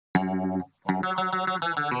Hello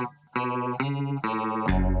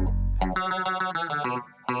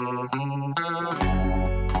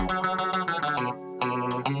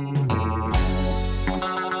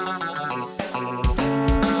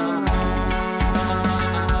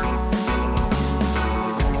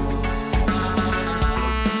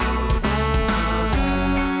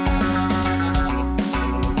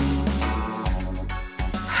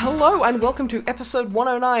and welcome to episode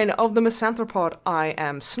 109 of the MisanthroPod. I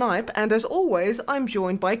am Snipe, and as always, I'm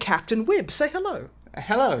joined by Captain Wib. Say hello.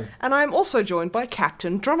 Hello. And I'm also joined by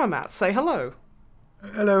Captain Drummermat. Say hello.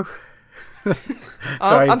 Hello.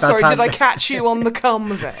 I'm sorry, did I catch you on the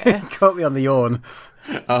cum there? Caught me on the yawn.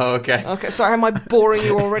 Oh, okay. Okay, sorry, am I boring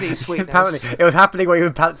you already, sweetness? Apparently, it was happening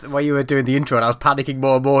while you were doing the intro, and I was panicking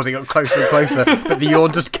more and more as it got closer and closer, but the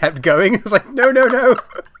yawn just kept going. I was like, no.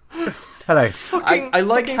 Hello. I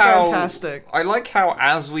like how fantastic. I like how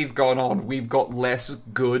as we've gone on, we've got less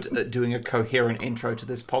good at doing a coherent intro to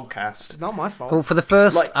this podcast. Not my fault. Well, for the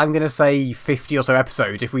first, I'm going to say 50 or so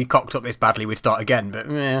episodes, if we cocked up this badly, we'd start again, but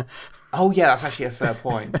Oh yeah, that's actually a fair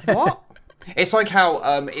point. What? It's like how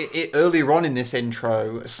earlier on in this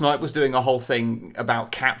intro, Snipe was doing a whole thing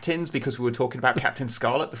about captains because we were talking about Captain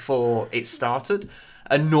Scarlet before it started.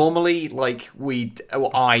 And normally,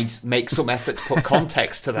 I'd make some effort to put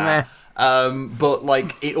context to that.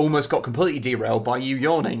 But it almost got completely derailed by you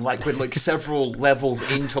yawning, with several levels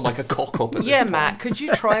into a cock up. At Yeah, this Matt, point. could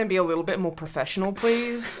you try and be a little bit more professional,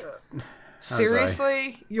 please?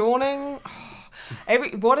 Seriously? Yawning?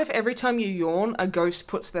 What if every time you yawn, a ghost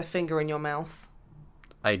puts their finger in your mouth?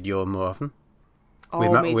 I'd yawn more often.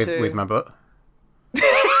 Oh, me too. With my butt.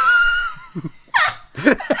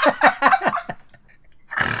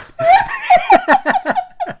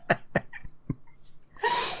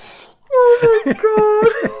 Oh my god.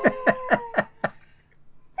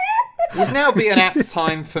 Would now be an apt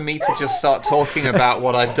time for me to just start talking about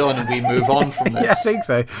what I've done and we move on from this. Yeah, I think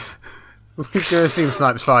so. We're going to assume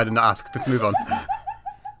Snipe's fine and not ask. Just move on.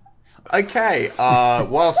 Okay,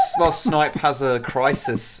 whilst Snipe has a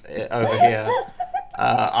crisis over here,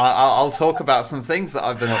 I'll talk about some things that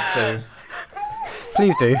I've been up to.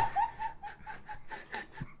 Please do.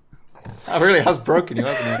 That really has broken you,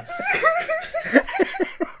 hasn't it?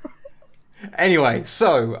 Anyway,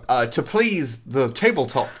 so, to please the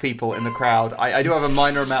tabletop people in the crowd, I do have a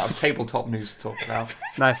minor amount of tabletop news to talk about.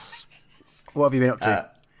 Nice. What have you been up to?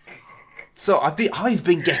 So, I've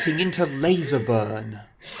been getting into Laserburn.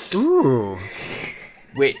 Ooh.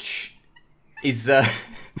 Which is,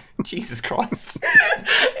 Jesus Christ.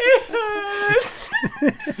 It hurts.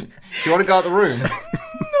 Do you want to go out the room? No, I'm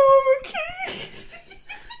okay.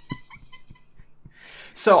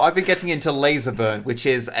 So, I've been getting into Laserburn, which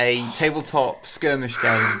is a tabletop skirmish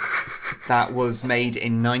game that was made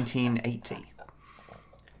in 1980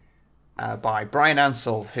 by Brian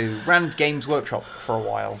Ansell, who ran Games Workshop for a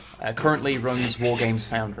while. Currently runs War Games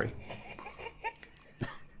Foundry.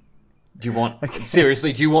 Do you want...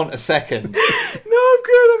 Seriously, do you want a second? No,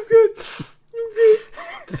 I'm good.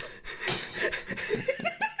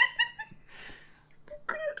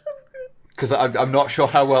 Because I'm not sure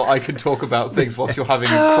how well I can talk about things whilst you're having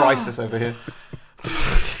a crisis over here.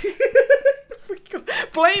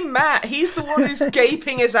 Blame Matt. He's the one who's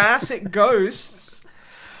gaping his ass at ghosts.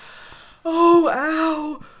 Oh,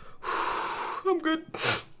 ow. I'm good.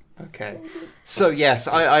 Okay. So yes,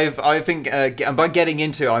 I've been and by getting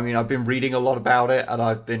into, I mean I've been reading a lot about it, and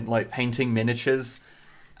I've been painting miniatures.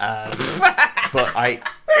 But I.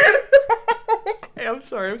 Okay, I'm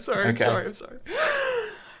sorry. Okay.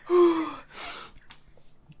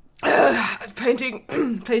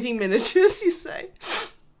 Painting miniatures, you say?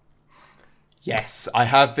 Yes, I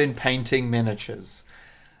have been painting miniatures.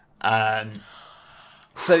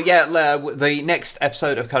 So yeah, the next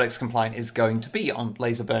episode of Codex Compliant is going to be on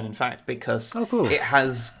Laserburn, in fact, because it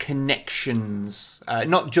has connections,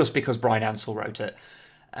 not just because Brian Ansell wrote it,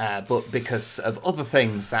 but because of other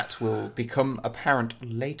things that will become apparent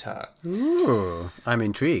later. Ooh, I'm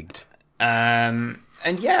intrigued.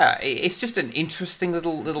 And yeah, it's just an interesting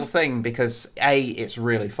little thing because it's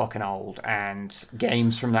really fucking old, and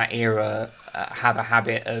games from that era have a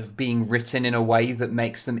habit of being written in a way that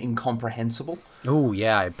makes them incomprehensible. Oh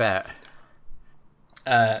yeah, I bet.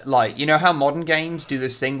 You know how modern games do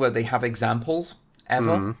this thing where they have examples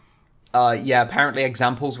ever? Yeah, apparently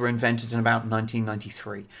examples were invented in about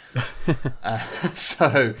 1993.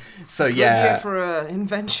 So Good yeah. year for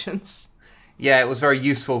inventions. Yeah, it was very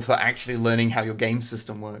useful for actually learning how your game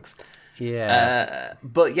system works. Yeah.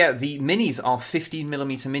 But yeah, the minis are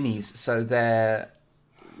 15mm minis, so they're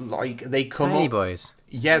they come Tiny up. boys.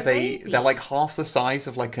 Yeah, they're like half the size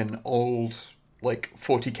of an old like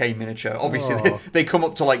 40k miniature. Obviously, Oh. they come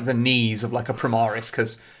up to like the knees of like a Primaris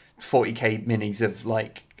because 40k minis have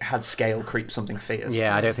like had scale creep something fierce.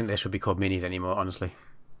 Yeah, I don't think they should be called minis anymore, honestly.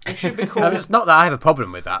 It should be called. It's not that I have a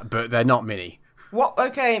problem with that, but they're not mini. What?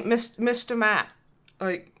 Okay, Mr. Matt.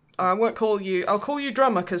 Like, I won't call you. I'll call you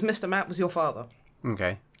Drummer because Mr. Matt was your father.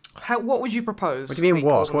 Okay. What would you propose? What do you mean,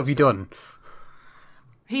 what? What have you done?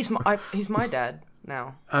 He's my dad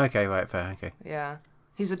now. Okay, right, fair, okay. Yeah,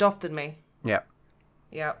 he's adopted me. Yeah.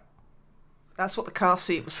 Yeah, that's what the car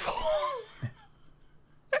seat was for.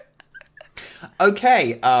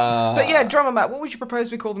 Okay. But yeah, Drummer Matt, what would you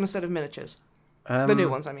propose we call them instead of miniatures? The new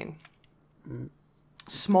ones, I mean.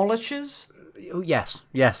 Smalliches? Yes,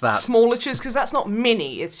 that. Smalliches, because that's not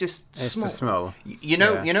mini. It's just It's small. just small. You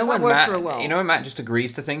know when That works Matt, real well. you know when Matt just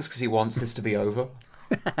agrees to things because he wants this to be over.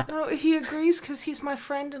 No, he agrees because he's my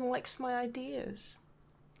friend and likes my ideas.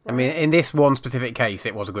 I mean, in this one specific case,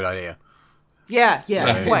 it was a good idea. Yeah.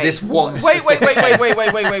 So- Wait. This one. Wait.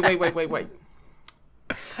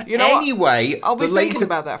 You know what? Anyway, I'll be the thinking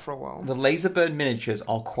about that for a while. The Laserburn miniatures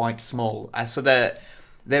are quite small, so they're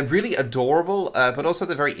really adorable, but also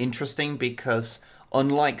they're very interesting because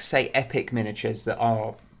unlike say epic miniatures that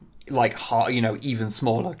are like even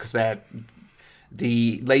smaller because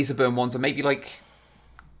the Laserburn ones are maybe like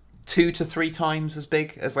 2 to 3 times as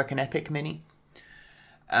big as like an epic mini.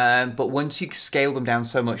 But once you scale them down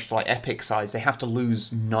so much to like epic size, they have to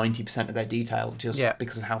lose 90% of their detail just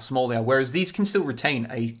because of how small they are. Whereas these can still retain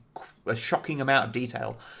a shocking amount of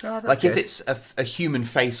detail. Oh, that's like good. if it's a human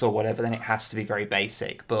face or whatever, then it has to be very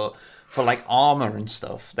basic. But for like armor and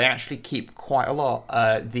stuff, they actually keep quite a lot.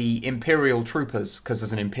 The Imperial troopers, because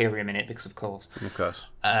there's an Imperium in it, because of course. Of course.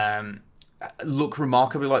 Look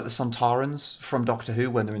remarkably like the Sontarans from Doctor Who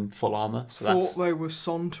when they're in full armor. So that's. Thought they were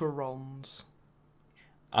Sontarons.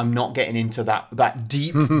 I'm not getting into that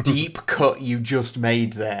deep, deep cut you just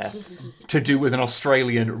made there to do with an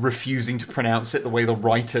Australian refusing to pronounce it the way the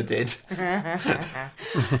writer did.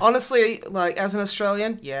 Honestly, like, as an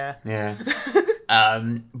Australian, yeah. Yeah.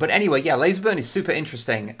 But anyway, yeah, Laserburn is super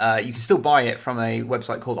interesting. You can still buy it from a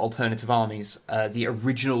website called Alternative Armies. The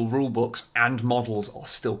original rulebooks and models are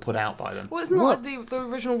still put out by them. Well, isn't it like the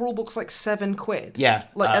original rulebook's like £7? Yeah.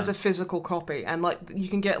 Like, as a physical copy. And, like, you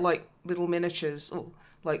can get, like, little miniatures,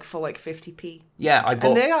 like, for, like, 50p. Yeah, I bought...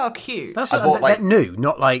 And they are cute. That's bought, they're new,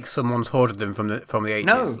 not like someone's hoarded them from the 80s.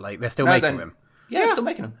 No. Like, they're still making them. Yeah, they're still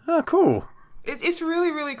making them. Oh, cool. It's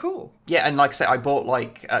really, really cool. Yeah, and like I say, I bought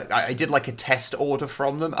like I did like a test order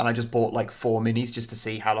from them, and I just bought like 4 minis just to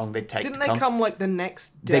see how long they'd take. Didn't to they come like the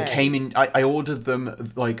next day? They came in. I ordered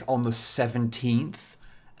them like on the 17th,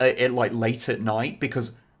 like late at night,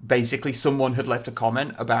 because basically someone had left a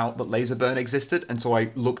comment about that Laserburn existed, and so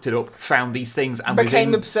I looked it up, found these things, and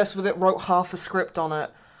became obsessed with it. Wrote half a script on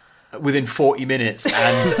it. Within 40 minutes,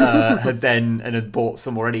 and had bought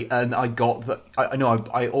some already, and I got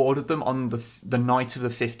I ordered them on the night of the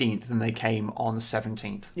 15th, and they came on the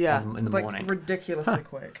 17th. Yeah, in the like, morning. ridiculously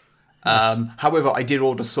quick. However, I did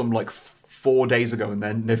order some like 4 days ago, and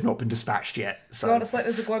then they've not been dispatched yet. So God, it's like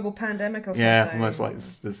there's a global pandemic or something. yeah, almost like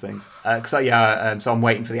there's things. So I'm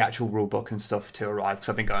waiting for the actual rulebook and stuff to arrive because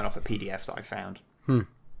I've been going off a PDF that I found.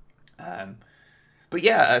 But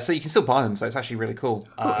yeah, so you can still buy them, so it's actually really cool.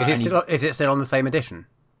 Is it still on the same edition?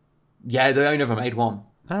 Yeah, they only never made one.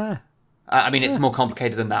 Ah. I mean, it's more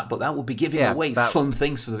complicated than that, but that will be giving away fun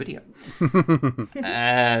things for the video. But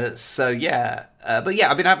yeah,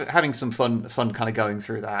 I've been having some fun kind of going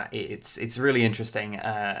through that. It's really interesting.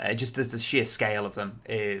 Just the sheer scale of them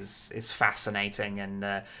is fascinating, and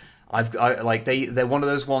they're one of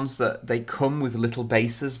those ones that they come with little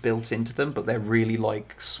bases built into them, but they're really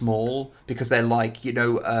like small because they're like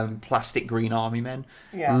plastic green army men.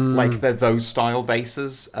 Yeah, like they're those style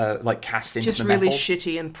bases, like cast into just the really metal.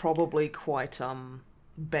 shitty and probably quite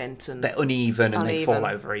bent and They're uneven and they fall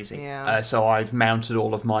over easy. Yeah. So I've mounted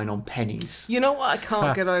all of mine on pennies. You know what I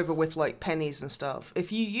can't get over with like pennies and stuff?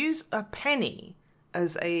 If you use a penny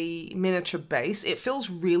as a miniature base, it feels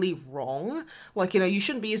really wrong. Like, you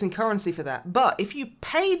shouldn't be using currency for that. But if you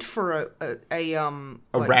paid for a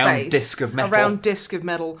round disc of metal, a round disc of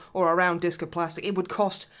metal or a round disc of plastic, it would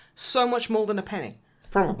cost so much more than a penny.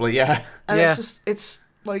 Probably, yeah. And it's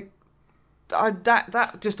like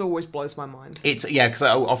that just always blows my mind. It's because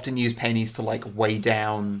I often use pennies to like weigh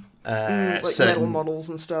down like certain metal models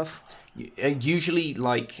and stuff. Usually,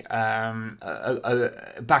 like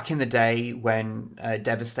back in the day when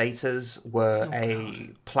Devastators were a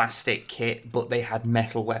plastic kit, but they had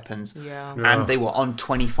metal weapons, and they were on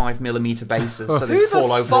 25mm bases, so they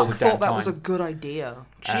fall over all the damn thought that time. was a good idea?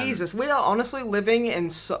 Jesus, we are honestly living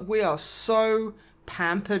in we are so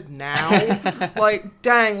pampered now. Like,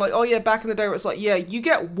 dang, like, oh yeah, back in the day where it's like, yeah, you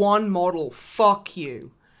get one model, fuck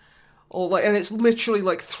you. Or like, and it's literally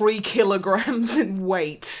like 3 kilograms in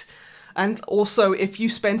weight. And also, if you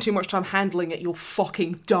spend too much time handling it, you'll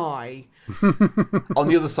fucking die. On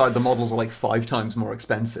the other side, the models are like 5 times more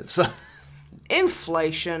expensive, so... Oh,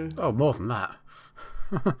 Inflation. more than that.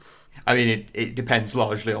 I mean, it depends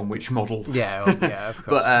largely on which model. Yeah, of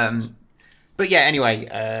course. But yeah,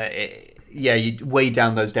 anyway, you weigh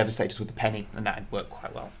down those Devastators with the penny, and that worked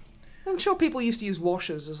quite well. I'm sure people used to use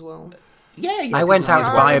washers as well. Yeah, I went out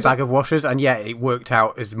to buy a bag of washers, and yeah, it worked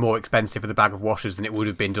out as more expensive for the bag of washers than it would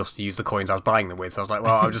have been just to use the coins I was buying them with. So I was like,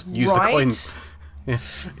 well, I'll just use the coins.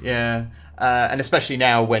 Yeah. And especially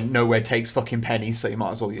now when nowhere takes fucking pennies, so you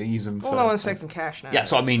might as well use them. Well, no one's taking cash now. Yeah,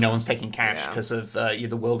 so I mean, no one's taking cash because of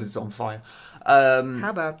the world is on fire. How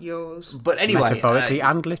about yours? But anyway, metaphorically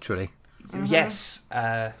and literally. Yes.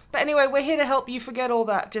 But anyway, we're here to help you forget all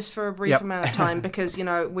that just for a brief amount of time because, you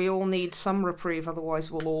know, we all need some reprieve, otherwise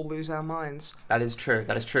we'll all lose our minds. That is true.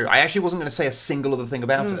 I actually wasn't going to say a single other thing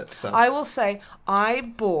about it. So. I will say,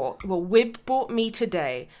 Wib bought me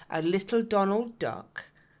today a little Donald Duck,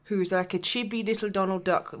 who's like a chibi little Donald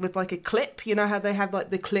Duck with like a clip. You know how they have like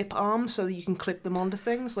the clip arms so that you can clip them onto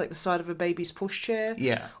things, like the side of a baby's pushchair?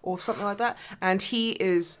 Yeah. Or something like that. And he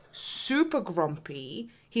is super grumpy.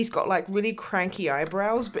 He's got like really cranky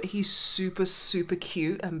eyebrows, but he's super, super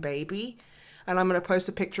cute and baby. And I'm going to post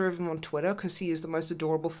a picture of him on Twitter because he is the most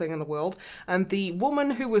adorable thing in the world. And the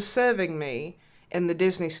woman who was serving me in the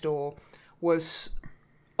Disney store was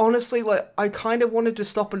honestly like, I kind of wanted to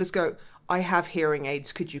stop and just go, I have hearing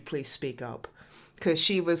aids, could you please speak up? Because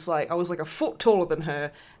she was like, I was like a foot taller than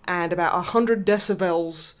her and about 100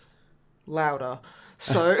 decibels louder.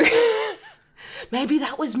 So maybe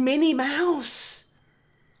that was Minnie Mouse.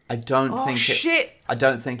 I don't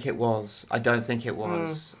think it was.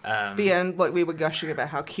 But yeah, and like we were gushing about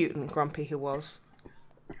how cute and grumpy he was.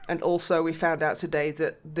 And also we found out today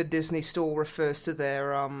that the Disney store refers to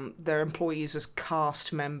their employees as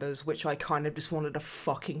cast members, which I kind of just wanted to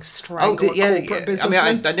fucking strangle corporate businessman.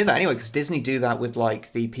 I mean, I knew that anyway, because Disney do that with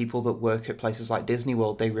like the people that work at places like Disney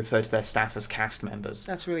World. They refer to their staff as cast members.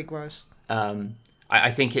 That's really gross. I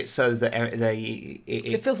think it's so that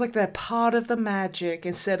it feels like they're part of the magic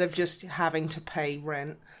instead of just having to pay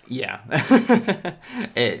rent. Yeah.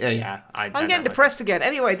 I'm getting depressed again.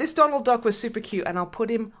 Anyway, this Donald Duck was super cute, and I'll put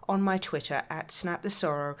him on my Twitter at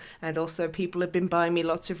 @SnapTheSorrow. And also, people have been buying me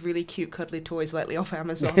lots of really cute, cuddly toys lately off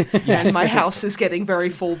Amazon. Yes. And my house is getting very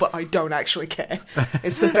full, but I don't actually care.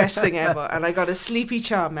 It's the best thing ever. And I got a Sleepy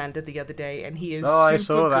Charmander the other day, and he is super I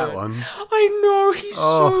saw good. that one. I know, he's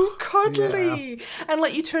so cuddly. Yeah. And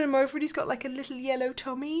like you turn him over, and he's got like a little yellow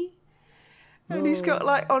tummy. And he's got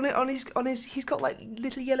like he's got like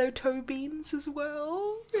little yellow toe beans as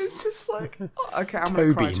well. It's just like okay, I'm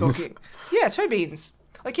gonna cry talking. Yeah, toe beans.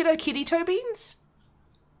 Like kiddie toe beans.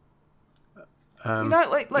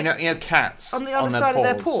 Like cats on the other side of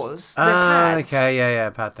their paws. Pads. Okay, yeah,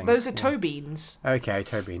 pad things. Those are toe beans. Okay,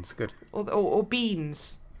 toe beans, good. Or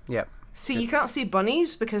beans. Yep. See, you can't see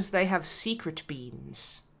bunnies because they have secret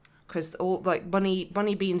beans. Because all like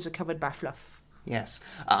bunny beans are covered by fluff. Yes.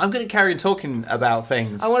 I'm going to carry on talking about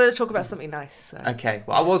things. I wanted to talk about something nice. So. Okay.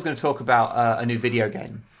 Well, I was going to talk about a new video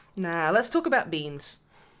game. Nah, let's talk about beans.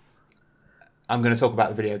 I'm going to talk about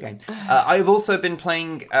the video game. I've also been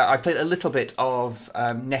playing... I've played a little bit of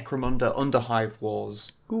Necromunda Underhive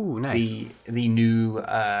Wars. Ooh, nice. The new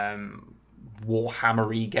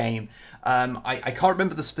Warhammer-y game. I can't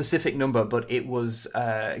remember the specific number, but it was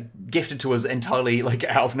gifted to us entirely like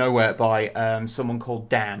out of nowhere by someone called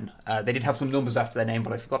Dan. They did have some numbers after their name,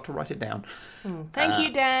 but I forgot to write it down. Thank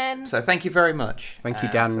you, Dan. So thank you very much. Thank you,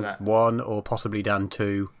 Dan 1, or possibly Dan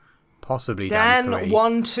 2, possibly Dan 3. Dan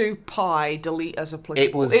 1 to pi, delete as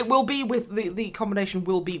applicable. It will be with the combination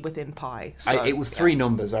will be within pi. So, it was 3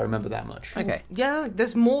 numbers. I remember that much. Okay. Yeah,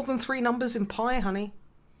 there's more than 3 numbers in pi, honey.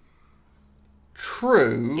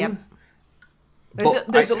 True. Yep.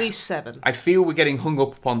 There's at least 7. I feel we're getting hung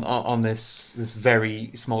up on this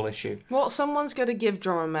very small issue. Well, someone's got to give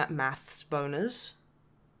Drummer Matt maths bonus.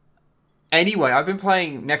 Anyway, I've been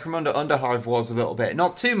playing Necromunda Underhive Wars a little bit.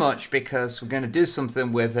 Not too much, because we're going to do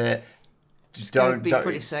something with it. It's going to be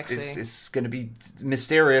pretty sexy. It's going to be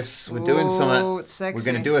mysterious. We're doing something. It's sexy.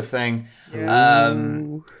 We're going to do a thing. Yeah.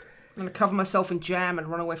 I'm going to cover myself in jam and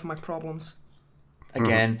run away from my problems.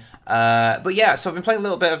 Again. But yeah, so I've been playing a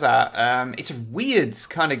little bit of that. It's a weird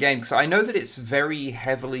kind of game, because I know that it's very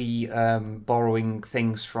heavily borrowing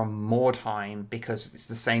things from Mordheim, because it's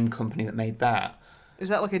the same company that made that. Is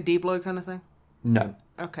that like a D-Blow kind of thing? No.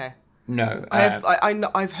 Okay. No.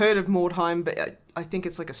 I've heard of Mordheim, but I think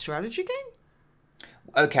it's like a strategy game.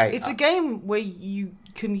 Okay. It's a game where you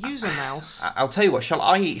can use a mouse. I'll tell you what. Shall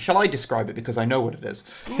I describe it because I know what it is?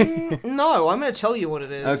 No, I'm going to tell you what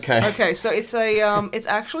it is. Okay. Okay. So it's it's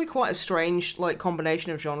actually quite a strange like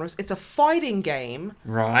combination of genres. It's a fighting game,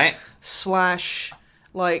 Right.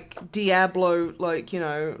 / like Diablo, like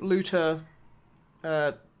looter,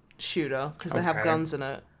 shooter because they have Okay. guns in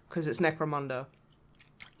it because it's Necromunda.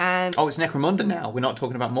 And Oh, it's Necromunda now. We're not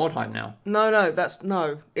talking about Mordheim now.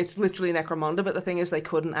 no, it's literally Necromunda, but the thing is they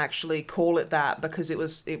couldn't actually call it that because it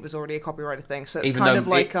was already a copyrighted thing. So it's Even kind though of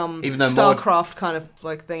like even though StarCraft kind of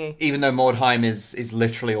like thingy. Even though Mordheim is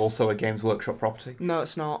literally also a Games Workshop property. No,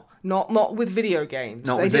 it's not. Not with video games.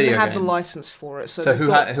 Not they with didn't video have the games. license for it. So So they've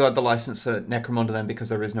got, who had the license for Necromunda then? Because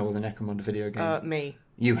there is no other Necromunda video game. me.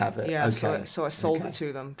 You have it. Yeah, Okay. so I sold Okay. it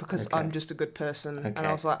to them because Okay. I'm just a good person, and Okay.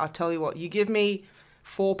 I was like, I tell you what, you give me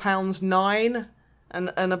 £4.09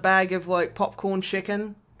 and a bag of like popcorn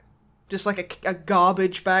chicken, just like a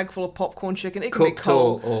garbage bag full of popcorn chicken. It can be Cooked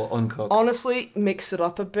cold. or uncooked? Honestly, mix it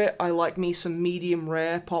up a bit. I like me some medium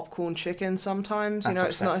rare popcorn chicken sometimes. That's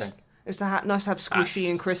It's nice. upsetting. It's nice to have squishy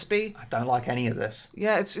and crispy. I don't like any of this.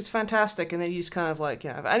 Yeah, it's fantastic, and then you just kind of like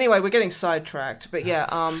Anyway, we're getting sidetracked, but yeah,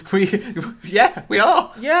 We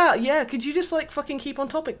are. yeah. Could you just like fucking keep on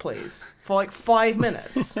topic, please, for like 5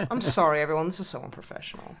 minutes? I'm sorry, everyone. This is so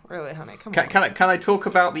unprofessional. Really, honey, come on. Can I talk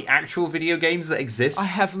about the actual video games that exist? I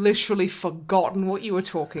have literally forgotten what you were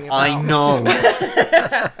talking about. I know.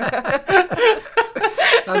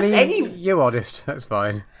 I mean, you're honest. That's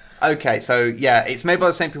fine. Okay, so yeah, it's made by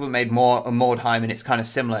the same people that made Mordheim, and it's kind of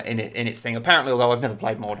similar in its thing. Apparently, although I've never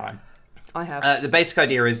played Mordheim. I have. The basic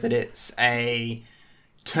idea is that it's a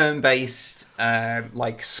turn-based,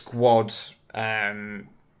 like squad,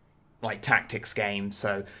 like tactics game.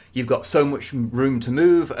 So you've got so much room to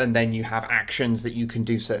move, and then you have actions that you can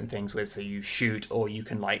do certain things with. So you shoot, or you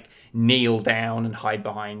can like kneel down and hide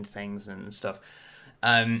behind things and stuff.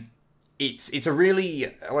 It's a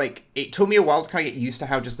really, like, it took me a while to kind of get used to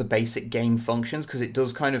how just the basic game functions, because it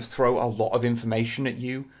does kind of throw a lot of information at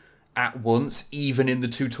you at once, even in the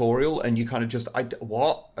tutorial, and you kind of just,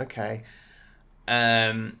 what? Okay.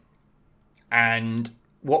 And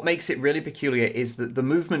what makes it really peculiar is that the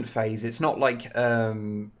movement phase, it's not like a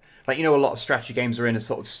lot of strategy games are in a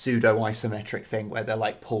sort of pseudo-isometric thing where they're,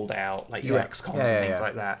 like, pulled out, like XCOMs and things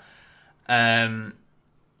like that.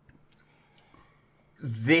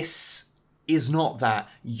 This is not that.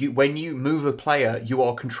 When you move a player, you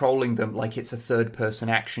are controlling them like it's a third-person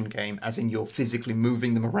action game, as in you're physically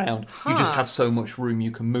moving them around. You just have so much room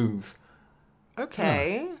you can move.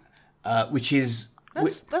 Okay. Which is...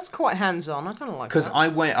 That's quite hands-on. I kind of like that. Because I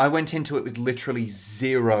went into it with literally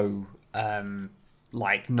zero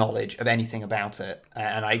knowledge of anything about it,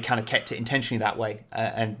 and I kind of kept it intentionally that way.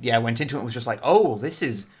 And yeah, I went into it and was just like, oh, this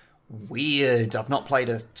is weird. I've not played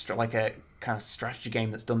a kind of strategy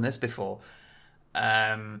game that's done this before.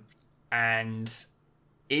 And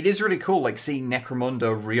it is really cool, like, seeing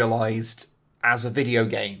Necromunda realized as a video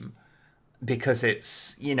game, because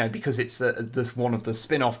it's this one of the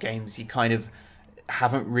spin-off games. You kind of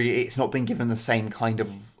haven't really, it's not been given the same kind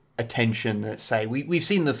of attention that, say, we've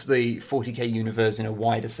seen the 40k universe in a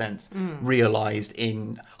wider sense realized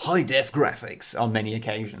in high-def graphics on many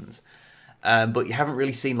occasions. But you haven't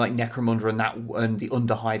really seen like Necromunda and the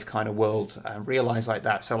Underhive kind of world realized like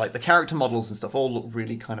that. So like the character models and stuff all look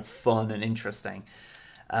really kind of fun and interesting.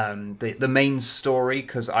 The main story,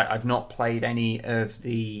 because I've not played any of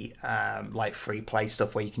the like free play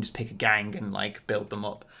stuff where you can just pick a gang and like build them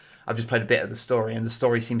up. I've just played a bit of the story, and the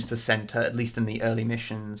story seems to center, at least in the early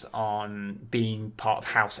missions, on being part of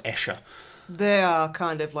House Escher. They are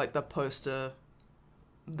kind of like the poster.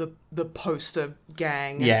 The poster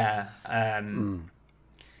gang. Yeah. And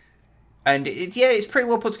it's pretty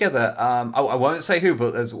well put together. I won't say who,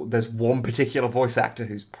 but there's one particular voice actor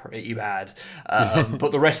who's pretty bad.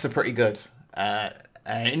 But the rest are pretty good.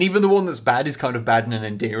 And even the one that's bad is kind of bad in an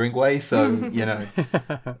endearing way, so,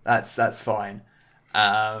 that's fine.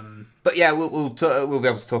 But yeah, we'll be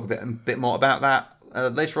able to talk a bit more about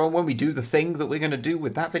that later on when we do the thing that we're going to do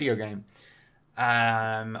with that video game.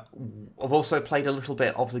 I've also played a little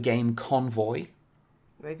bit of the game Convoy.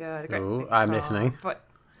 Oh, I'm listening.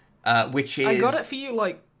 Which is... I got it for you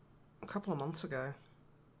like a couple of months ago.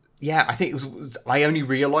 Yeah, I think it was... I only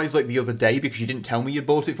realised like the other day because you didn't tell me you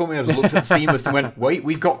bought it for me. I just looked at the Steam list and went, wait,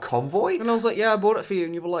 we've got Convoy? And I was like, yeah, I bought it for you.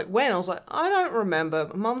 And you were like, when? I was like, I don't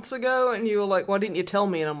remember. Months ago? And you were like, why didn't you tell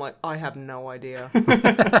me? And I'm like, I have no idea.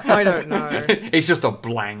 I don't know. It's just a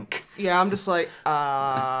blank. Yeah, I'm just like,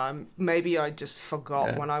 maybe I just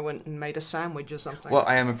forgot when I went and made a sandwich or something. Well,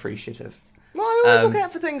 I am appreciative. Well, I always look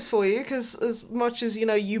out for things for you, because as much as, you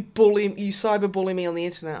cyberbully me on the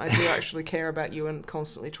internet, I do actually care about you and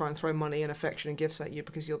constantly try and throw money and affection and gifts at you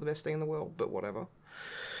because you're the best thing in the world, but whatever.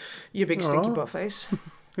 You big stinky butt face.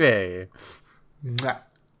 Yeah.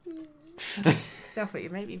 Stop it, you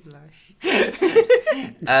make me blush.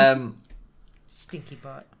 Stinky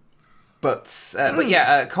butt. But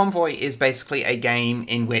yeah, Convoy is basically a game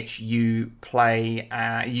in which you play.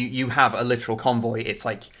 You have a literal convoy. It's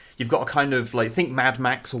like you've got a kind of like, think Mad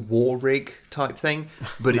Max, a war rig type thing,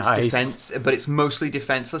 but it's defense. But it's mostly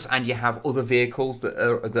defenseless, and you have other vehicles that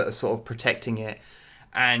are sort of protecting it.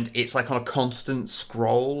 And it's like on a constant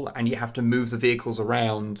scroll, and you have to move the vehicles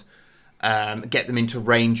around, get them into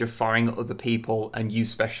range of firing at other people, and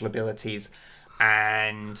use special abilities.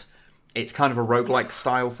 And it's kind of a roguelike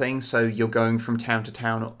style thing, so you're going from town to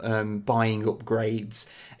town, buying upgrades.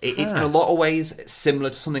 It's in a lot of ways similar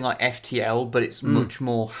to something like FTL, but it's much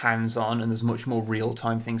more hands-on, and there's much more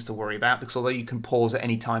real-time things to worry about, because although you can pause at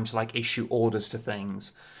any time to like issue orders to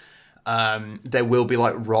things, there will be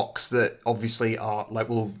like rocks that obviously are like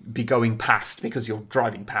will be going past because you're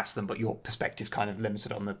driving past them, but your perspective's kind of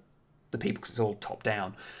limited on the people because it's all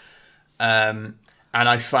top-down. And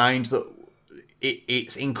I find that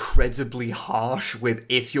it's incredibly harsh with,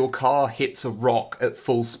 if your car hits a rock at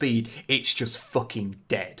full speed, it's just fucking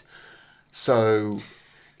dead. So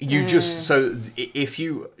if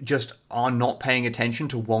you just are not paying attention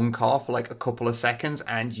to one car for like a couple of seconds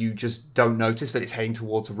and you just don't notice that it's heading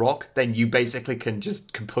towards a rock, then you basically can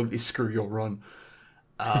just completely screw your run.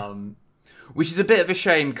 Which is a bit of a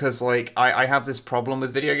shame, because like I have this problem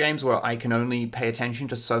with video games where I can only pay attention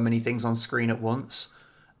to so many things on screen at once.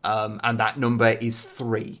 And that number is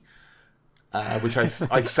 3, which I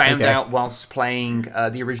found out whilst playing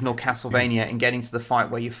the original Castlevania and getting to the fight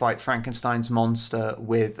where you fight Frankenstein's monster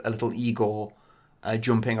with a little Igor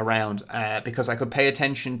jumping around, because I could pay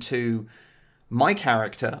attention to my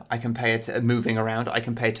character, I can pay it moving around, I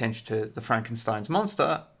can pay attention to the Frankenstein's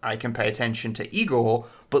monster, I can pay attention to Igor,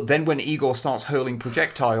 but then when Igor starts hurling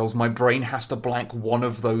projectiles, my brain has to blank one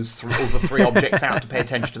of those other 3 objects out to pay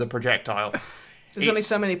attention to the projectile. There's only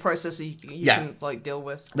so many processors you can like deal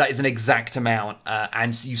with. That is an exact amount,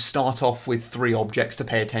 and you start off with 3 objects to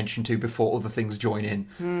pay attention to before other things join in.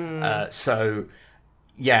 So,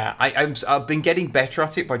 yeah, I've been getting better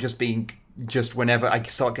at it by just whenever I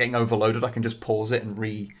start getting overloaded, I can just pause it and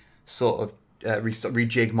rejig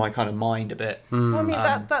my kind of mind a bit. Well, I mean,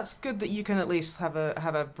 that's good that you can at least have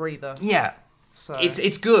a breather. Yeah. So.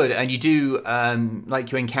 It's good, and you do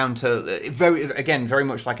you encounter very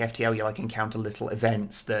much like FTL. You like encounter little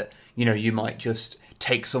events that you might just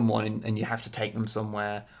take someone and you have to take them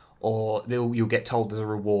somewhere, or you'll get told there's a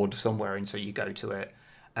reward somewhere, and so you go to it.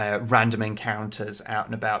 Random encounters out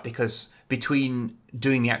and about, because between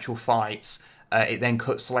doing the actual fights, it then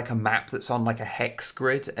cuts to like a map that's on like a hex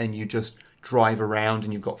grid, and you just drive around,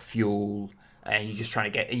 and you've got fuel, and you're just trying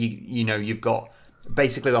to get you've got.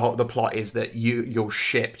 Basically, the plot is that your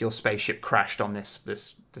spaceship crashed on this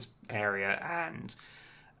area,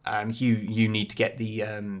 and you need to get the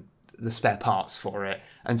spare parts for it,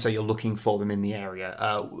 and so you're looking for them in the area.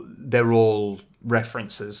 They're all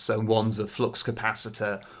references, so one's a flux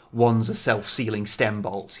capacitor, one's a self-sealing stem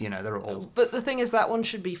bolt. They're all. But the thing is, that one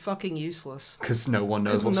should be fucking useless because no one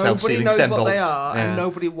knows what self-sealing stem bolts are, and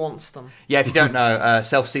nobody wants them. Yeah, if you don't know,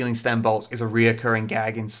 self-sealing stem bolts is a reoccurring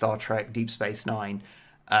gag in Star Trek Deep Space Nine.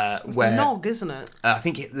 Where Nog, isn't it? I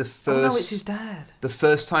think the first. Oh no, it's his dad. The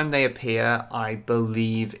first time they appear, I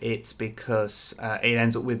believe it's because it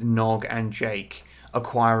ends up with Nog and Jake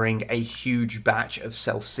acquiring a huge batch of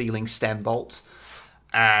self-sealing stem bolts,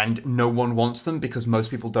 and no one wants them because most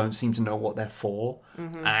people don't seem to know what they're for.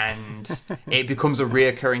 Mm-hmm. And it becomes a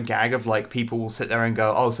reoccurring gag of like people will sit there and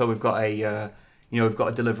go, "Oh, so we've got a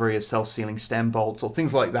delivery of self-sealing stem bolts," or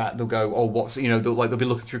things like that. They'll go, "Oh, what's," they'll be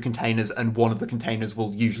looking through containers, and one of the containers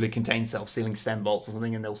will usually contain self-sealing stem bolts or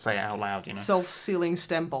something, and they'll say it out loud, Self-sealing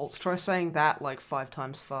stem bolts. Try saying that like 5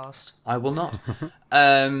 times fast. I will not.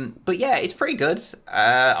 But yeah, it's pretty good.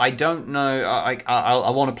 I don't know. I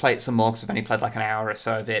want to play it some more because I've only played like an hour or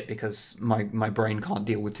so of it because my brain can't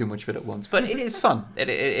deal with too much of it at once. But it is fun. It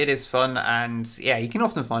is fun, and yeah, you can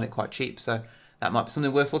often find it quite cheap, so that might be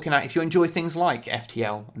something worth looking at if you enjoy things like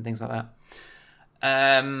FTL and things like that.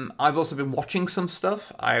 I've also been watching some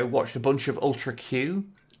stuff. I watched a bunch of Ultra Q.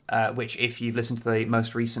 which if you've listened to the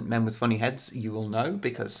most recent Men with Funny Heads, you will know,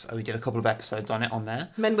 because we did a couple of episodes on it on there.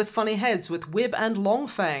 Men with Funny Heads with Wib and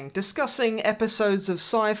Longfang, discussing episodes of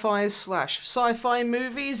sci-fi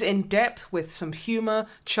movies in depth with some humour,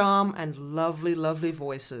 charm, and lovely, lovely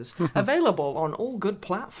voices. Available on all good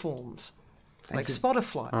platforms. Like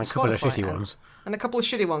Spotify. And a couple of shitty ones. And a couple of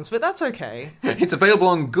shitty ones, but that's okay. It's available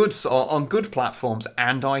on good platforms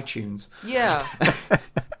and iTunes. Yeah.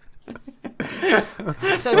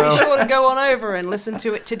 So be sure to go on over and listen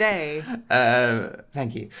to it today.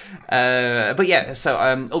 Thank you. But yeah, so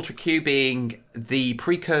Ultra Q being the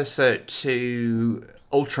precursor to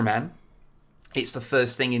Ultraman. It's the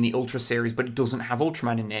first thing in the Ultra series, but it doesn't have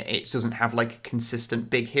Ultraman in it. It doesn't have like a consistent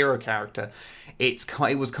big hero character. It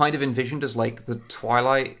was kind of envisioned as like the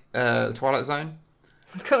Twilight Zone.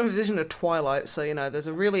 It's kind of envisioned a Twilight, so there's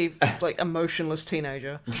a really like emotionless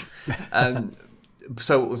teenager.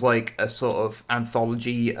 So it was like a sort of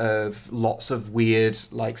anthology of lots of weird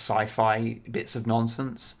like sci-fi bits of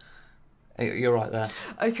nonsense. You're right there.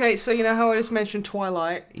 Okay, so you know how I just mentioned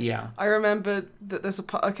Twilight? Yeah. I remember that there's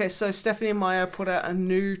a... Okay, so Stephanie Meyer put out a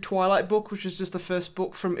new Twilight book, which was just the first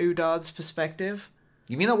book from Udard's perspective.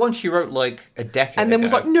 You mean that one she wrote like a decade And then ago?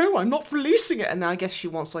 was like, no, I'm not releasing it. And now I guess she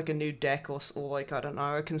wants like a new deck or like, I don't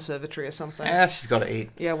know, a conservatory or something. Yeah, she's got to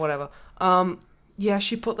eat. Yeah, whatever. Yeah,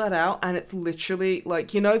 she put that out, and it's literally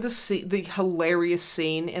like, the hilarious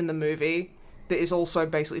scene in the movie that is also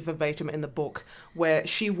basically verbatim in the book, where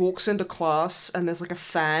she walks into class and there's like a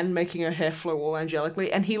fan making her hair flow all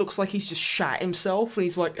angelically, and he looks like he's just shat himself, and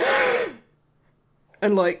he's like,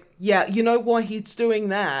 and like, yeah, you know why he's doing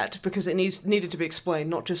that? Because it needed to be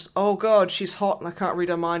explained, not just, oh god, she's hot and I can't read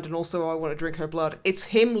her mind, and also I want to drink her blood. It's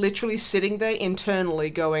him literally sitting there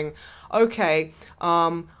internally going, okay,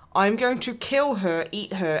 I'm going to kill her,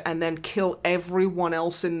 eat her, and then kill everyone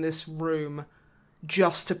else in this room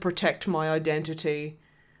just to protect my identity.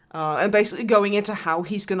 And basically going into how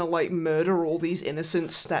he's gonna, like, murder all these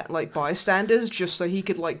innocent, bystanders just so he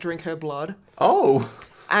could, like, drink her blood. Oh!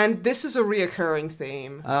 And this is a reoccurring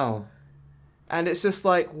theme. Oh. And it's just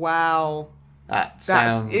like, wow. That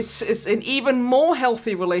sounds... It's an even more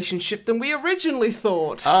healthy relationship than we originally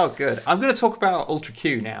thought. Oh, good. I'm going to talk about Ultra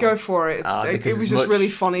Q now. Go for it. It was just really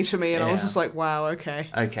funny to me, and Yeah. I was just like, wow, okay.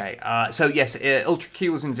 Okay, so yes, Ultra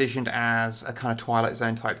Q was envisioned as a kind of Twilight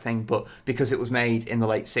Zone type thing, but because it was made in the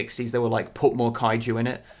late 60s, they were like, put more kaiju in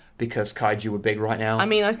it, because kaiju were big right now. I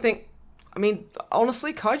mean,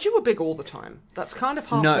 honestly, kaiju are big all the time. That's kind of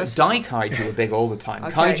half No, their Dai stuff. kaiju are big all the time.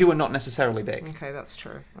 Okay. Kaiju are not necessarily big. Okay, that's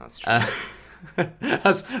true. That's true.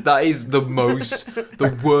 That is the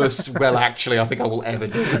worst, well, actually, I think I will ever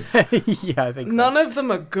do. Yeah, I think so. None of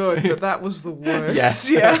them are good, but that was the worst. Yes.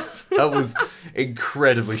 Yeah. That was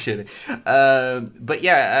incredibly shitty. But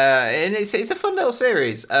yeah, and it's a fun little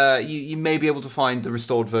series. You may be able to find the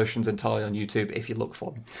restored versions entirely on YouTube if you look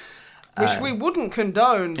for them. Which we wouldn't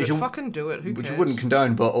condone, but you- fucking do it. Who cares? Which you wouldn't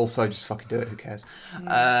condone, but also just fucking do it. Who cares?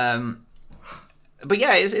 But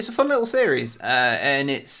yeah, it's a fun little series,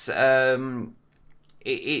 and it's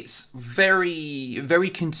very, very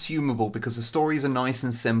consumable because the stories are nice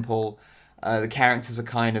and simple. The characters are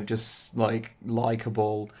kind of just like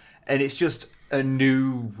likable, and it's just a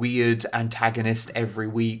new weird antagonist every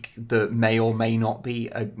week that may or may not be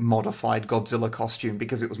a modified Godzilla costume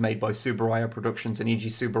because it was made by Tsuburaya Productions, and Eiji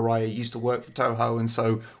Tsuburaya used to work for Toho and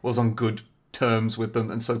so was on good terms with them,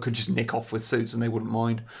 and so could just nick off with suits and they wouldn't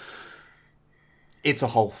mind. It's a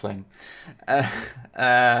whole thing.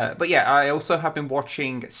 But yeah, I also have been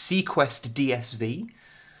watching SeaQuest DSV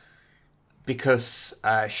because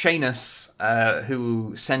Shanus,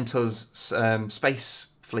 who sent us Space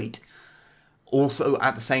Fleet, also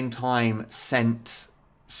at the same time sent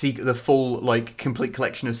the full, like, complete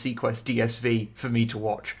collection of SeaQuest DSV for me to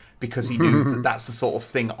watch because he knew that that's the sort of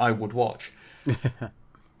thing I would watch.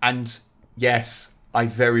 And yes, I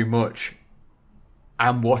very much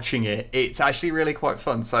am watching it. It's actually really quite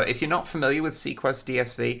fun. So if you're not familiar with SeaQuest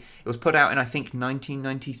DSV, it was put out in, I think,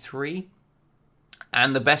 1993.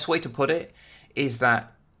 And the best way to put it is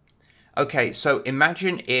that, okay, so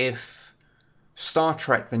imagine if Star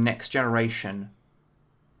Trek The Next Generation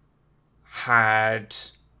had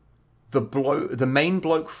the main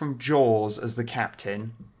bloke from Jaws as the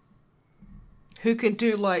captain. Who can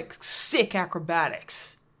do, like, sick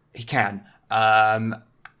acrobatics. He can.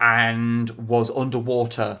 And was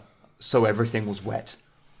underwater, so everything was wet.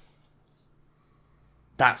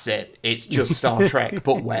 That's it. It's just Star Trek,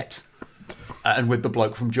 but wet. and with the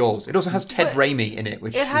bloke from Jaws. It also has Ted Raimi in it,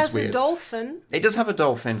 which It is has weird. a dolphin. It does have a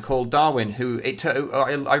dolphin called Darwin, who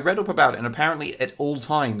I read up about it, and apparently at all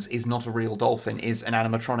times is not a real dolphin, is an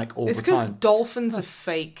animatronic all It's the because time. dolphins are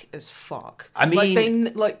fake as fuck. I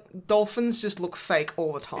mean- dolphins just look fake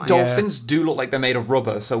all the time. Dolphins do look like they're made of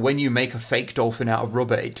rubber, so when you make a fake dolphin out of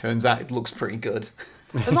rubber, it turns out it looks pretty good.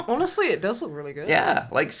 And honestly, it does look really good. Yeah,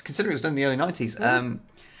 like considering it was done in the early 90s.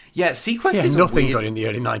 Yeah, SeaQuest Yeah, is nothing weird... done in the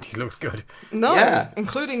early 90s looks good. No, Yeah.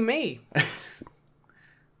 including me.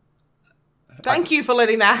 Thank you for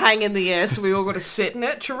letting that hang in the air so we all got to sit in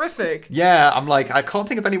it. Terrific. Yeah, I'm like, I can't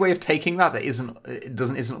think of any way of taking that isn't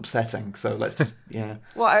upsetting, so let's just, yeah.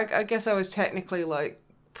 Well, I guess I was technically, like,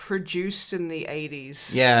 produced in the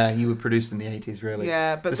 80s. Yeah, you were produced in the 80s, really.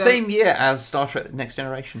 Yeah, but the then- same year as Star Trek Next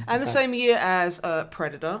Generation. And the same year as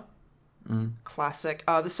Predator. Mm. Classic.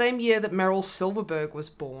 The same year that Meryl Silverberg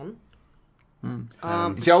was born.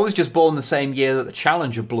 See, I was just born the same year that the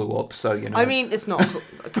Challenger blew up, so, you know. I mean, it's not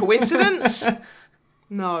a coincidence.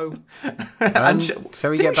 No. And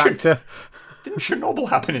So we get back to... Didn't Chernobyl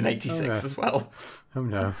happen in 86 Oh, no. as well? Oh,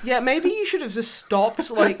 no. Yeah, maybe you should have just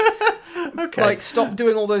stopped, Okay. stop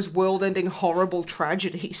doing all those world-ending horrible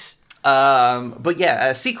tragedies. But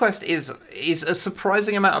yeah, SeaQuest is a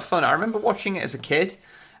surprising amount of fun. I remember watching it as a kid,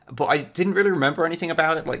 but I didn't really remember anything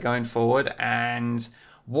about it, like, going forward, and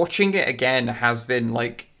watching it again has been,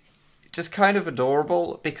 like, just kind of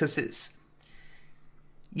adorable, because it's...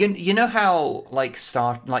 You know how, like,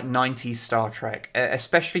 90s Star Trek,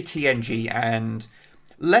 especially TNG, and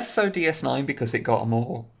less so DS9 because it got a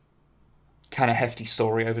more kind of hefty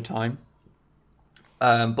story over time.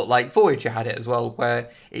 But, like, Voyager had it as well, where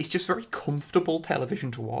it's just very comfortable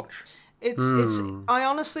television to watch. It's I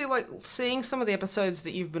honestly like seeing some of the episodes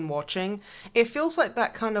that you've been watching. It feels like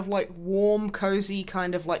that kind of like warm, cozy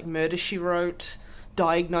kind of like Murder She Wrote,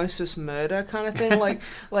 Diagnosis Murder kind of thing. Like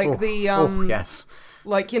yes.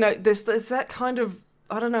 like, you know, there's that kind of,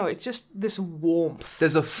 I don't know, it's just this warmth.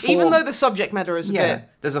 There's a even though the subject matter is a bit,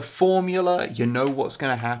 there's a formula. You know what's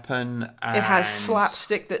going to happen. And... it has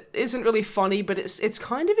slapstick that isn't really funny, but it's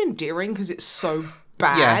kind of endearing because it's so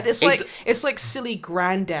bad. Yeah, It's like silly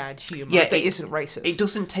granddad humor that isn't racist. It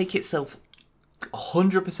doesn't take itself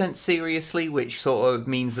 100% seriously, which sort of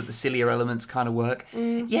means that the sillier elements kind of work.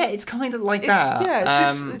 Yeah, it's kind of like that.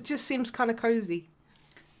 Yeah, it just seems kind of cozy.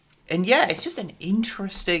 And yeah, it's just an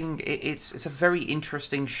interesting. It's a very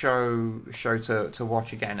interesting show to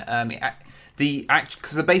watch again.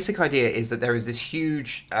 Because the basic idea is that there is this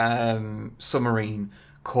huge submarine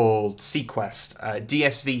called SeaQuest.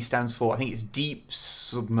 DSV stands for, I think it's Deep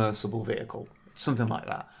Submersible Vehicle, something like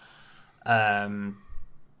that.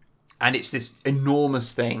 And it's this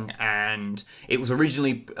enormous thing, and it was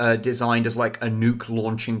originally designed as like a nuke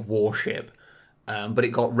launching warship. But it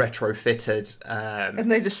got retrofitted.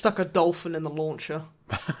 And they just stuck a dolphin in the launcher.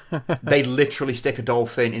 They literally stick a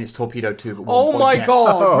dolphin in its torpedo tube at one Oh point, my yes.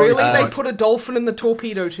 god, Oh, really? God. They put a dolphin in the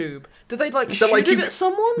torpedo tube. Did they shoot like, it at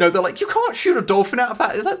someone? No, they're like, you can't shoot a dolphin out of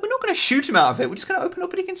that. They're like, we're not going to shoot him out of it. We're just going to open up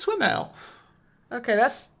and he can swim out. Okay,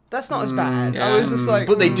 that's not as bad. Yeah. I was just like,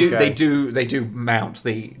 But they do Okay. they do mount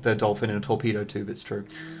the dolphin in a torpedo tube. It's true.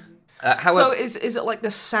 However, So is it like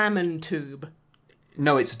the salmon tube?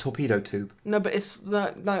 no, it's a torpedo tube. No, but it's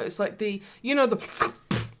like the the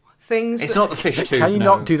things. It's that, not the fish tube. Can you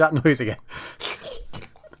no. not do that noise again?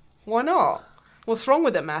 Why not? What's wrong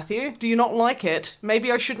with it, Matthew? Do you not like it?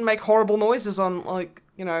 Maybe I shouldn't make horrible noises on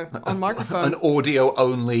on microphone. An audio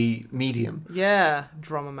only medium? Yeah,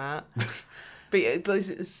 drummer Matt. But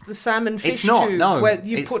it's the salmon fish It's not. tube No, where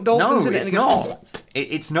you put dolphins in it. It's And it goes, not.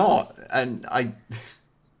 It's not. And I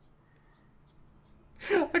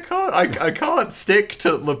can't stick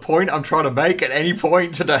to the point I'm trying to make at any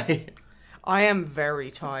point today. I am very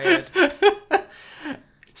tired.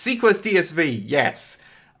 SeaQuest DSV, yes.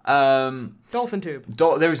 Dolphin tube.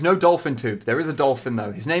 There is no dolphin tube. There is a dolphin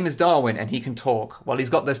though. His name is Darwin, and he can talk. Well, he's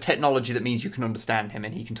got this technology that means you can understand him,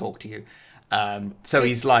 and he can talk to you. So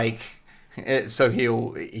he's like, he's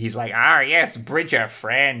like, yes, Bridger,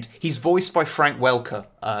 friend. He's voiced by Frank Welker,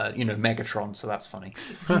 Megatron. So that's funny.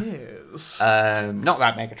 Yes. Not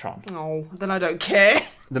that Megatron. Oh, then I don't care.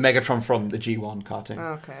 The Megatron from the G1 cartoon.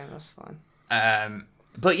 Okay, that's fine.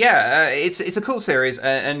 But yeah, it's a cool series,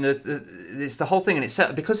 and it's the whole thing,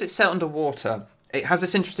 and because it's set underwater. It has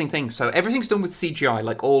this interesting thing. So everything's done with CGI,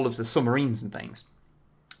 like all of the submarines and things.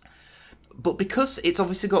 But because it's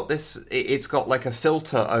obviously got this, it's got like a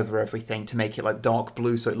filter over everything to make it like dark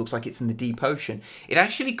blue, so it looks like it's in the deep ocean. It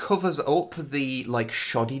actually covers up the like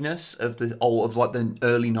shoddiness of the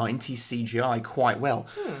early 90s CGI quite well.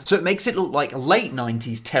 So it makes it look like late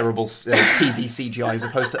 90s terrible TV CGI as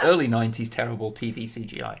opposed to early 90s terrible TV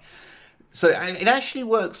CGI. So it actually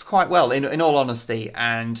works quite well, in all honesty,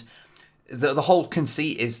 and the whole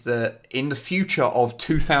conceit is that in the future of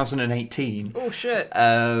 2018... Oh, shit.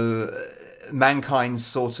 Mankind's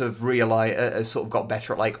sort of got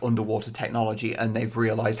better at like underwater technology, and they've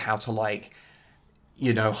realized how to like,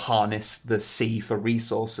 harness the sea for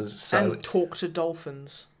resources. So and talk to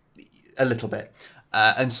dolphins. A little bit.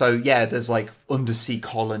 And so, yeah, there's like undersea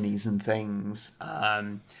colonies and things.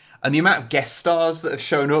 And the amount of guest stars that have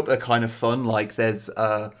shown up are kind of fun. Like there's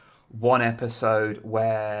one episode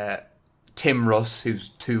where Tim Russ, who's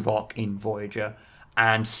Tuvok in Voyager,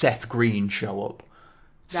 and Seth Green show up.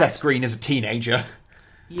 Seth Green is a teenager.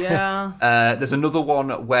 Yeah. There's another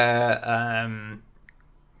one where,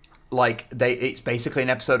 it's basically an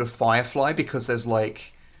episode of Firefly because there's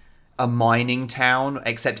like a mining town,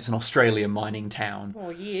 except it's an Australian mining town.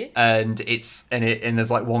 Oh yeah. And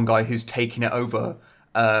there's like one guy who's taking it over,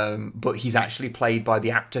 but he's actually played by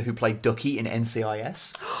the actor who played Ducky in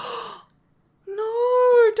NCIS.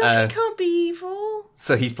 No, Ducky can't be evil.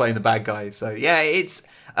 So he's playing the bad guy. So yeah, it's.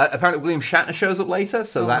 Apparently William Shatner shows up later,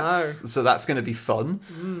 so that's going to be fun.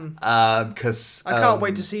 Because I can't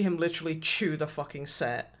wait to see him literally chew the fucking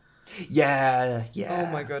set. Yeah. Oh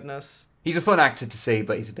my goodness. He's a fun actor to see,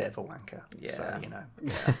 but he's a bit of a wanker. Yeah.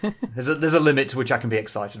 So, there's a limit to which I can be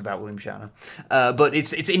excited about William Shatner. But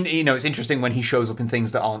it's interesting when he shows up in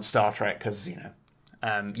things that aren't Star Trek because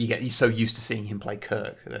you're so used to seeing him play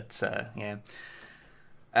Kirk that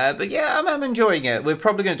but yeah, I'm enjoying it. We're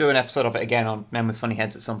probably going to do an episode of it again on Men with Funny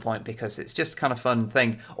Heads at some point because it's just kind of fun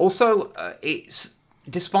thing. Also, it's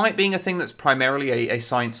despite being a thing that's primarily a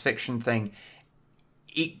science fiction thing,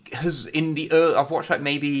 it has I've watched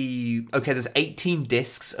there's 18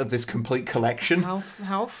 discs of this complete collection.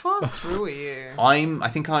 How far through are you?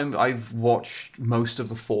 I've watched most of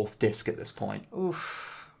the 4th disc at this point.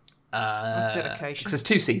 Oof. That's dedication. Because there's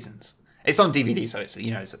 2 seasons. It's on DVD, so it's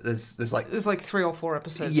there's like 3 or 4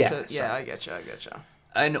 episodes. Yeah, but yeah, I get you.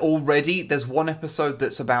 And already there's one episode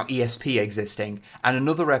that's about ESP existing, and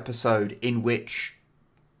another episode in which,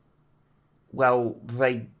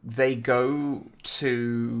 they go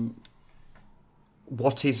to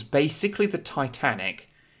what is basically the Titanic.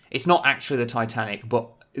 It's not actually the Titanic, but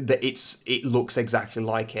it looks exactly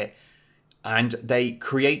like it, and they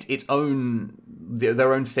create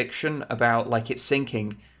their own fiction about like it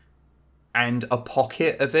sinking. And a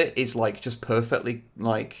pocket of it is like just perfectly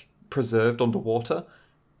like preserved underwater,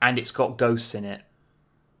 and it's got ghosts in it.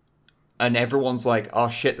 And everyone's like, "Oh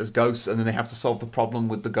shit, there's ghosts!" And then they have to solve the problem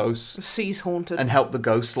with the ghosts. The sea's haunted. And help the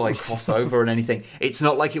ghosts like cross over and anything. It's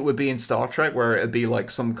not like it would be in Star Trek where it'd be like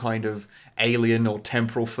some kind of alien or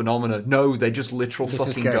temporal phenomena. No, they're just literal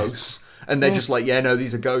fucking ghosts. And they're just like, yeah, no,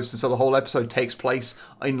 these are ghosts. And so the whole episode takes place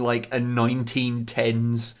in like a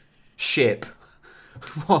 1910s ship.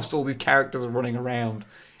 Whilst all these characters are running around.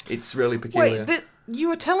 It's really peculiar. Wait, you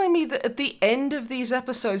were telling me that at the end of these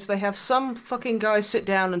episodes they have some fucking guy sit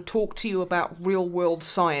down and talk to you about real world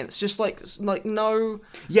science, just like no...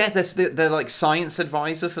 Yeah, they're like science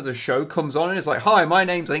advisor for the show comes on and is like, "Hi, my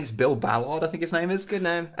name's," I think it's Bill Ballard, I think his name is. Good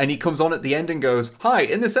name. And he comes on at the end and goes, "Hi,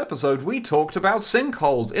 in this episode we talked about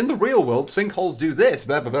sinkholes. In the real world, sinkholes do this,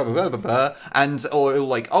 blah, blah, blah, blah, blah, blah." And, or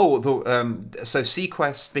like, so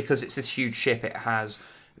SeaQuest, because it's this huge ship, it has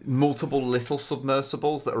multiple little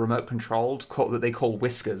submersibles that are remote controlled that they call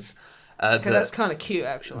whiskers. That's kind of cute,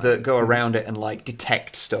 actually. That go around it and like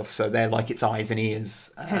detect stuff, so they're like its eyes and ears.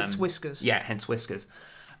 Hence whiskers. Yeah, hence whiskers.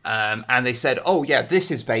 And they said, "Oh yeah, this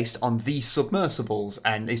is based on these submersibles,"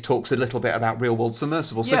 and it talks a little bit about real world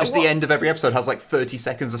submersibles. So the end of every episode has like 30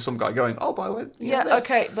 seconds of some guy going, "Oh, by the way,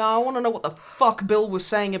 okay, but I want to know what the fuck Bill was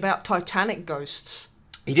saying about Titanic ghosts."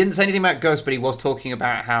 He didn't say anything about ghosts, but he was talking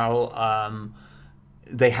about how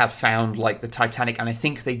they have found like the Titanic, and I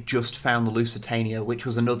think they just found the Lusitania, which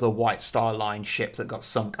was another White Star Line ship that got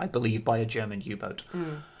sunk, I believe, by a German U-boat.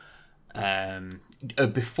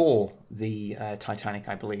 Before the Titanic,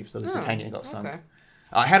 I believe, the Lusitania got sunk. Okay.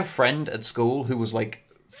 I had a friend at school who was like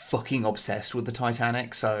fucking obsessed with the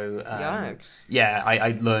Titanic, so yikes. Yeah,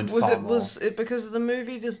 I learned far more. Was it because of the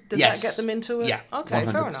movie? Did that get them into it? Yeah, okay,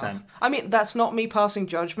 100%. fair enough. I mean, that's not me passing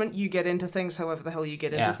judgment. You get into things however the hell you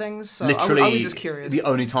get into things. So literally, I was just curious. The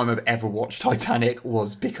only time I've ever watched Titanic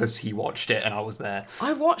was because he watched it and I was there.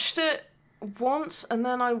 I watched it once, and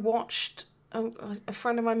then I watched a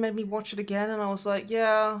friend of mine made me watch it again, and I was like,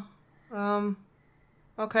 yeah,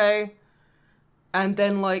 Okay. And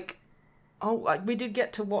then, like, we did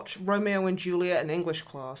get to watch Romeo and Juliet in English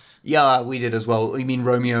class. Yeah, we did as well. You mean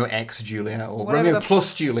Romeo x Juliet, or Whatever Romeo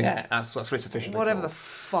plus Juliet? That's what it's officially Whatever called. the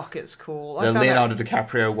fuck it's called. The Leonardo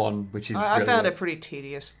DiCaprio one, which is I really found good. it pretty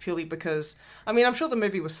tedious, purely because, I mean, I'm sure the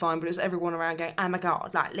movie was fine, but it was everyone around going, oh my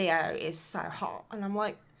god, like, Leo is so hot. And I'm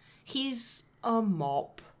like, he's a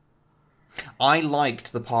mop. I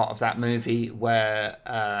liked the part of that movie where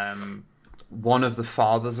one of the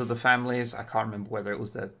fathers of the families, I can't remember whether it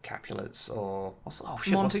was the Capulets or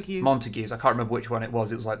Montagues. I can't remember which one it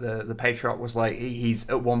was. It was like the patriarch was like, he's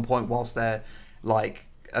at one point whilst they're like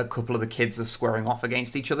a couple of the kids are squaring off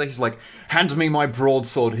against each other, he's like, hand me my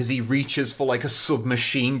broadsword, as he reaches for like a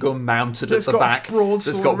submachine gun mounted at the back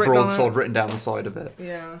that's got broadsword written down the side of it.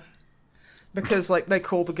 Yeah. Because like they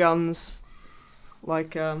call the guns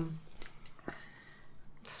like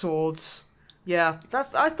swords. Yeah,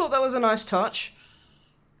 I thought that was a nice touch.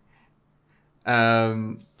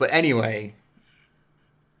 But anyway,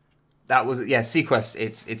 that was SeaQuest.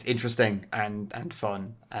 It's interesting and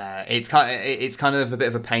fun. It's kind of a bit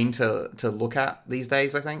of a pain to look at these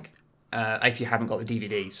days, I think. If you haven't got the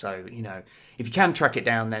DVD, so if you can track it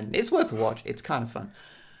down, then it's worth a watch. It's kind of fun.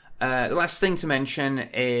 The last thing to mention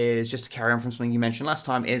is, just to carry on from something you mentioned last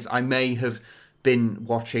time, is I may have been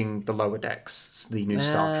watching the Lower Decks, the new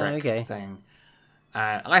Star Trek thing.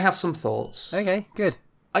 I have some thoughts. Okay, good.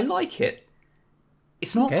 I like it.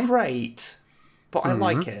 It's not great, but I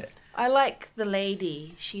like it. I like the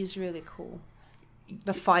lady. She's really cool.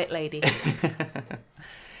 The fight lady.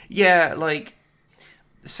 Yeah, like...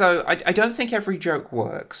 So, I don't think every joke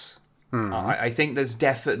works. I think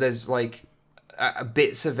there's like...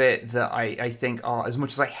 bits of it that I think are, as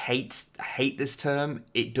much as I hate this term,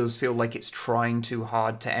 it does feel like it's trying too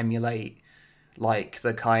hard to emulate like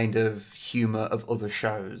the kind of humor of other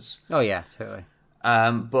shows. Oh yeah, totally.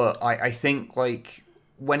 But I think like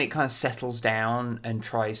when it kind of settles down and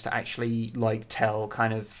tries to actually like tell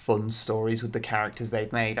kind of fun stories with the characters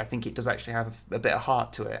they've made, I think it does actually have a bit of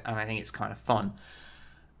heart to it, and I think it's kind of fun.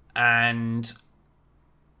 And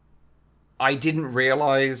I didn't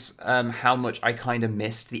realize how much I kind of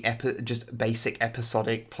missed the just basic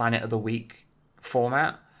episodic Planet of the Week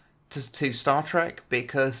format to Star Trek,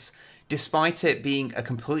 because despite it being a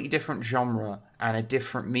completely different genre and a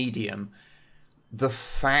different medium, the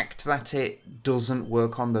fact that it doesn't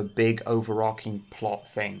work on the big overarching plot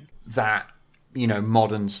thing that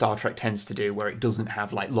modern Star Trek tends to do, where it doesn't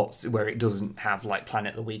have like Planet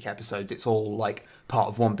of the Week episodes, it's all like part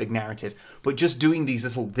of one big narrative, but just doing these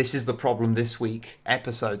little "this is the problem this week"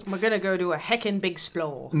 episodes, we're gonna go do a heckin' big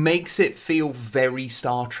explore, makes it feel very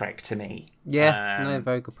Star Trek to me. Yeah,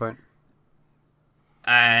 very good point.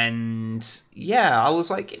 And yeah, I was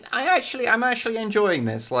like, I'm actually enjoying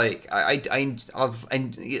this. Like, I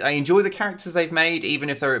enjoy the characters they've made, even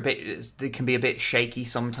if they can be a bit shaky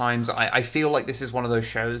sometimes. I feel like this is one of those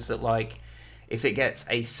shows that, like, if it gets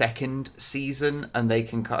a second season and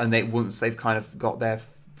once they've kind of got their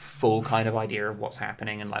full kind of idea of what's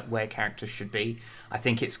happening and like where characters should be, I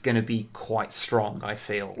think it's going to be quite strong. I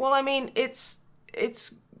feel. Well, I mean, it's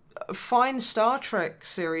a fine Star Trek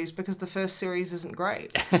series because the first series isn't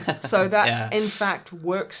great, so that in fact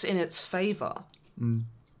works in its favor. I mean,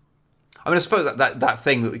 I suppose that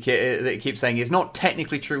thing that you keep saying is not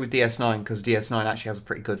technically true with DS9, because DS9 actually has a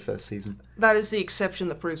pretty good first season. That is the exception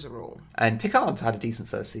that proves the rule. And Picard's had a decent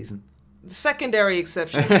first season. The secondary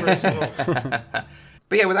exception that proves the rule.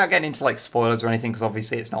 But yeah, without getting into like spoilers or anything, because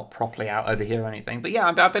obviously it's not properly out over here or anything. But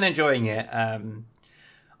yeah, I've been enjoying it.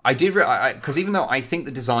 I did, because even though I think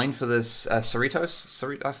the design for this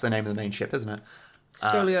Cerritos, that's the name of the main ship, isn't it?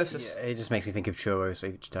 Scoliosis. Yeah, it just makes me think of churros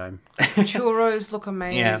each time. Churros look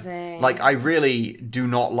amazing. Yeah. Like, I really do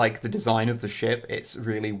not like the design of the ship. It's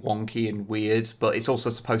really wonky and weird, but it's also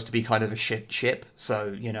supposed to be kind of a shit ship,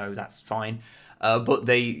 so, that's fine. But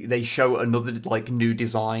they show another, like, new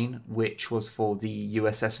design, which was for the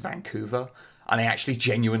USS Vancouver, and I actually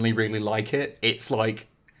genuinely really like it. It's like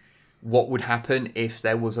what would happen if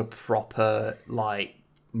there was a proper, like,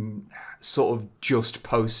 sort of just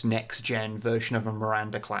post next gen version of a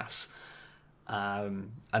Miranda class,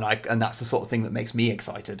 and that's the sort of thing that makes me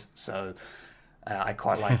excited. So I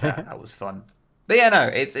quite like that. That was fun. But yeah, no,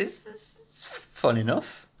 it's fun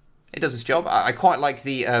enough. It does its job. I quite like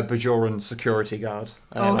the Bajoran security guard.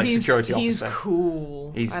 Security officer. He's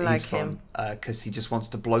cool. I like him because he just wants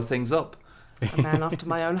to blow things up. A man after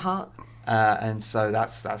my own heart. And so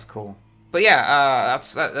that's cool. But yeah,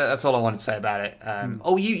 that's all I wanted to say about it.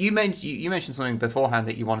 Oh, you mentioned something beforehand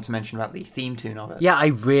that you wanted to mention about the theme tune of it. Yeah, I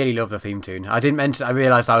really love the theme tune. I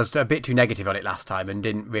realised I was a bit too negative on it last time and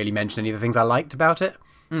didn't really mention any of the things I liked about it.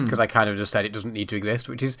 Because I kind of just said it doesn't need to exist,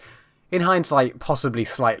 which is, in hindsight, possibly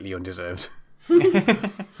slightly undeserved.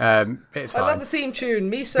 It's fine. I love the theme tune.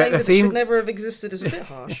 Me saying that it should never have existed is a bit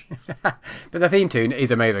harsh. But the theme tune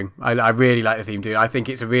is amazing. I really like the theme tune. I think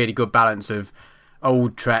it's a really good balance of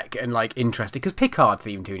old Trek and like interesting, because Picard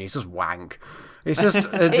theme tune is just wank. It's just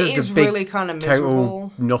it is a big, really kind of miserable.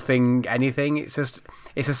 Total nothing anything. It's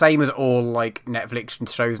the same as all like Netflix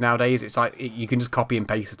shows nowadays. It's like you can just copy and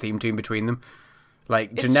paste the theme tune between them,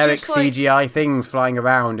 like it's generic like CGI things flying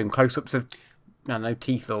around and close-ups of, I don't know,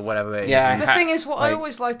 teeth or whatever it is. Yeah. The thing is, what I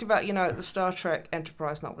always liked about, the Star Trek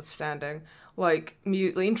Enterprise notwithstanding, like,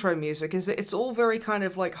 the intro music, is that it's all very kind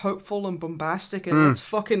of, like, hopeful and bombastic, and let's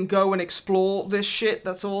fucking go and explore this shit,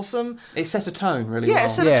 that's awesome. It set a tone really well. Yeah, it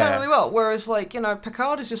set a tone really well, whereas, like,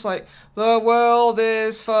 Picard is just like, the world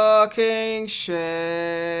is fucking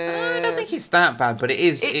shit. I don't think it's that bad, but it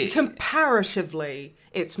is... Comparatively,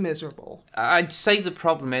 it's miserable. I'd say the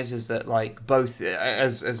problem is that, like, both,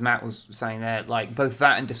 as Matt was saying there, like, both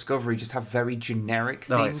that and Discovery just have very generic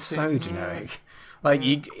themes. Oh, it's so generic. Like,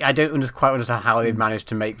 I don't quite understand how they've managed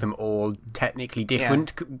to make them all technically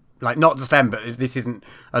different. Yeah. Like, not just them, but this isn't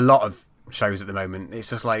a lot of shows at the moment.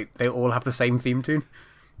 It's just like, they all have the same theme tune.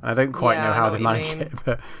 I don't quite know how they've managed it.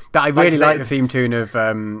 But I really like the theme tune of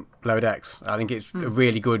Lower Decks. I think it's a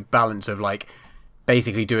really good balance of, like,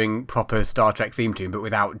 basically doing proper Star Trek theme tune, but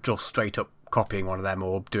without just straight up copying one of them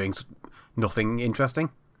or doing nothing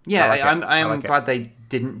interesting. Yeah, I am glad they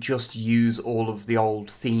didn't just use all of the old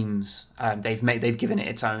themes. They've given it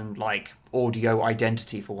its own like audio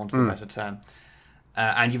identity, for want of a better term.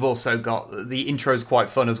 And you've also got the intro's quite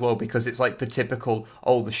fun as well, because it's like the typical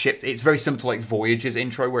the ship. It's very similar to like Voyager's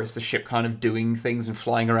intro, where it's the ship kind of doing things and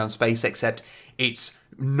flying around space, except it's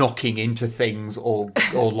knocking into things or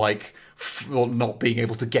like or not being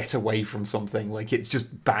able to get away from something. Like it's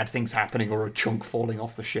just bad things happening or a chunk falling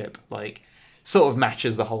off the ship. Like, sort of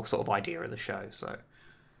matches the whole sort of idea of the show. So,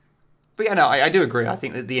 but yeah, no, I do agree. I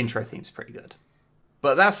think that the intro theme's pretty good.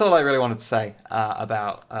 But that's all I really wanted to say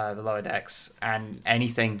about the Lower Decks and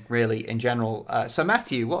anything really in general. So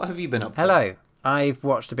Matthew, what have you been up to? Hello, I've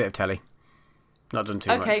watched a bit of telly. Not done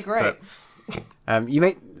too much. Okay, great. But, you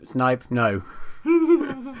make Snipe? No.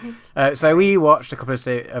 So we watched a couple of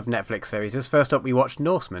Netflix series. First up, we watched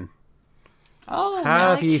Norseman. Oh,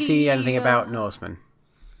 have you seen anything about Norseman?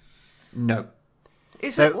 No.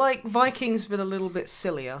 Is it like Vikings but a little bit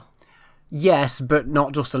sillier? Yes, but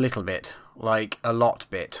not just a little bit. Like, a lot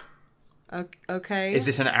bit. Okay. Is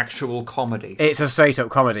it an actual comedy? It's a straight-up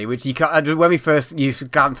comedy, which you can't... When we first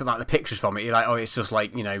glance at like the pictures from it, you're like, oh, it's just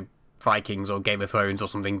like, Vikings or Game of Thrones or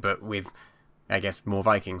something, but with, I guess, more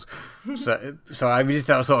Vikings. so I just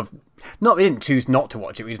sort of... we didn't choose not to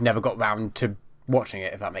watch it, we just never got round to watching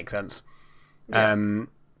it, if that makes sense. Yeah.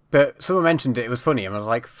 But someone mentioned it was funny, and I was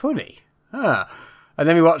like, funny? And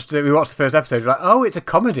then we watched the first episode, we're like, oh, it's a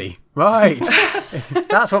comedy. Right.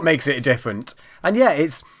 That's what makes it different. And yeah,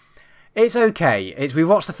 it's okay. We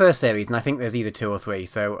watched the first series, and I think there's either 2 or 3,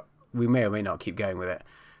 so we may or may not keep going with it.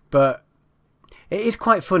 But it is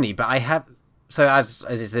quite funny, but I have... So as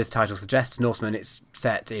this title suggests, Norseman, it's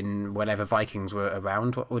set in whenever Vikings were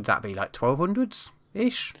around. What would that be, like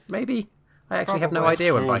 1200s-ish, maybe? I actually have no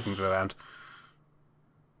idea when Vikings were around.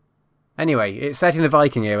 Anyway, it's set in the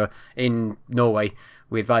Viking era in Norway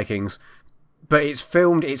with Vikings, but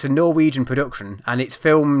it's a Norwegian production, and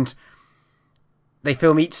they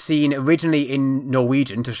film each scene originally in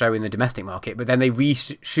Norwegian to show in the domestic market, but then they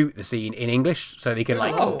reshoot the scene in English so they can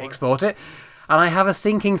export it. And I have a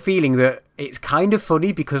sinking feeling that it's kind of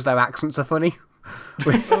funny because their accents are funny.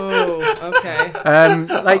 Oh, okay.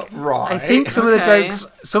 Right. I think some of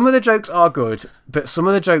the jokes are good, but some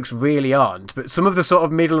of the jokes really aren't. But some of the sort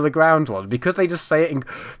of middle of the ground ones, because they just say it in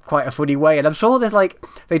quite a funny way, and I'm sure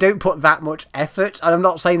they don't put that much effort. And I'm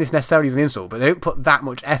not saying this necessarily as an insult, but they don't put that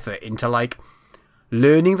much effort into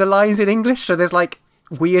learning the lines in English. So there's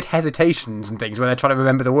weird hesitations and things where they're trying to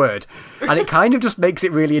remember the word, and it kind of just makes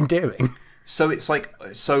it really endearing. So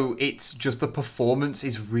it's just the performance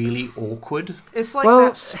is really awkward. It's like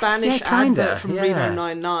that Spanish advert from Reno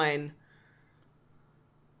 99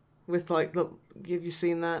 with have you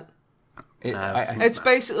seen that? It's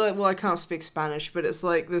basically, I can't speak Spanish, but it's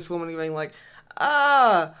like this woman going like,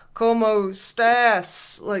 como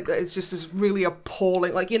estás? Like, it's just this really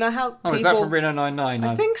appalling, like, you know how people... Oh, is that from Reno 99?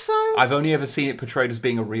 I think so. I've only ever seen it portrayed as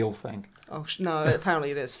being a real thing. Oh, no,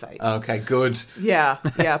 apparently it is fake. Okay, good. Yeah,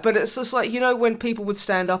 but it's just like, you know, when people would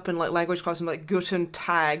stand up in, like, language class and be like, Guten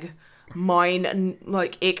Tag, mein,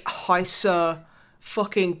 like, ich heiße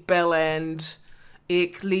fucking Bellend,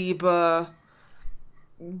 ich liebe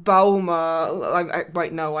Baumer.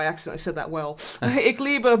 Wait, no, I accidentally said that well. Ich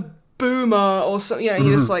liebe Boomer, or something, you know,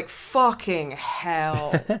 you're just like, fucking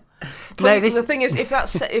hell. But the thing is, if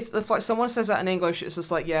like someone says that in English, it's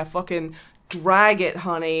just like, yeah, fucking drag it,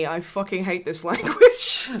 honey. I fucking hate this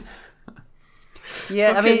language.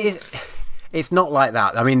 Yeah, I mean, it's not like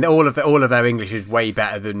that. I mean, all of their English is way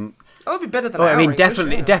better than. Oh, it'd be better than. I mean,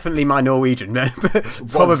 English, definitely my Norwegian, but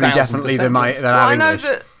probably definitely than our English.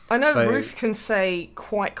 I know Ruth can say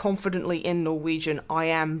quite confidently in Norwegian, "I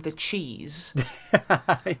am the cheese."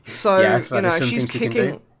 So yes, you know,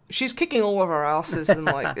 she's kicking all of our asses in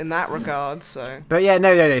like in that regard. So, but yeah,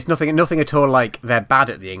 no, it's nothing at all like they're bad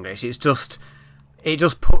at the English. It just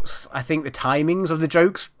puts, I think, the timings of the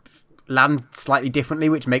jokes land slightly differently,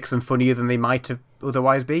 which makes them funnier than they might have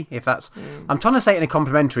otherwise be. If that's, I'm trying to say it in a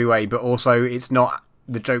complimentary way, but also it's not.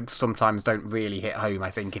 The jokes sometimes don't really hit home, I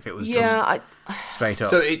think, if it was just straight up.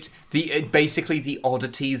 So basically the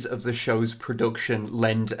oddities of the show's production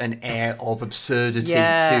lend an air of absurdity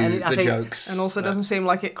to the jokes. And also doesn't seem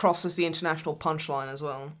like it crosses the international punchline as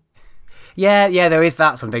well. Yeah, there is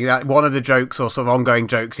that something. That one of the jokes or sort of ongoing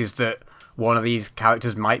jokes is that one of these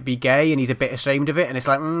characters might be gay and he's a bit ashamed of it, and it's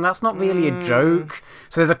like, that's not really a joke.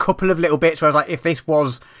 So there's a couple of little bits where I was like, if this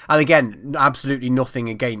was, and again, absolutely nothing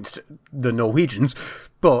against the Norwegians,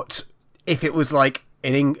 but if it was like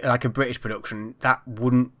like a British production, that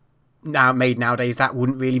wouldn't, made nowadays, that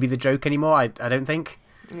wouldn't really be the joke anymore, I don't think.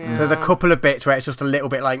 Yeah. So there's a couple of bits where it's just a little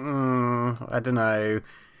bit like, I don't know.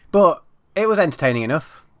 But it was entertaining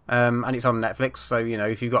enough, and it's on Netflix, so, you know,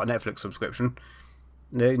 if you've got a Netflix subscription,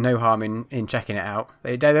 no harm in checking it out.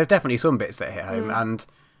 There's definitely some bits that hit home, and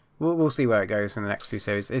we'll see where it goes in the next few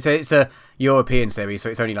series. It's a European series, so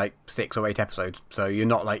it's only like 6 or 8 episodes, so you're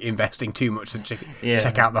not like investing too much to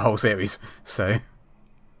check out the whole series. So,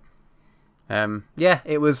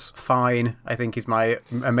 it was fine, I think, is my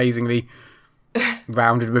amazingly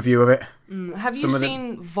rounded review of it. Have you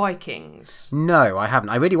seen Vikings? No, I haven't.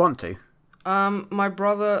 I really want to. My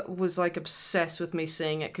brother was like obsessed with me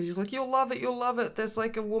seeing it because he's like, you'll love it. There's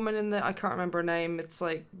like a woman in there, I can't remember her name. It's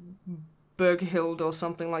like Berghild or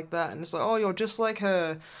something like that, and it's like, oh, you're just like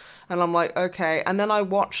her, and I'm like, okay. And then I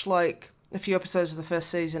watched like a few episodes of the first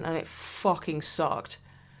season, and it fucking sucked.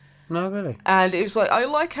 No, really. And it was like, I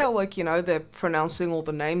like how, like, you know, they're pronouncing all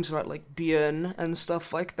the names right, like Björn and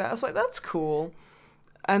stuff like that. I was like, that's cool.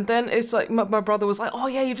 And then it's like, my brother was like, oh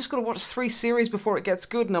yeah, you just got to watch 3 series before it gets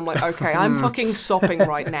good. And I'm like, okay, I'm fucking stopping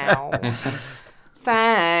right now.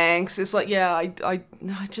 Thanks. It's like, yeah,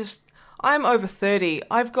 I'm over 30.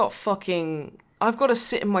 I've got to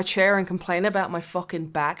sit in my chair and complain about my fucking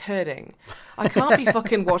back hurting. I can't be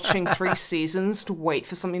fucking watching 3 seasons to wait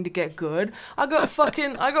for something to get good. I got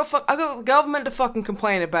the government to fucking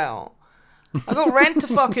complain about. I got rent to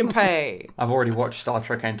fucking pay. I've already watched Star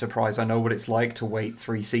Trek Enterprise. I know what it's like to wait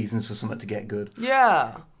 3 seasons for something to get good.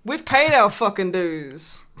 Yeah. We've paid our fucking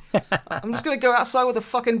dues. I'm just gonna go outside with a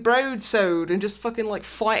fucking broadsword and just fucking, like,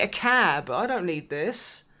 fight a cab. I don't need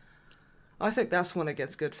this. I think that's when it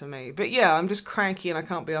gets good for me. But yeah, I'm just cranky and I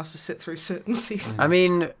can't be asked to sit through certain seasons. I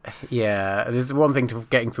mean, yeah, there's one thing to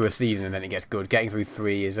getting through a season and then it gets good. Getting through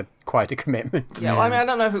 3 is quite a commitment. Yeah, well, I mean, I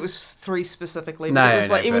don't know if it was 3 specifically, but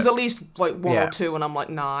it was at least like 1 or 2, and I'm like,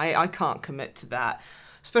 nah, I can't commit to that.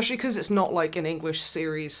 Especially because it's not like an English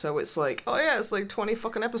series, so it's like, oh yeah, it's like 20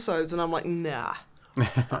 fucking episodes, and I'm like, nah.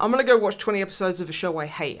 I'm gonna go watch 20 episodes of a show I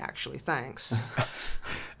hate, actually, thanks.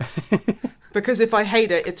 Because if I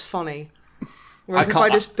hate it, it's funny. Whereas if I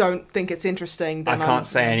just don't think it's interesting, then I can't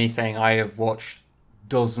say anything. I have watched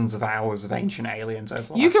dozens of hours of Ancient Aliens over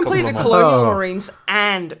the last You can play couple the of Colonial months. Marines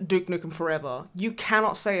and Duke Nukem Forever. You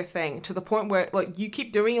cannot say a thing, to the point where, like, you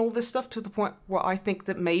keep doing all this stuff to the point where I think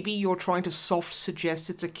that maybe you're trying to soft suggest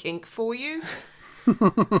it's a kink for you.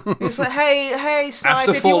 It's like, hey, Snipe,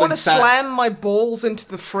 if you want to slam my balls into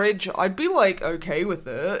the fridge, I'd be like, okay with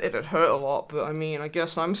it. It'd hurt a lot, but I mean, I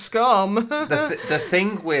guess I'm scum. The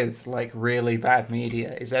thing with, like, really bad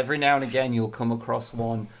media is every now and again you'll come across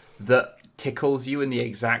one that tickles you in the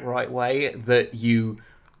exact right way that you...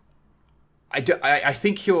 I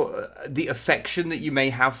think the affection that you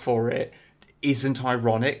may have for it isn't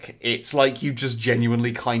ironic. It's like you just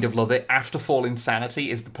genuinely kind of love it. After Fall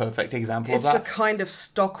Insanity is the perfect example of that. It's a kind of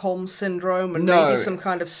Stockholm syndrome and No. maybe some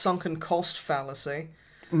kind of sunken cost fallacy.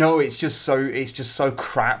 No, it's just so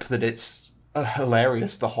crap that it's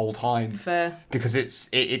hilarious the whole time. Fair. Because it's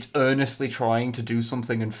earnestly trying to do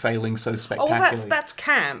something and failing so Oh, spectacularly. that's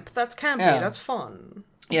camp. That's campy. Yeah. That's fun.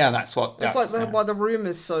 Yeah, that's what... It's like why the room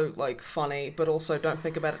is so like funny, but also don't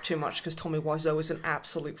think about it too much because Tommy Wiseau is an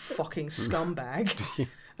absolute fucking scumbag,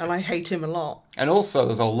 and I hate him a lot. And also,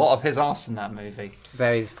 there's a lot of his ass in that movie.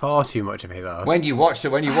 There is far too much of his ass. When you watch The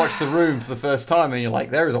Room for the first time, and you're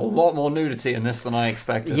like, there is a lot more nudity in this than I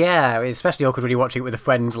expected. Yeah, it's especially awkward when you're watching it with a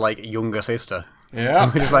friend's like younger sister. Yeah.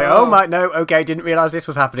 We're just like, oh my, no, okay, didn't realise this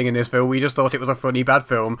was happening in this film. We just thought it was a funny, bad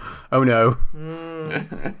film. Oh no.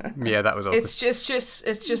 Yeah, that was awkward. It's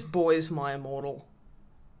just boys, my immortal.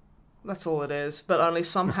 That's all it is, but only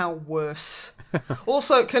somehow worse.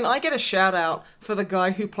 Also, can I get a shout out for the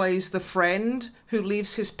guy who plays the friend who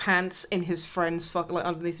leaves his pants in his friend's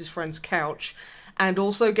underneath his friend's couch, and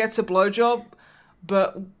also gets a blowjob,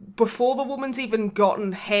 but before the woman's even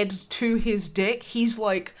gotten head to his dick, he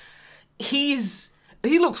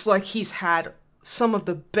looks like he's had some of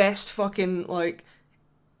the best fucking like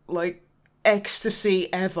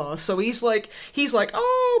ecstasy ever. So he's like,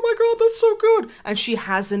 oh my god, that's so good, and she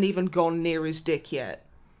hasn't even gone near his dick yet.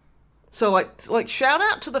 So like shout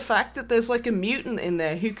out to the fact that there's like a mutant in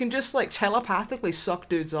there who can just like telepathically suck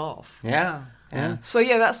dudes off. Yeah. Yeah. So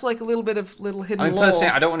yeah, that's like a little bit of little hidden lore. Personally,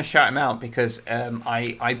 I don't want to shout him out because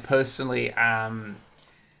I personally am...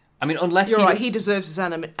 I mean, unless You're right, he deserves his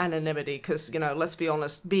anonymity because, let's be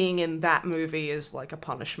honest, being in that movie is like a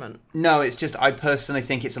punishment. No, it's just, I personally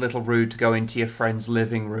think it's a little rude to go into your friend's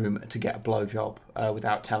living room to get a blowjob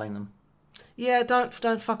without telling them. Yeah, don't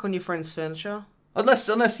fuck on your friend's furniture. Unless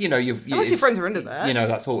Unless your friends are into that.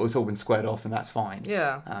 That's all. It's all been squared off, and that's fine.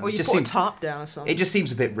 Yeah, or it you just put seems- a tarp down or something. It just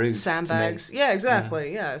seems a bit rude. Sandbags. To me. Yeah,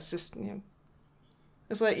 exactly. Yeah, it's just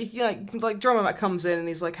it's like Drummer Matt comes in and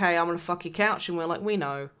he's like, "Hey, I'm gonna fuck your couch," and we're like, "We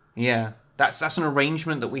know." Yeah, that's an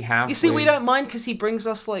arrangement that we have. You see, we don't mind because he brings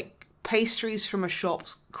us like pastries from a shop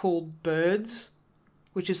called Birds,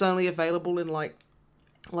 which is only available in like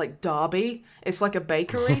Derby. It's like a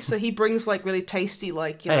bakery, so he brings like really tasty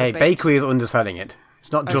Hey, bakery is underselling it.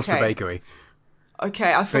 It's not just a Okay. bakery.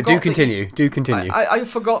 Okay, I But forgot. do continue. Do continue. I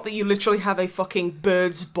forgot that you literally have a fucking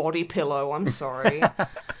bird's body pillow. I'm sorry.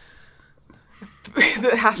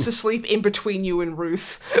 That has to sleep in between you and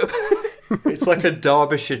Ruth. It's like a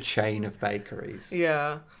Derbyshire chain of bakeries.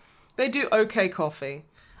 Yeah. They do okay coffee.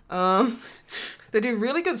 They do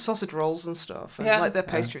really good sausage rolls and stuff. And Yeah. their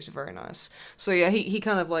pastries are very nice. So yeah, he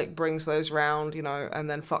kind of brings those round, and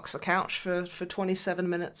then fucks the couch for 27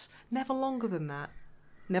 minutes. Never longer than that.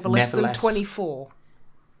 Never less Never than less. 24.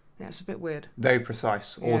 Yeah, it's a bit weird. Very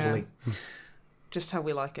precise, orderly. Just how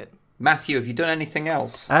we like it. Matthew, have you done anything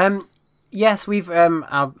else? Yes, we've we've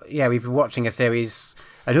been watching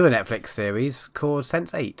another Netflix series called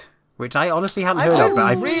Sense8, which I honestly hadn't heard of,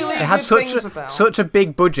 but really it had good things about. such a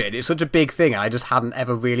big budget. It's such a big thing, and I just hadn't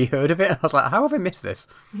ever really heard of it. I was like, how have I missed this?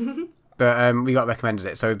 But we got recommended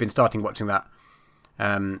it, so we've been starting watching that.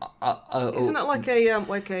 Isn't it like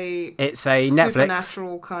a It's a Netflix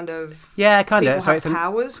supernatural kind of kind people of. So have it's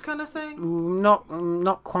powers kind of thing? not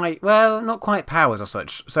quite not quite powers or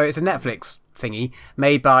such. So it's a Netflix thingy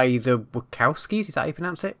made by the Wachowskis. Is that how you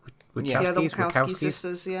pronounce it? Yeah, the Wachowski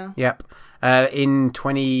sisters. Yeah. Yep. In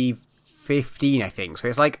 2015, I think. So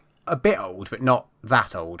it's like a bit old, but not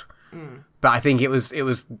that old. But I think it was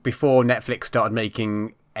before Netflix started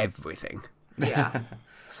making everything. Yeah.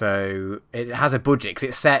 So it has a budget because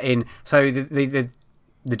it's set in. So the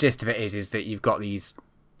gist of it is that you've got these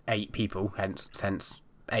 8 people, hence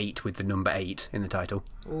 8 with the number 8 in the title.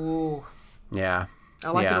 Ooh. Yeah.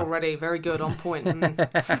 I like it already. Very good, on point.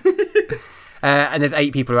 And there's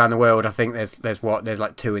 8 people around the world. I think there's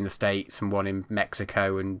like 2 in the States and 1 in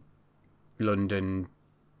Mexico and London,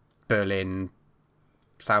 Berlin,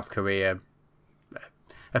 South Korea.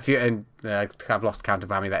 A few, and I've lost count of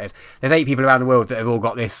how many that is. There's 8 people around the world that have all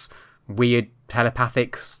got this weird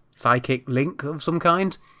telepathic psychic link of some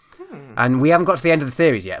kind. And we haven't got to the end of the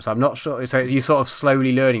series yet, so I'm not sure. So you're sort of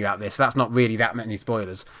slowly learning about this. So that's not really that many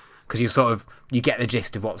spoilers, because you get the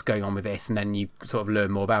gist of what's going on with this, and then you sort of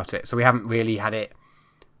learn more about it. So we haven't really had it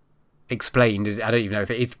explained. I don't even know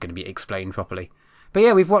if it is going to be explained properly. But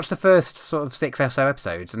yeah, we've watched the first sort of 6 or so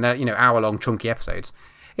episodes, and they're hour-long chunky episodes.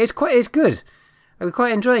 It's good. We're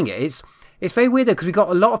quite enjoying it. It's very weird though, because we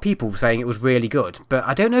got a lot of people saying it was really good, but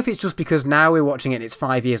I don't know if it's just because now we're watching it and it's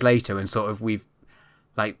 5 years later and sort of we've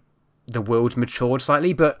the world's matured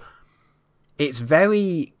slightly, but it's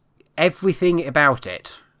very everything about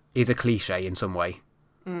it is a cliche in some way.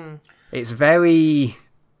 It's very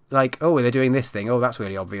like, oh, they're doing this thing. Oh, that's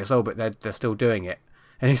really obvious. Oh, but they're still doing it.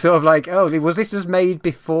 And it's sort of like, oh, was this just made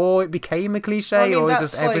before it became a cliche, I mean, or is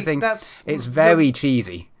this everything? It's very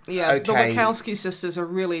cheesy. Yeah, Okay. the Wachowski sisters are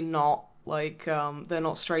really not like they're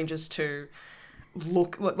not strangers to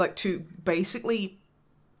to basically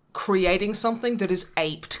creating something that is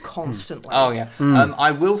aped constantly. Oh yeah.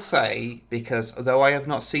 I will say, because although I have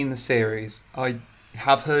not seen the series, I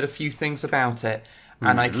have heard a few things about it,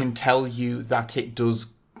 and I can tell you that it does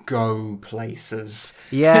go places.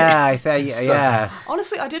 Yeah, I think. Yeah.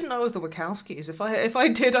 Honestly, I didn't know it was the Wachowskis. If I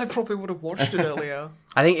did, I probably would have watched it earlier.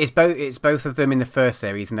 I think it's both of them in the first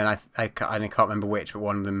series, and then I can't remember which, but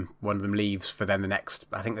one of them leaves for then the next.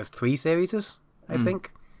 I think there's 3 series. I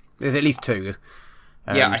think there's at least 2.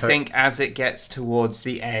 I think as it gets towards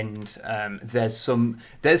the end, there's some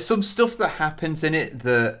stuff that happens in it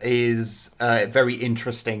that is very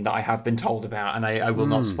interesting that I have been told about, and I will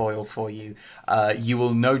not spoil for you. You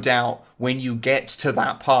will no doubt, when you get to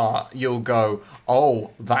that part, you'll go,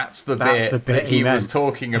 "Oh, that's the bit that he was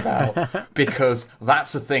talking about," because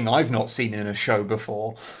that's a thing I've not seen in a show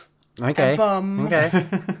before. Okay. Okay.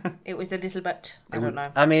 It was a little bit. I don't know.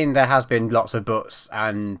 I mean, there has been lots of butts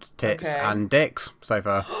and tits and dicks so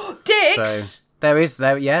far. Dicks.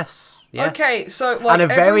 So yes. Okay, so like and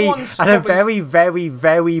a very,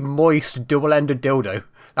 very moist double-ended dildo.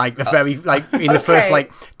 Like the in the first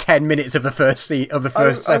 10 minutes of the first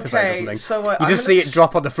episode or something. So you just see it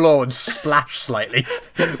drop on the floor and splash slightly.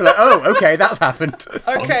 Like, oh, okay, that's happened.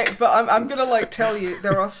 Okay, but I'm gonna tell you,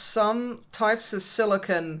 there are some types of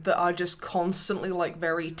silicone that are just constantly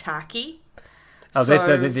very tacky. Oh,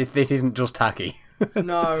 so, this isn't just tacky.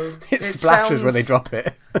 No, it splashes when they drop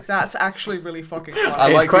it. That's actually really fucking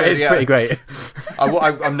funny. It's pretty great.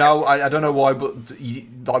 I'm now. I don't know why, but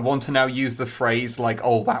I want to now use the phrase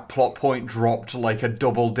 "oh, that plot point dropped like a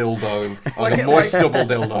double dildo, like a moist double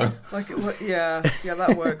dildo." Yeah,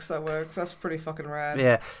 that works. That's pretty fucking rad.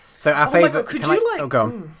 Yeah. So our favorite. Could you Oh, go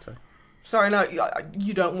on. Sorry, no,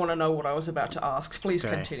 you don't want to know what I was about to ask. Please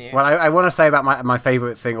continue. Well, I want to say about my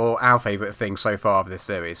favourite thing, or our favourite thing so far of this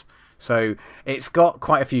series. So it's got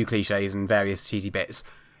quite a few cliches and various cheesy bits.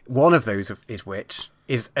 One of those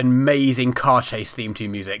is amazing car chase theme to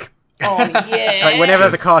music. Oh yeah! Like whenever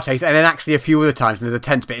there's a car chase, and then actually a few other times when there's a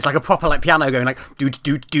tense bit, it's like a proper piano going do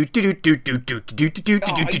do do do do do do do do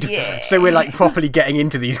do do do. So we're properly getting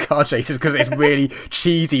into these car chases because it's really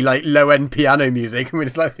cheesy low end piano music. I mean,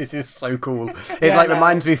 it's this is so cool. It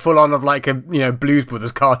reminds me full on of a Blues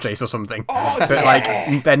Brothers car chase or something.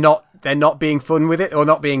 But they're not being fun with it or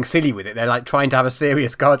not being silly with it. They're trying to have a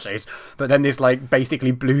serious car chase, but then this basically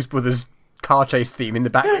Blues Brothers car chase theme in the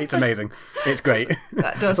back. It's amazing. It's great.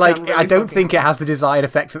 That does sound really I don't think it has the desired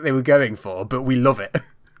effect that they were going for, but we love it.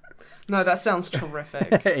 No, that sounds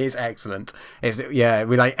terrific. It is excellent.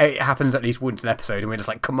 It happens at least once an episode, and we're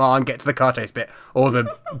just come on, get to the car chase bit, or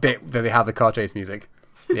the bit that they have the car chase music.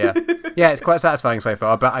 Yeah, it's quite satisfying so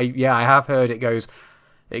far. But I have heard it goes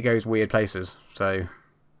weird places. So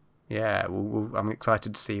yeah, I'm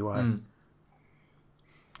excited to see why.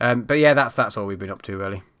 But yeah, that's all we've been up to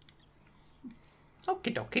really.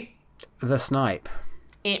 Okie dokie. The Snipe.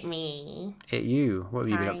 It me. It you. What have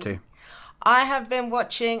you been up to? I have been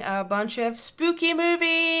watching a bunch of spooky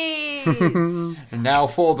movies. And now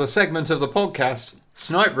for the segment of the podcast,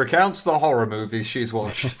 Snipe recounts the horror movies she's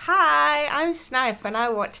watched. Hi, I'm Snipe and I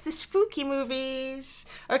watch the spooky movies.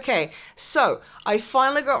 Okay, so I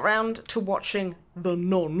finally got round to watching The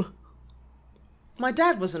Nun. My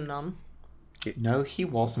dad was a nun. No, he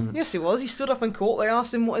wasn't. Yes, he was. He stood up in court. They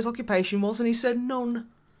asked him what his occupation was, and he said nun.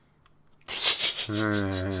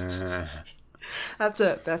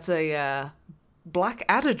 That's a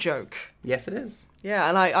Blackadder joke. Yes, it is. Yeah,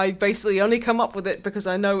 and I basically only come up with it because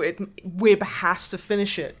I know Wib has to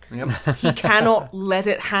finish it. Yep. He cannot let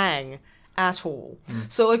it hang at all.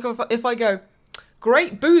 So if I go,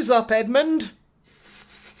 great booze up, Edmund.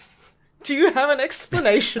 Do you have an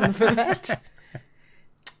explanation for that?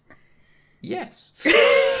 Yes.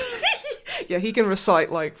 Yeah, he can recite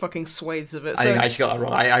fucking swathes of it. I think I actually got that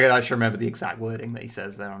wrong. I can actually remember the exact wording that he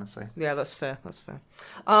says there, honestly. Yeah, that's fair.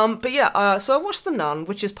 But yeah, so I watched The Nun,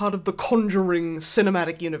 which is part of the Conjuring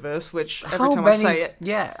cinematic universe, which I say it...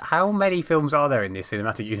 Yeah, how many films are there in this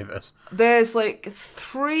cinematic universe? There's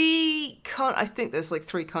 3... I think there's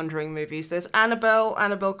 3 Conjuring movies. There's Annabelle,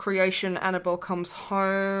 Annabelle Creation, Annabelle Comes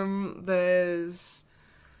Home, there's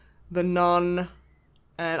The Nun...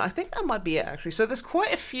 And I think that might be it, actually. So there's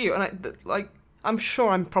quite a few, and I'm sure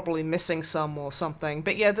I'm probably missing some or something.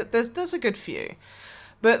 But yeah, there's a good few.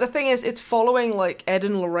 But the thing is, it's following, like, Ed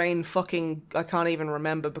and Lorraine fucking... I can't even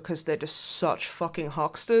remember because they're just such fucking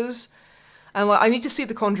hucksters. And, like, I need to see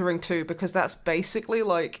The Conjuring 2 because that's basically,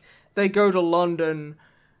 like, they go to London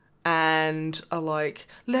and are like,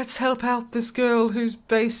 let's help out this girl who's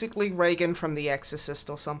basically Reagan from The Exorcist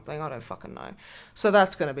or something. I don't fucking know. So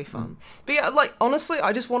that's gonna be fun. But yeah, like, honestly,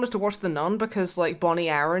 I just wanted to watch The Nun because, like, Bonnie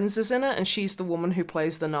Aarons is in it and she's the woman who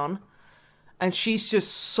plays the nun. And she's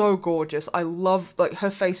just so gorgeous. I love, like,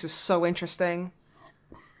 her face is so interesting.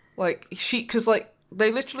 Like, because, like,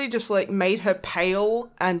 they literally just, like, made her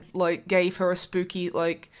pale and, like, gave her a spooky,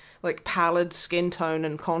 like pallid skin tone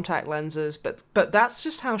and contact lenses. But that's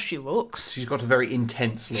just how she looks. She's got a very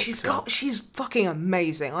intense look. She's fucking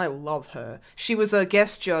amazing. I love her. She was a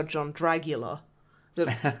guest judge on Dragula.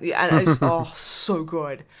 And it's, so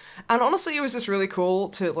good. And honestly, it was just really cool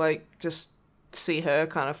to, like, just see her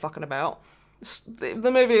kind of fucking about.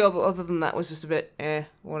 The movie, other than that, was just a bit,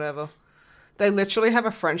 whatever. They literally have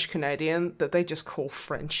a French Canadian that they just call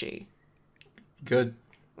Frenchie. Good.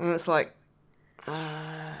 And it's like,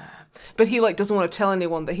 but he, like, doesn't want to tell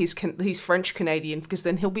anyone that he's French Canadian because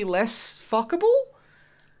then he'll be less fuckable.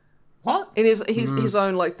 What? In his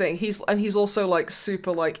own, like, thing. He's also, like,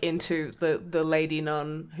 super, like, into the lady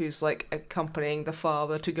nun who's, like, accompanying the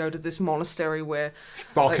father to go to this monastery where...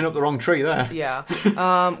 Barking up the wrong tree there. Yeah.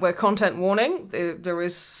 Where, content warning, there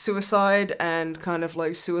is suicide and kind of,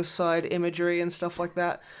 like, suicide imagery and stuff like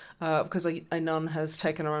that. Because a nun has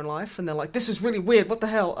taken her own life, and they're like, this is really weird, what the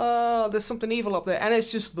hell? There's something evil up there. And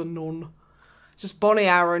it's just the nun. It's just Bonnie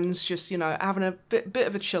Aarons just, having a bit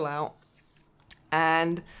of a chill out.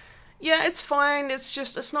 And... yeah, it's fine. It's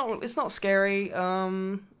just it's not scary.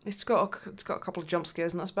 It's got a couple of jump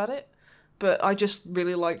scares and that's about it. But I just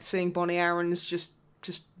really liked seeing Bonnie Aarons just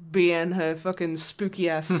being her fucking spooky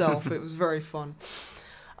ass self. It was very fun.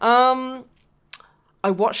 I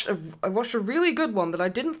watched a really good one that I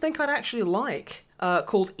didn't think I'd actually like.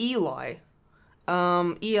 Called Eli.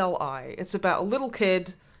 ELI. It's about a little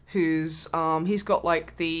kid who's he's got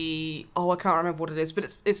like the I can't remember what it is,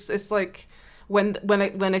 but it's like. When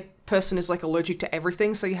a person is, like, allergic to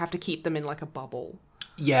everything, so you have to keep them in, like, a bubble.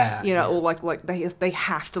 Yeah. Or, like they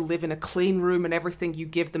have to live in a clean room and everything you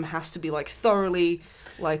give them has to be, like, thoroughly,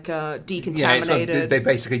 like, decontaminated. Yeah, they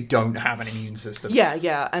basically don't have an immune system.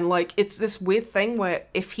 Yeah, and, like, it's this weird thing where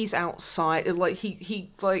if he's outside,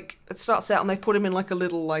 it starts out and they put him in, like, a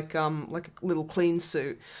little, a little clean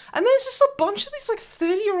suit. And there's just a bunch of these, like,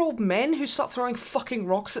 30-year-old men who start throwing fucking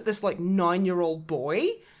rocks at this, like, 9-year-old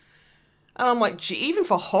boy. And I'm like, gee, even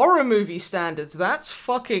for horror movie standards, that's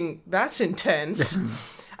intense.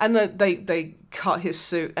 And they cut his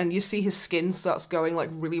suit, and you see his skin starts going, like,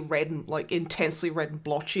 really red and, like, intensely red and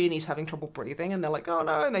blotchy, and he's having trouble breathing, and they're like, oh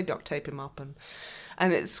no, and they duct tape him up, and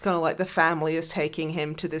it's kind of like the family is taking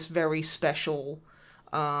him to this very special,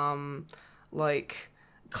 like,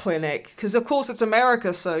 clinic. Because, of course, it's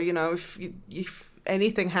America, so, if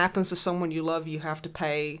anything happens to someone you love, you have to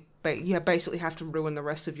pay... you basically have to ruin the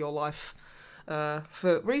rest of your life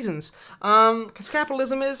for reasons. Because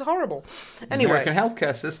capitalism is horrible. Anyway, American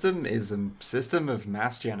healthcare system is a system of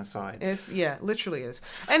mass genocide. Literally is.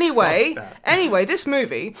 Anyway, this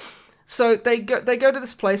movie. So they go to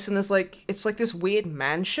this place and there's like it's like this weird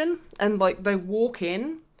mansion, and like they walk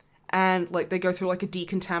in. And, like, they go through, like, a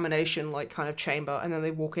decontamination, like, kind of chamber. And then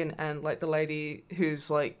they walk in and, like, the lady who's,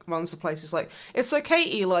 like, runs the place is like, it's okay,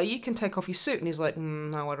 Eli, you can take off your suit. And he's like,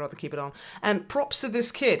 no, I'd rather keep it on. And props to this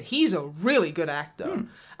kid. He's a really good actor.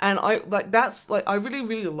 And I really,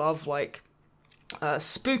 really love, like,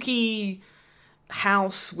 spooky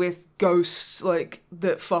house with ghosts, like,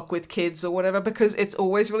 that fuck with kids or whatever. Because it's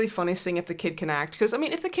always really funny seeing if the kid can act. Because, I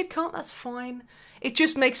mean, if the kid can't, that's fine. It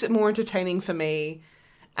just makes it more entertaining for me.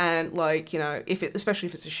 And, like, especially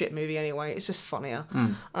if it's a shit movie anyway, it's just funnier.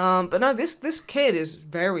 But no, this kid is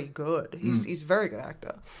very good. He's a very good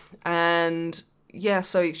actor. And, yeah,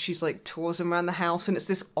 so she's, like, tours him around the house, and it's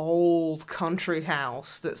this old country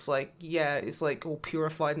house that's, like, it's, like, all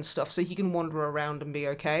purified and stuff, so he can wander around and be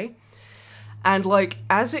okay. And, like,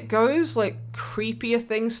 as it goes, like, creepier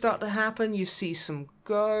things start to happen. You see some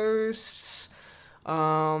ghosts.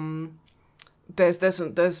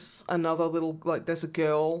 There's another little, like, there's a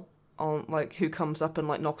girl on, like, who comes up and,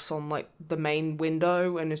 like, knocks on, like, the main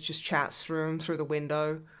window and it just chats through the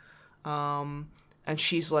window. And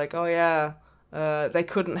she's like, oh yeah, they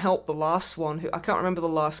couldn't help the last one who, I can't remember the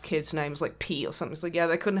last kid's name, it's like Pete or something. It's like, yeah,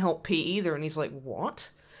 they couldn't help Pete either. And he's like, what?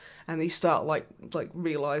 And they start, like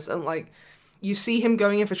realize, and, like, you see him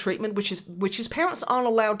going in for treatment, which his parents aren't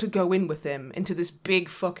allowed to go in with him into this big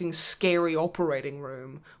fucking scary operating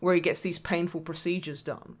room where he gets these painful procedures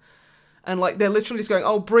done. And, like, they're literally just going,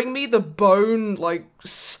 oh, bring me the bone, like,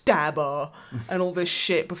 stabber and all this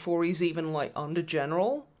shit before he's even, like, under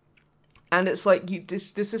general. And it's like,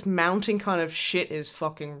 this mounting kind of shit is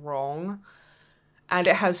fucking wrong. And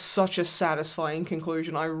it has such a satisfying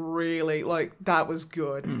conclusion. I really, like, that was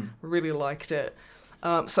good. Really liked it.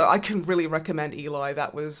 So I can really recommend Eli.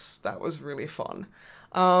 That was really fun.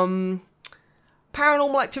 Paranormal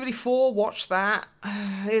Activity 4, watch that.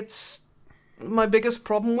 It's... My biggest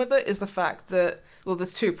problem with it is the fact that... Well,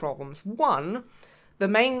 there's two problems. One, the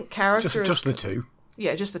main character Just the two.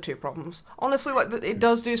 Yeah, just the two problems. Honestly, like, it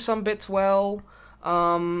does do some bits well.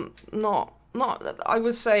 Not... I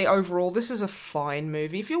would say overall, this is a fine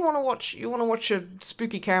movie. If you want to watch a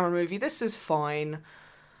spooky camera movie, this is fine.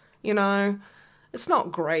 You know, it's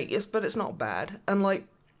not great, but it's not bad. And, like,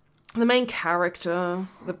 the main character,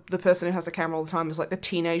 the person who has the camera all the time, is, like, the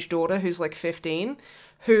teenage daughter who's, like, 15,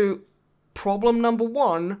 who... Problem number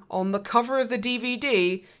one, on the cover of the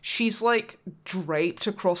DVD, she's, like, draped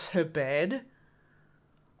across her bed.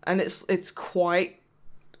 And it's quite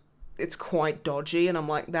dodgy, and I'm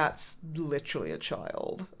like, that's literally a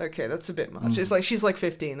child. Okay, that's a bit much. It's like, she's, like,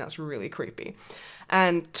 15, that's really creepy.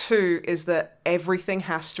 And two is that everything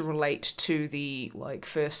has to relate to the, like,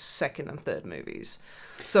 first, second, and third movies.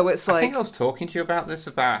 So it's like... I think I was talking to you about this,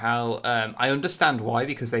 about how I understand why,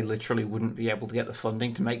 because they literally wouldn't be able to get the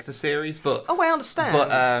funding to make the series, but... Oh, I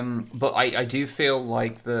understand. But I do feel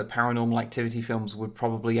like the Paranormal Activity films would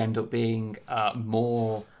probably end up being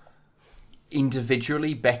more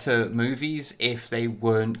individually better movies if they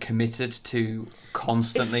weren't committed to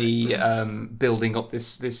constantly building up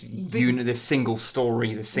this single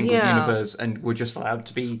story, this single universe, and were just allowed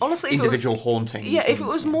to be individual hauntings. Yeah, if it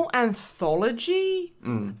was more anthology,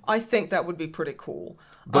 I think that would be pretty cool.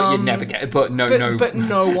 But you'd never get it. But no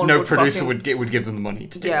one, no producer would give them the money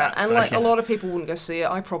to do that. Yeah, and like a lot of people wouldn't go see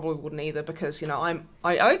it. I probably wouldn't either, because, you know,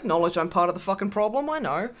 I acknowledge I'm part of the fucking problem. I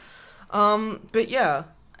know, but yeah.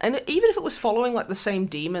 And even if it was following, like, the same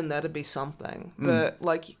demon, that'd be something. But,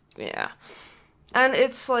 like, yeah. And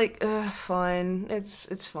it's, like, fine.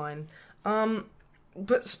 It's fine.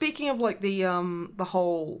 But speaking of, like, the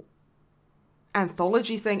whole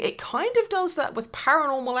anthology thing, it kind of does that with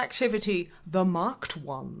Paranormal Activity, The Marked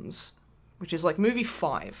Ones, which is, like, movie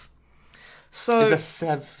 5. So... Is there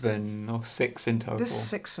 7 or 6 in total? There's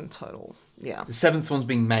 6 in total. Yeah. The 7th one's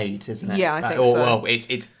being made, isn't it? Yeah, I think so. Well,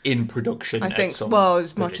 it's in production. I think, well,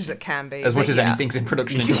 as much as it can be. As much as anything's in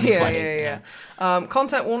production in 2020. Yeah.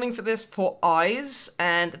 Content warning for this for eyes,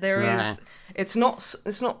 and there is... It's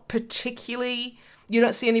not particularly... You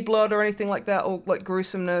don't see any blood or anything like that, or, like,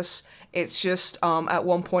 gruesomeness. It's just, at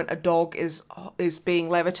one point, a dog is being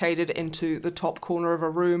levitated into the top corner of a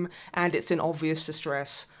room, and it's in obvious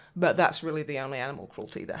distress. But that's really the only animal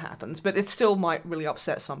cruelty that happens. But it still might really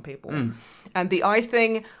upset some people. And the eye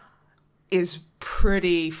thing is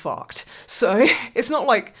pretty fucked. So it's not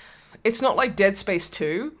like Dead Space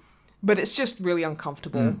 2, but it's just really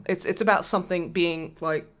uncomfortable. It's about something being,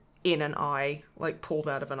 like, in an eye, like, pulled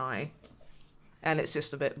out of an eye. And it's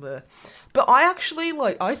just a bit bleh. But I actually,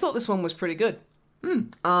 like, I thought this one was pretty good.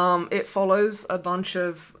 It follows a bunch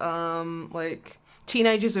of, like,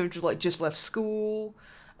 teenagers who have, like, just left school,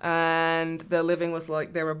 and they're living with,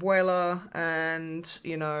 like, their abuela, and,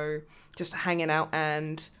 you know, just hanging out,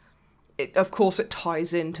 and of course it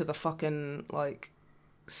ties into the fucking, like,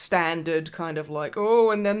 standard kind of, like, oh,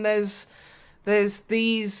 and then there's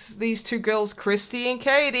these two girls, Christy and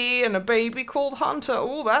Katie, and a baby called Hunter.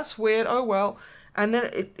 Oh, that's weird. Oh, well. And then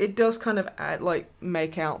it does kind of add, like,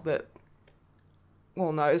 make out that,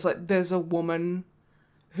 well, no, it's like there's a woman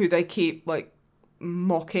who they keep, like,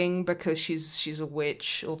 mocking because she's a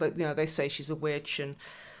witch, or that, you know, they say she's a witch,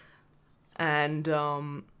 and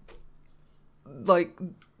like,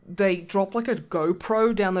 they drop, like, a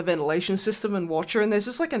GoPro down the ventilation system and watch her, and there's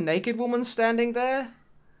just, like, a naked woman standing there,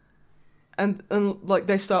 and like,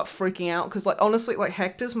 they start freaking out, because, like, honestly, like,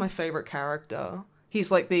 Hector's my favorite character.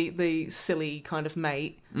 He's, like, the silly kind of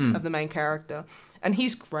mate of the main character, and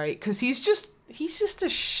he's great because he's just a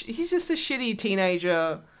shitty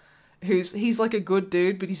teenager. He's like a good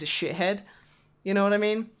dude, but he's a shithead. You know what I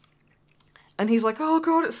mean? And he's like, oh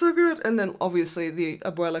god, it's so good. And then obviously the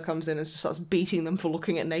abuela comes in and just starts beating them for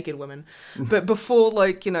looking at naked women. But before,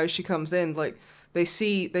 like, you know, she comes in, like, they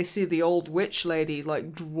see the old witch lady,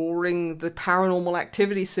 like, drawing the Paranormal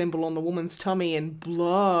Activity symbol on the woman's tummy in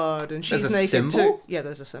blood, and she's naked symbol? too. Yeah,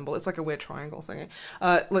 there's a symbol. It's like a weird triangle thingy.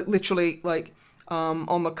 Like, literally, like,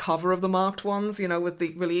 on the cover of the Marked Ones, you know, with the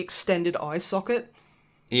really extended eye socket.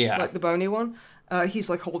 Yeah. Like the bony one. He's,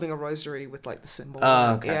 like, holding a rosary with, like, the symbol.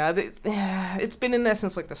 Oh, okay. Yeah, it's been in there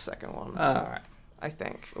since, like, the second one. Alright. I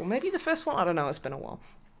think. Or maybe the first one, I don't know, it's been a while.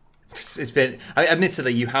 It's been...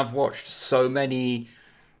 Admittedly, you have watched so many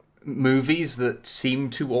movies that seem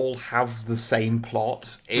to all have the same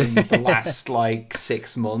plot in the last,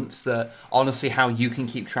 6 months, that honestly, how you can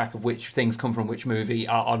keep track of which things come from which movie,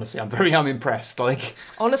 honestly, I'm impressed.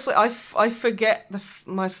 Honestly, I forget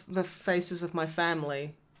the faces of my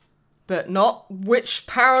family, but not which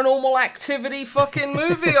Paranormal Activity fucking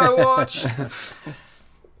movie I watched.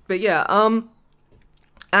 But yeah,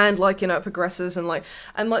 and it progresses, and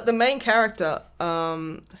the main character,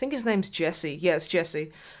 I think his name's Jesse. Yeah, it's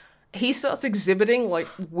Jesse. He starts exhibiting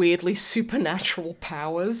weirdly supernatural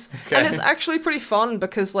powers, and it's actually pretty fun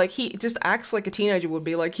because he just acts like a teenager would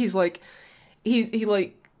be. The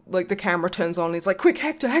camera turns on and he's like, quick,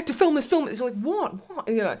 Hector, film this. He's like, what?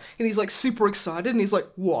 And he's super excited and he's like,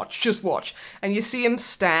 just watch. And you see him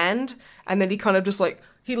stand, and then he kind of just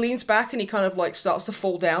he leans back and he kind of starts to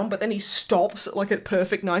fall down, but then he stops at a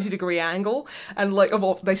perfect 90-degree angle, and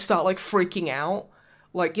they start freaking out.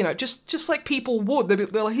 Just like people would.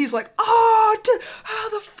 He's like, how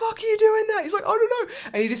the fuck are you doing that? He's like, I don't know.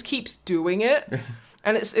 And he just keeps doing it.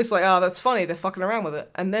 And it's that's funny. They're fucking around with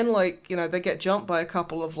it. And then, they get jumped by a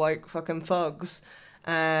couple of, fucking thugs.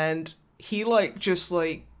 And he, just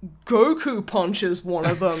Goku punches one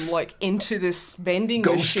of them, into this vending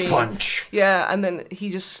machine. Ghost punch. Yeah, and then he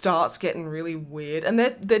just starts getting really weird. And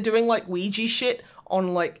they're doing, Ouija shit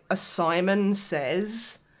on, a Simon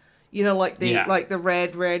Says. The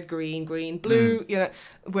red, green, blue,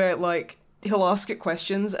 where, he'll ask it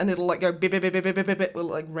questions and it'll, go bip, bip, bip, bip, bip, bip, bip,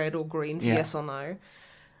 with, red or green for yes or no.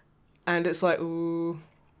 And it's ooh.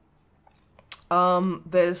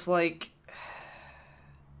 There's,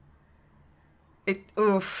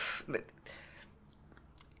 oof.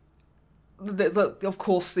 Of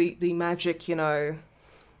course, the magic,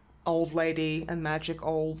 old lady and magic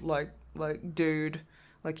old, dude.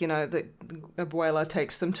 The abuela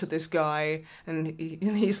takes them to this guy, and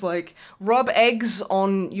he's like, rub eggs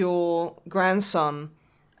on your grandson,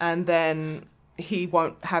 and then he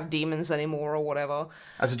won't have demons anymore, or whatever.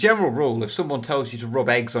 As a general rule, if someone tells you to rub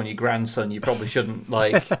eggs on your grandson, you probably shouldn't,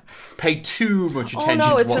 pay too much attention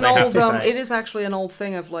to what they have to say. It is actually an old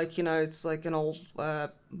thing of, it's an old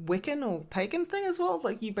Wiccan or pagan thing as well.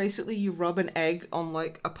 You rub an egg on,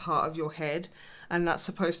 a part of your head, and that's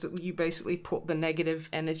supposed to, you basically put the negative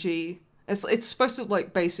energy. It's supposed to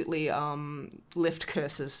basically lift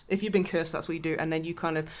curses. If you've been cursed, that's what you do. And then you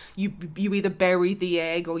kind of you either bury the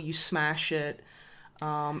egg or you smash it.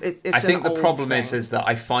 It's I think the problem is that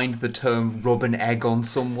I find the term "rub an egg on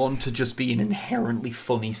someone" to just be an inherently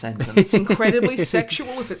funny sentence. It's incredibly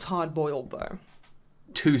sexual if it's hard boiled, though.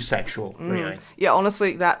 Too sexual, really. Yeah,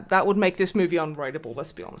 honestly, that would make this movie unrateable.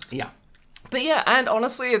 Let's be honest. Yeah, but yeah, and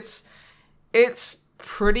honestly, it's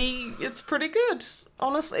pretty good.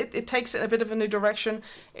 Honestly, it takes it in a bit of a new direction.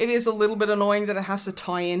 It is a little bit annoying that it has to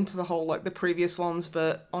tie into the whole the previous ones,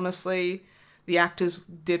 but honestly, the actors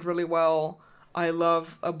did really well. I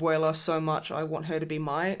love Abuela so much. I want her to be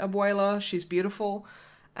my Abuela. She's beautiful.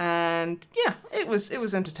 And yeah, it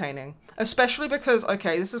was entertaining. Especially because,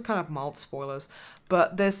 okay, this is kind of mild spoilers,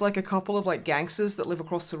 but there's a couple of gangsters that live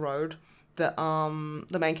across the road that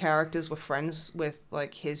the main characters were friends with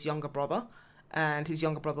his younger brother. And his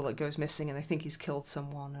younger brother goes missing, and they think he's killed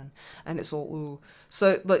someone, and it's all ooh.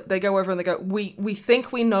 So they go over and they go, we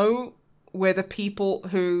think we know where the people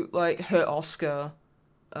who hurt Oscar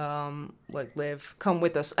live. Come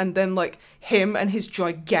with us. And then him and his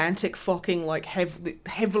gigantic fucking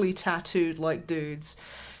heavily tattooed dudes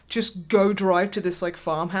just go drive to this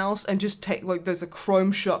farmhouse and just take there's a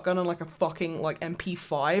chrome shotgun and a fucking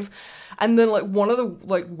MP5, and then one of the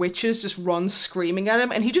witches just runs screaming at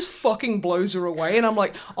him and he just fucking blows her away, and I'm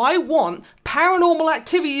like, I want Paranormal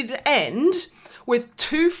Activity to end with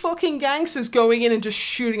two fucking gangsters going in and just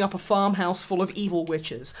shooting up a farmhouse full of evil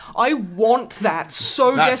witches. I want that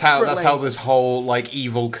so desperately. That's how this whole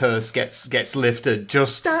evil curse gets lifted.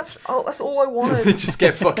 Just that's all I wanted. Just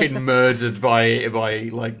get fucking murdered by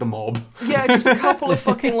the mob. Yeah, just a couple of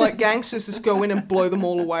fucking gangsters just go in and blow them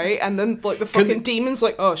all away, and then the fucking demons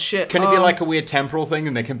oh shit. Can it be a weird temporal thing,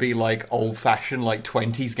 and they can be old fashioned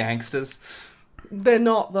 20s gangsters? They're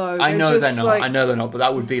not, though. I know they're not. I know they're not, but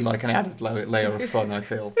that would be an added layer of fun, I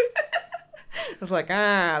feel. It's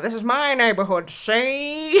this is my neighborhood,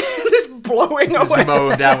 see? Just blowing away. Just mow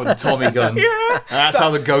him down with a Tommy gun. Yeah. And that's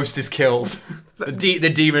how the ghost is killed. The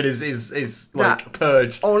demon is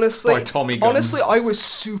purged by Tommy guns. Honestly, I was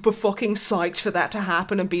super fucking psyched for that to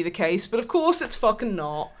happen and be the case, but of course it's fucking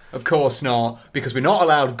not. Of course not, because we're not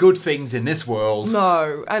allowed good things in this world.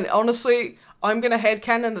 No, and honestly, I'm gonna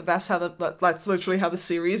headcanon that's how that's literally how the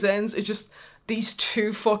series ends. It's just these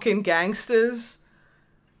two fucking gangsters,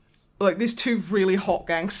 like these two really hot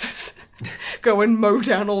gangsters, go and mow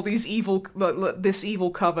down all these this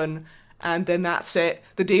evil coven, and then that's it.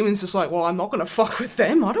 The demon's just like, well, I'm not gonna fuck with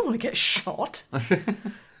them. I don't want to get shot.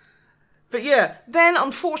 But yeah, then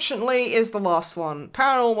unfortunately is the last one.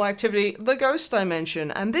 Paranormal Activity, The Ghost Dimension.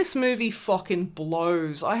 And this movie fucking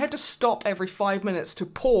blows. I had to stop every 5 minutes to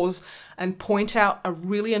pause and point out a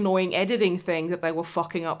really annoying editing thing that they were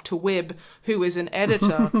fucking up to Wib, who is an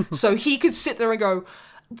editor. So he could sit there and go,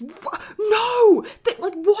 no!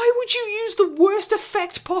 Why would you use the worst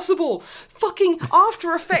effect possible? Fucking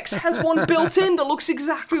After Effects has one built in that looks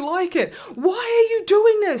exactly like it. Why are you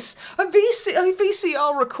doing this? A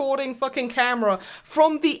VCR recording fucking camera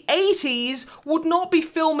from the 80s would not be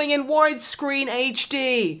filming in widescreen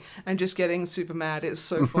HD. And just getting super mad. It's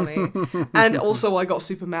so funny. And also I got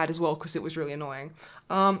super mad as well because it was really annoying.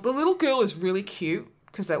 The little girl is really cute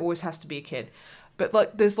because there always has to be a kid.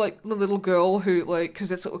 But, there's, the little girl who,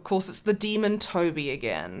 because it's the demon Toby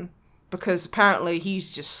again. Because apparently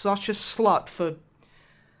he's just such a slut for...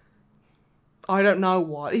 I don't know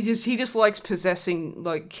what. He just likes possessing,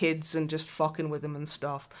 kids and just fucking with them and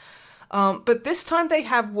stuff. But this time they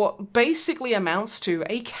have what basically amounts to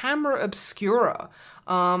a camera obscura.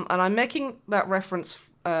 And I'm making that reference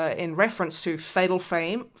in reference to Fatal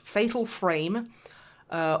Frame,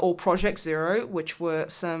 or Project Zero, which were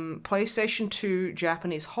some PlayStation 2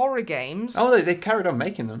 Japanese horror games. Oh, they carried on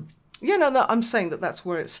making them. Yeah, no, I'm saying that's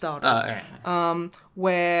where it started. Yeah.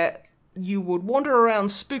 Where you would wander around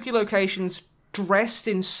spooky locations dressed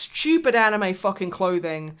in stupid anime fucking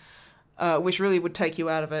clothing, which really would take you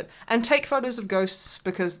out of it, and take photos of ghosts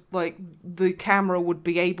because, the camera would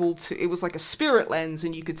be able to... It was like a spirit lens,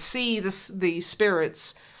 and you could see the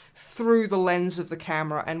spirits through the lens of the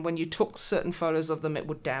camera, and when you took certain photos of them, it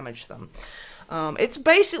would damage them. It's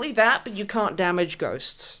basically that, but you can't damage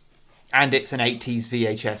ghosts. And it's an 80s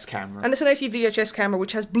VHS camera. And it's an 80s VHS camera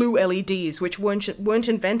which has blue LEDs, which weren't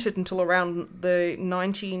invented until around the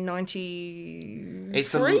 1993?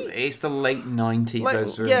 It's the late 90s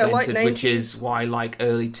those were invented, which is why,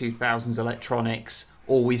 early 2000s electronics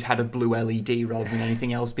always had a blue LED rather than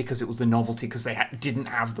anything else, because it was the novelty, because they didn't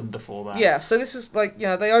have them before that. Yeah, so this is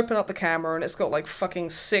they open up the camera and it's got fucking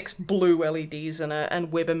 6 blue LEDs in it,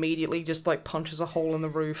 and Wib immediately just punches a hole in the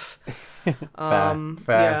roof.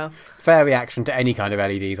 Fair reaction to any kind of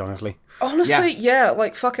LEDs, honestly. Honestly, yeah,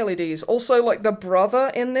 fuck LEDs. Also, the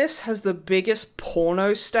brother in this has the biggest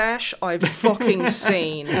porno stash I've fucking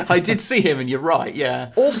seen. I did see him, and you're right,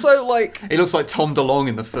 yeah. Also, he looks like Tom DeLonge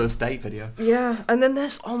in the First Date video. Yeah, and then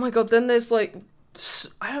there's, oh my god, I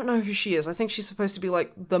don't know who she is. I think she's supposed to be,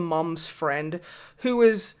 the mum's friend, who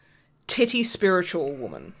is titty spiritual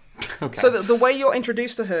woman. Okay. So the way you're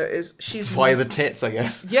introduced to her is she's... Via the tits, I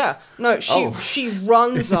guess. Yeah. No, she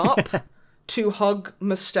runs up to hug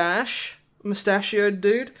mustachioed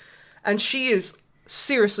dude, and she is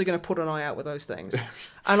seriously going to put an eye out with those things.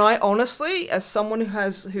 And I honestly, as someone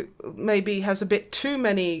who maybe has a bit too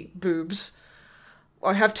many boobs...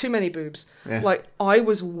 I have too many boobs. Yeah. I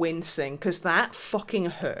was wincing, because that fucking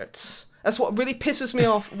hurts. That's what really pisses me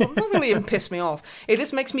off. Well, not really even piss me off. It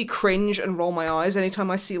just makes me cringe and roll my eyes anytime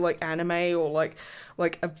I see anime or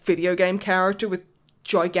a video game character with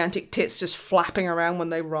gigantic tits just flapping around when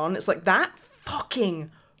they run. It's that fucking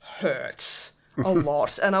hurts a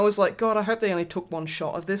lot. And I was like, God, I hope they only took one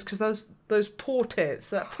shot of this, because those poor tits,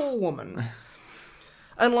 that poor woman.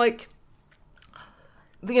 And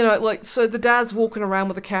so the dad's walking around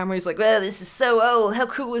with the camera, he's like, well, this is so old, how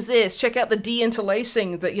cool is this? Check out the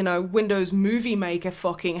de-interlacing that, Windows Movie Maker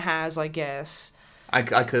fucking has, I guess.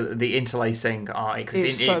 The interlacing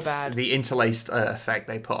is so bad. The interlaced effect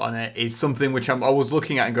they put on it is something which I was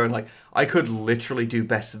looking at and going, I could literally do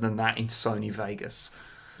better than that in Sony Vegas.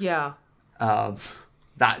 Yeah.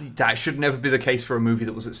 That should never be the case for a movie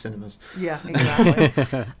that was at cinemas. Yeah, exactly.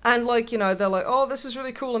 And they're like, oh, this is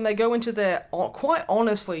really cool, and they go into their quite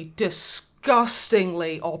honestly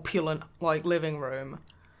disgustingly opulent living room.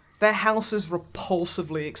 Their house is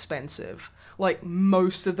repulsively expensive, like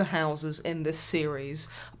most of the houses in this series,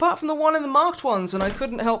 apart from the one in the marked ones, and I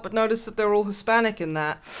couldn't help but notice that they're all Hispanic in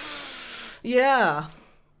that. Yeah.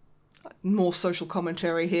 More social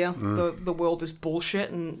commentary here. The world is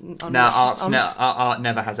bullshit, and art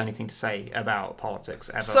never has anything to say about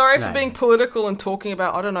politics ever. Sorry for being political and talking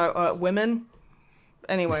about, I don't know, women.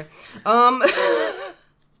 Anyway,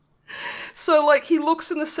 so he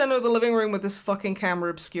looks in the center of the living room with this fucking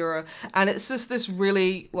camera obscura, and it's just this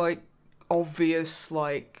really obvious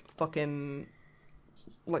fucking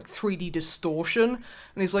like 3D distortion,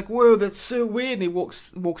 and he's like, whoa, that's so weird, and he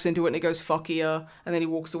walks into it and he goes fuckier, and then he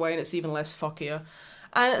walks away and it's even less fuckier.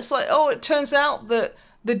 And it's like, oh, it turns out that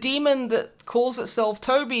the demon that calls itself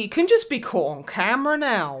Toby can just be caught on camera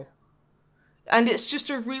now. And it's just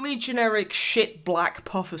a really generic shit black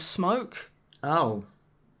puff of smoke. Oh.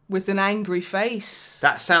 With an angry face.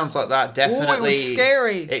 That sounds like that definitely... Oh, it was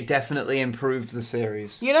scary. It definitely improved the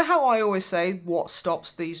series. You know how I always say what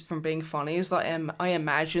stops these from being funny is that I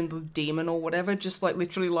imagine the demon or whatever just like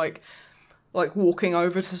literally like walking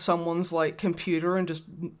over to someone's like computer and just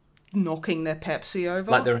knocking their Pepsi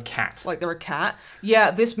over. Like they're a cat. Like they're a cat.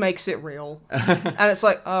 Yeah, this makes it real. And it's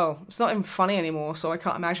like, oh, it's not even funny anymore, so I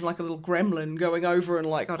can't imagine like a little gremlin going over and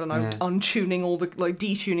like, I don't know, detuning all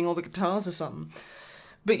the guitars or something.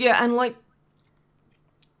 But yeah, and like,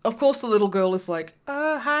 of course the little girl is like,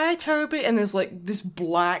 oh, hi, Toby. And there's like this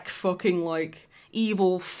black fucking like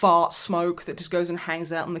evil fart smoke that just goes and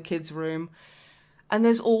hangs out in the kid's room. And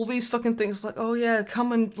there's all these fucking things like, oh yeah,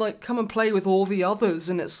 come and play with all the others.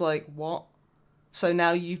 And it's like, what? So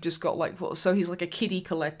now you've just got like, what? So he's like a kitty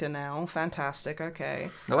collector now. Fantastic, okay.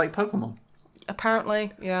 They're like Pokemon.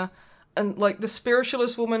 Apparently, yeah. And like the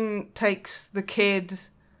spiritualist woman takes the kid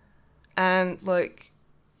and like...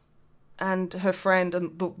 and her friend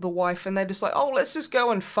and the wife, and they're just like, oh, let's just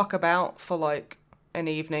go and fuck about for, like, an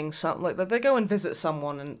evening. Something like that. They go and visit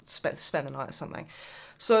someone and spend the night or something.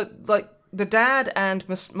 So, like, the dad and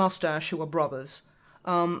Mustache, who are brothers,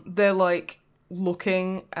 they're, like,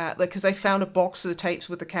 looking at... like, because they found a box of tapes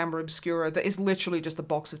with the camera obscura that is literally just a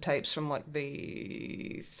box of tapes from, like,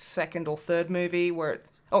 the second or third movie where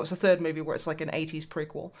it's... oh, it's the third movie where it's, like, an 80s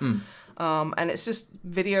prequel. And it's just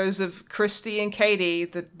videos of Christy and Katie,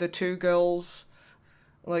 the two girls,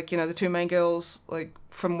 like, you know, the two main girls, like,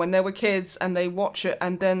 from when they were kids, and they watch it,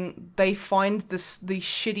 and then they find the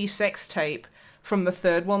shitty sex tape from the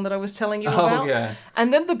third one that I was telling you about. Oh, yeah.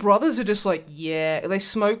 And then the brothers are just like, yeah, they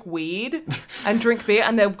smoke weed and drink beer,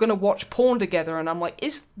 and they're going to watch porn together, and I'm like,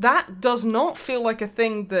 that does not feel like a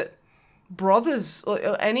thing that brothers,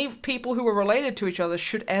 or any people who are related to each other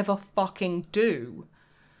should ever fucking do.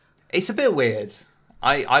 It's a bit weird.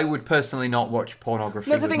 I would personally not watch pornography.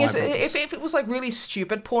 No, the with thing my is, brothers. if it was like really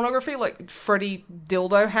stupid pornography, like Freddy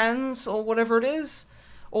Dildo Hands or whatever it is,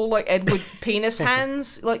 or like Edward Penis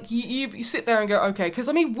Hands, like you sit there and go, okay, because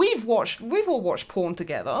I mean we've all watched porn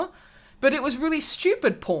together, but it was really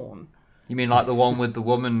stupid porn. You mean like the one with the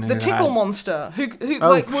woman the tickle monster who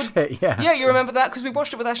oh, like would shit, yeah. Yeah, you remember that because we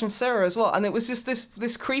watched it with Ash and Sarah as well, and it was just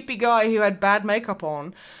this creepy guy who had bad makeup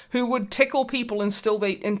on who would tickle people until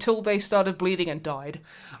they started bleeding and died.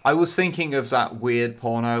 I was thinking of that weird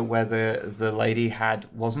porno where the lady had,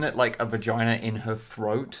 wasn't it like a vagina in her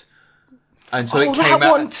throat? And so it came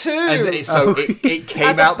out, one too. And it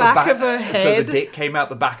came out the back of her head. So the dick came out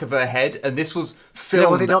the back of her head, and this was filmed.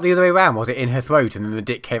 No, was it not the other way around? Was it in her throat and then the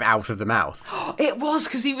dick came out of the mouth? It was,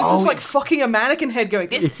 because he was just like fucking a mannequin head going,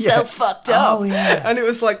 this is so fucked up. Oh, yeah. And it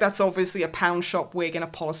was like, that's obviously a pound shop wig and a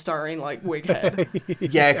polystyrene like wig head.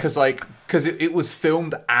 Yeah, because it was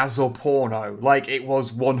filmed as a porno. Like, it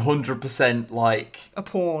was 100% like... a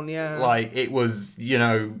porn, yeah. Like, it was, you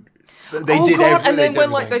know... And then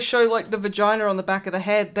when like they show like the vagina on the back of the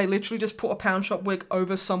head, they literally just put a pound shop wig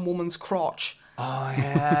over some woman's crotch. Oh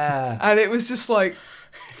yeah. And it was just like,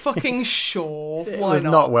 fucking sure. It why was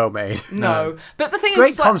not well made. No. But the thing Great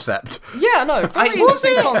is, like, concept. yeah, no, very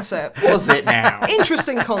interesting concept. Was it now?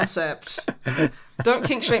 Interesting concept. Don't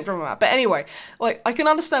kink shame from that. But anyway, like I can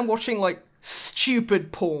understand watching like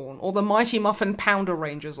stupid porn or the Mighty Muffin Pounder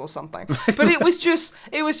Rangers or something. But it was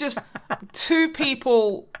just two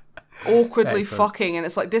people awkwardly fucking, and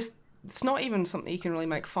it's like this. It's not even something you can really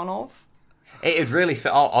make fun of. It really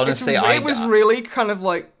honestly. It was really kind of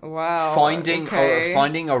like, wow.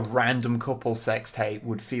 Finding a random couple sex tape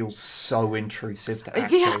would feel so intrusive to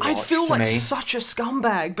actually watch. I'd feel like such a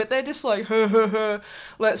scumbag. But they're just like,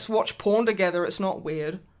 let's watch porn together. It's not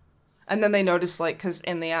weird. And then they notice, like, because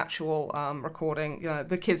in the actual recording, you know,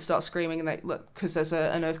 the kids start screaming, and they look because there's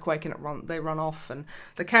an earthquake, and they run off, and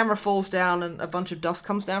the camera falls down, and a bunch of dust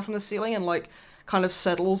comes down from the ceiling, and like kind of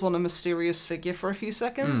settles on a mysterious figure for a few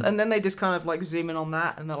seconds, and then they just kind of like zoom in on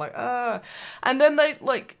that, and they're like, and then they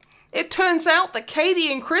like, it turns out that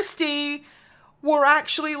Katie and Christy were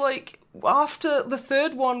actually like, after the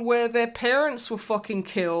third one where their parents were fucking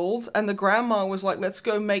killed, and the grandma was like, let's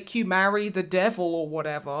go make you marry the devil or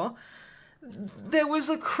whatever. There was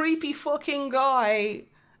a creepy fucking guy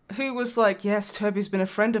who was like, yes, Toby's been a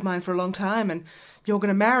friend of mine for a long time, and you're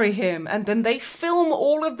gonna marry him. And then they film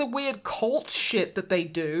all of the weird cult shit that they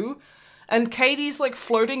do, and Katie's like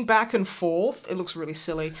floating back and forth. It looks really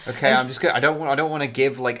silly. Okay, and I'm just gonna. I don't want to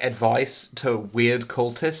give like advice to weird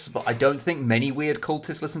cultists, but I don't think many weird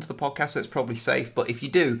cultists listen to the podcast, so it's probably safe. But if you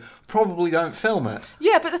do, probably don't film it.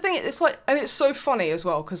 Yeah, but the thing is, it's like, and it's so funny as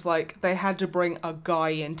well because like they had to bring a guy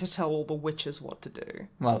in to tell all the witches what to do.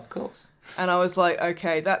 Well, of course. And I was like,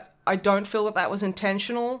 okay, I don't feel that was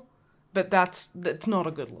intentional. But that's not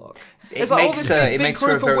a good look. It's like all this big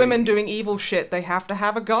group of women doing evil shit. They have to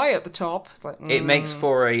have a guy at the top. It's like it makes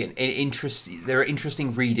for an interesting. There are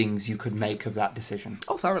interesting readings you could make of that decision.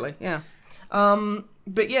 Oh, thoroughly, yeah.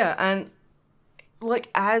 But yeah, and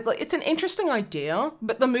it's an interesting idea,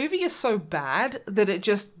 but the movie is so bad that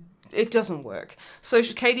it doesn't work. So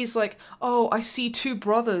Katie's like, oh, I see two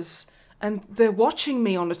brothers. And they're watching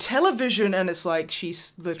me on a television, and it's like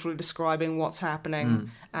she's literally describing what's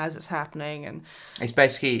happening as it's happening, and it's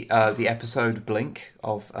basically the episode Blink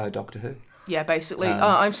of Doctor Who. Yeah, basically,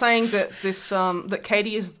 I'm saying that that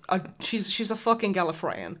Katie is she's a fucking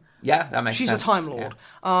Gallifreyan. Yeah, that makes sense. She's a Time Lord,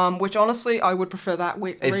 which honestly I would prefer that.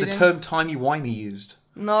 Is the term timey-wimey used?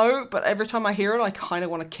 No, but every time I hear it, I kind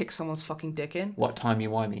of want to kick someone's fucking dick in. What,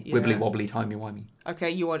 timey-wimey? Yeah. Wibbly-wobbly timey-wimey.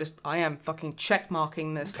 Okay, I am fucking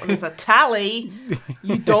check-marking this. There's a tally.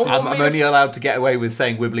 You don't want me I'm only allowed to get away with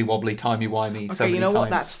saying wibbly-wobbly timey-wimey so many you know what?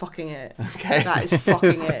 times. That's fucking it. Okay. That is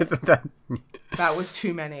fucking it. That was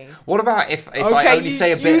too many. What about if I only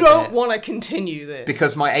say a bit of it? You don't want to continue this.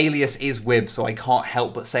 Because my alias is Wib, so I can't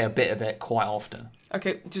help but say a bit of it quite often.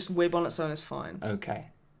 Okay, just Wib on its own is fine. Okay.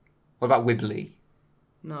 What about Wibbly?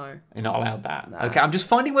 No. You're not allowed that. No. Okay, I'm just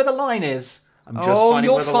finding where the line is.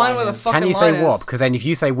 You're fine where the fucking line is. Can you say wob? Because then if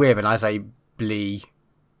you say wib and I say blee,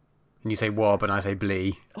 and you say wob and I say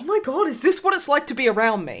blee. Oh my god, is this what it's like to be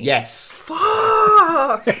around me? Yes.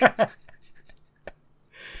 Fuck!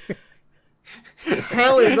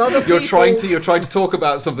 Hell is other people... You're trying to talk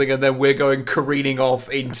about something and then we're going careening off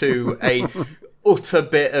into a utter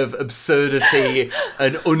bit of absurdity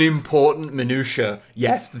and unimportant minutiae.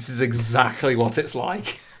 Yes, this is exactly what it's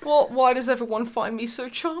like. Well, why does everyone find me so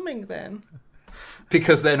charming then?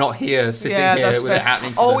 Because they're not here, sitting here with it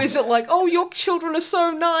happening to them. Oh, is it like, oh, your children are so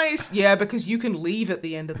nice? Yeah, because you can leave at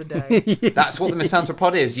the end of the day. That's what the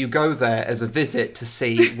MisanthroPod is. You go there as a visit to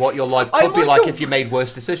see what your life could be like if you made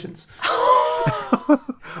worse decisions.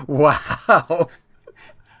 Wow.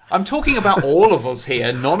 I'm talking about all of us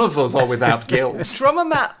here. None of us are without guilt. Drummer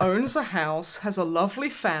Matt owns a house, has a lovely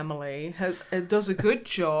family, does a good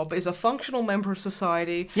job, is a functional member of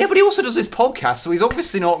society. Yeah, but he also does this podcast, so he's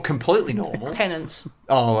obviously not completely normal. Penance.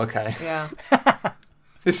 Oh, okay. Yeah.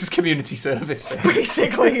 This is community service.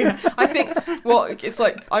 Basically, I think, well, it's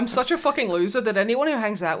like, I'm such a fucking loser that anyone who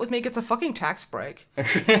hangs out with me gets a fucking tax break.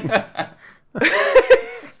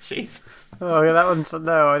 Jesus. Oh, yeah, that one's...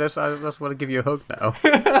 No, I just want to give you a hug now.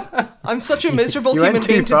 I'm such a miserable human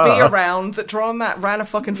being to be around that Drama Matt ran a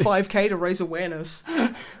fucking 5k to raise awareness.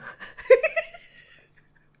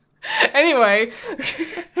 Anyway,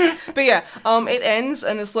 but yeah, it ends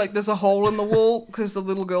and it's like there's a hole in the wall because the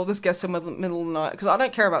little girl just gets him in the middle of the night. Because I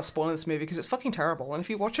don't care about spoiling this movie because it's fucking terrible. And if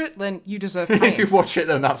you watch it, then you deserve pain. If you watch it,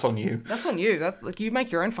 then that's on you. That's on you. That like you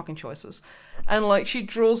make your own fucking choices. And like she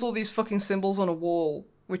draws all these fucking symbols on a wall,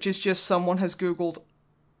 which is just someone has googled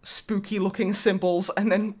spooky looking symbols and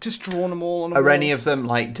then just drawn them all on a wall. Do any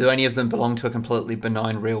of them belong to a completely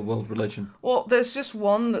benign real world religion? Well, there's just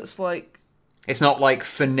one that's like... It's not like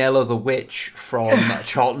Fenella the Witch from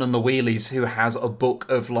Charlton and the Wheelies who has a book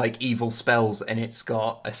of like evil spells and it's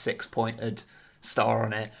got a 6-pointed star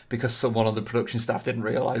on it because someone on the production staff didn't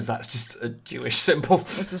realise that's just a Jewish symbol.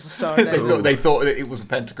 This is a star. They thought that it was a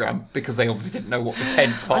pentagram because they obviously didn't know what the part of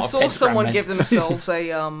pentagram I saw someone meant. give themselves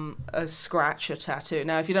a scratcher tattoo.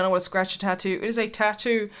 Now, if you don't know what a scratcher tattoo, it is a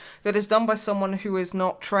tattoo that is done by someone who is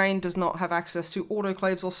not trained, does not have access to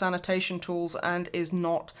autoclaves or sanitation tools, and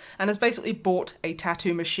has basically bought a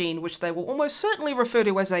tattoo machine, which they will almost certainly refer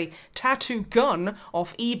to as a tattoo gun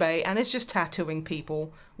off eBay, and is just tattooing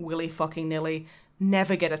people willy-fucking-nilly.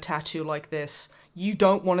 Never get a tattoo like this. You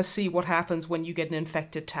don't want to see what happens when you get an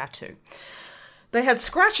infected tattoo. They had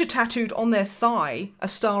Scratcher tattooed on their thigh a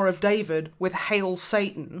Star of David with Hail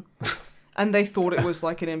Satan, and they thought it was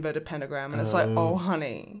like an inverted pentagram. And it's like, oh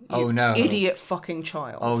honey, you idiot fucking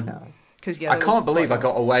child. Oh no. Yeah, I can't believe I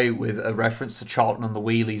got away with a reference to Charlton and the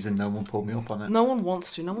Wheelies and no one pulled me up on it. No one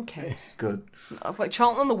wants to. No one cares. Good. Like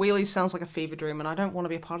Charlton and the Wheelies sounds like a fever dream, and I don't want to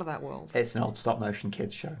be a part of that world. It's an old stop-motion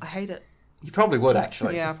kids show. I hate it. You probably would,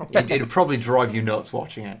 actually. Yeah, probably. It'd probably drive you nuts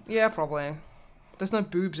watching it. Yeah, probably. There's no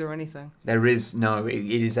boobs or anything. There is, no. It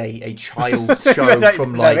is a child's show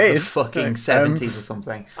from like the fucking 70s or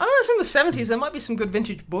something. I don't know, it's from the 70s. There might be some good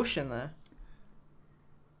vintage Bush in there.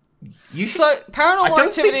 You should, So, Paranormal I don't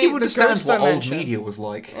Activity, think you the understand ghost what old dimension. media was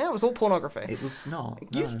like. Yeah, it was all pornography. It was not.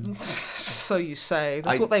 No. So you say.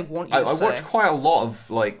 That's what they want you to I say. watched quite a lot of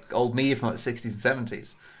like old media from like the 60s and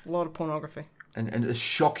 70s. A lot of pornography. And a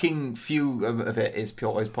shocking few of it is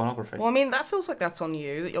pornography. Well, I mean, that feels like that's on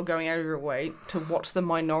you, that you're going out of your way to watch the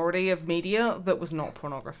minority of media that was not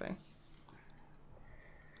pornography.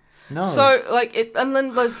 No. So, like, and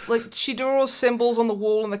then there's, like, she draws symbols on the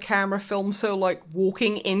wall and the camera films her, like,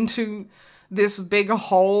 walking into this big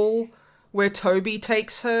hole where Toby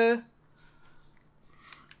takes her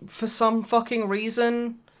for some fucking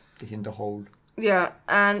reason. In the hole. Yeah,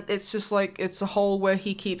 and it's just like, it's a hole where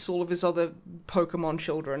he keeps all of his other Pokemon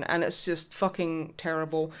children, and it's just fucking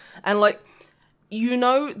terrible. And, like, you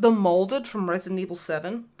know the molded from Resident Evil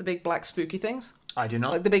 7? The big black spooky things? I do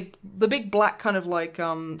not. Like, the big black kind of, like,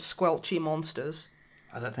 squelchy monsters.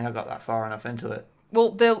 I don't think I got that far enough into it.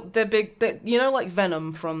 Well, they're big, you know, like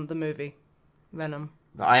Venom from the movie? Venom.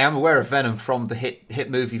 I am aware of Venom from the hit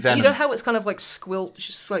movie Venom. You know how it's kind of like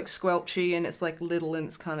squelchy, and it's like little, and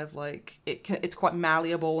it's kind of like it's quite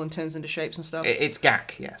malleable and turns into shapes and stuff. It's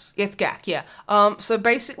Gak, yes. It's Gak, yeah. So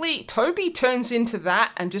basically, Toby turns into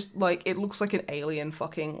that, and just like it looks like an alien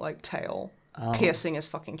fucking like tail piercing his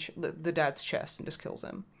fucking the dad's chest and just kills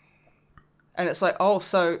him. And it's like, oh,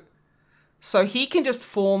 so he can just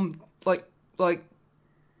form like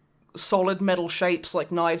solid metal shapes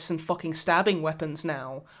like knives and fucking stabbing weapons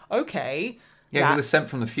now. Okay. Yeah, he was sent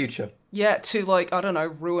from the future. Yeah, to like, I don't know,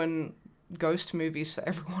 ruin ghost movies for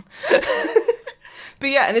everyone. But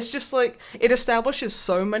yeah, and it's just like, it establishes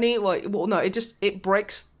so many, like, well, no, it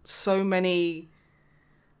breaks so many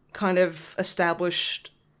kind of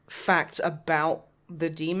established facts about the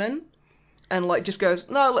demon. And like, just goes,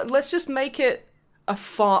 no, let's just make it a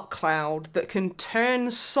fart cloud that can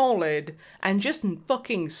turn solid and just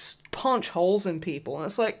fucking punch holes in people. And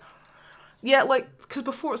it's like, yeah, like, because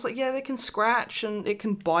before it's like, yeah, they can scratch and it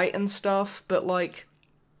can bite and stuff, but like,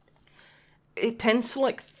 it tends to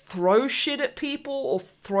like throw shit at people or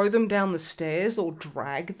throw them down the stairs or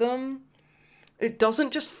drag them. It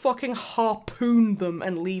doesn't just fucking harpoon them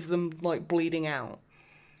and leave them like bleeding out.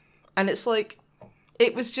 And it's like,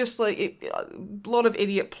 it was just like a lot of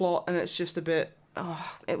idiot plot, and it's just a bit.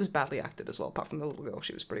 Oh, it was badly acted as well, apart from the little girl.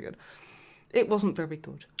 She was pretty good. It wasn't very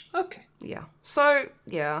good. Okay. Yeah. So,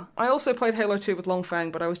 yeah. I also played Halo 2 with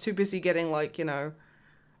Longfang, but I was too busy getting, like, you know,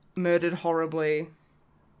 murdered horribly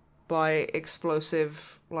by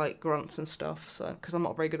explosive, like, grunts and stuff, so, because I'm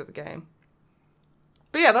not very good at the game.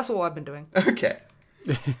 But yeah, that's all I've been doing. Okay.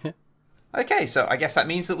 Okay, so I guess that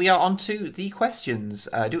means that we are on to the questions.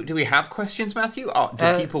 Do we have questions, Matthew?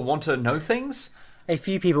 Do people want to know things? A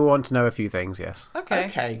few people want to know a few things, yes. Okay.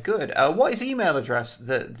 Okay, good. What is the email address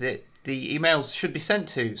that the emails should be sent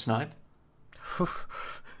to, Snipe?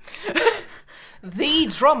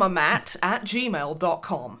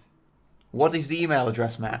 thedrummermat@gmail.com. What is the email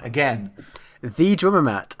address, Matt? Again.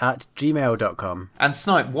 thedrummermat@gmail.com. And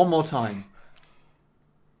Snipe, one more time.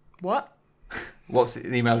 What? What's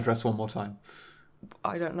the email address one more time?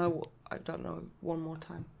 I don't know. One more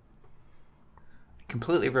time.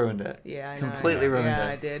 Completely ruined it. Yeah, I know. Completely ruined it. Yeah,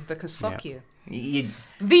 I did, because fuck you. You.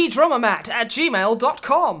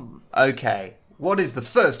 thedrummermat@gmail.com. Okay. What is the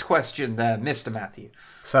first question there, Mr. Matthew?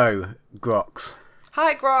 So, Grox.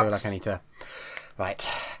 Hi, I feel like Grox. I need to... Right.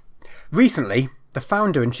 Recently, the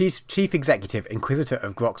founder and chief executive inquisitor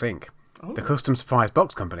of Grox Inc., the custom surprise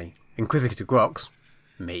box company, Inquisitor Grox,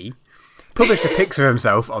 me, published a picture of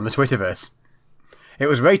himself on the Twitterverse. It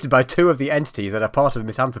was rated by 2 of the entities that are part of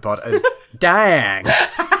the MisanthroPod as dang.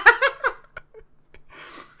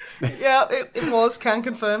 Yeah, it was. Can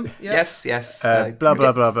confirm. Yep. Yes. Blah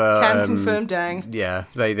blah blah blah. Can confirm. Dang. Yeah,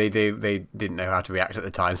 they didn't know how to react at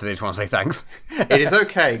the time, so they just want to say thanks. It is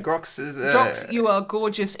okay. Grox is Grox, you are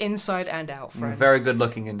gorgeous inside and out, friend. very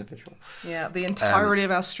good-looking individual. Yeah, the entirety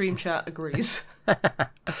of our stream chat agrees.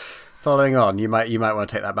 Following on, you might want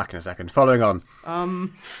to take that back in a second. Following on,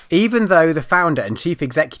 even though the founder and chief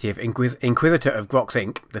executive inquisitor of Grox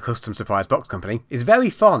Inc., the custom surprise box company, is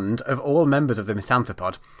very fond of all members of the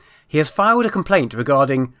MisanthroPod, he has filed a complaint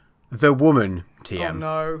regarding the woman TM.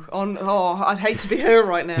 Oh no! I'd hate to be her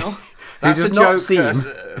right now. That's does a not joke. seem-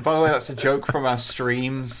 By the way, that's a joke from our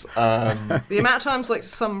streams. The amount of times like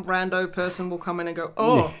some rando person will come in and go,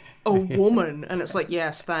 "Oh, a woman," and it's like,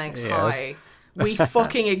 "Yes, thanks, Yes. hi." We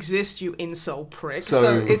fucking exist, you incel prick.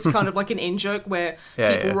 So it's kind of like an in-joke where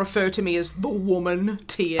people refer to me as the woman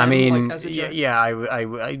TM, I mean, like, as a joke. yeah,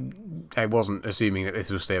 I I wasn't assuming that this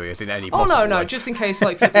was serious in any Oh possible no, way. just in case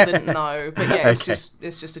like people didn't know. But yeah, Okay.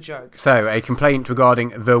 it's just a joke. So, a complaint regarding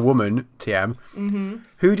the woman, TM,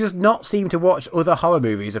 who does not seem to watch other horror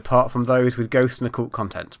movies apart from those with ghost and occult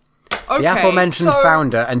content. Okay, The aforementioned so-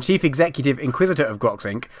 founder and chief executive inquisitor of Grox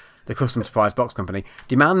Inc., the custom surprise box company,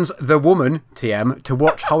 demands the woman, TM, to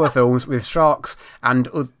watch horror films with sharks and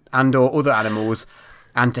or other animals,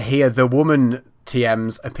 and to hear the woman,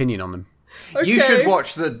 TM's opinion on them. You should Okay.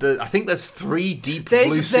 watch the I think there's 3 Deep There's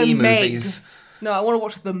Blue the Sea Meg. movies. No, I want to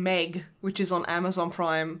watch The Meg, which is on Amazon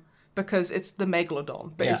Prime, because it's the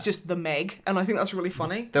Megalodon, but it's Yeah. just The Meg, and I think that's really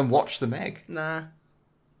funny. Then watch the Meg. Nah.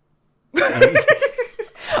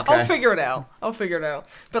 I'll figure it out.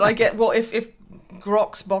 But I get, well, if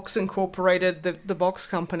Grox Box Incorporated, the box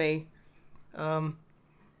company,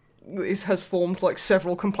 has formed like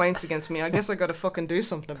several complaints against me, I guess I gotta fucking do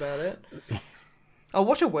something about it. I'll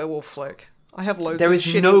watch a werewolf flick. I have loads There of is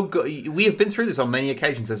shit. no good. We have been through this on many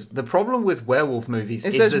occasions. The problem with werewolf movies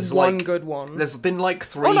is there's there's one like good one. There's been like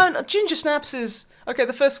 3, Oh no, Ginger Snaps is okay.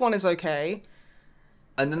 The first one is okay,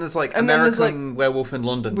 and then there's like And then there's, American Werewolf in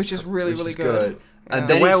London, which is really, really good. And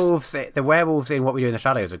The then werewolves in What We Do in the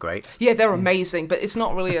Shadows are great. yeah, they're amazing, but it's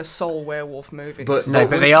not really a soul werewolf movie. But No,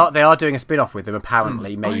 But but once they are doing a spin-off with them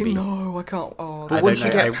apparently, maybe. I know, I can't. Oh, But I once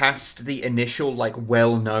don't you know, get past the initial, like,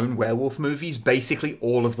 well-known werewolf movies, basically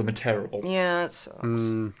all of them are terrible. yeah, it sucks.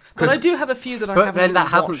 But I do have a few that I But haven't then that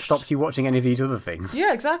really hasn't watched. stopped you watching any of these other things.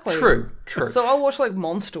 Yeah, exactly. True. So I'll watch like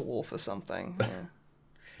Monster Wolf or something. Yeah.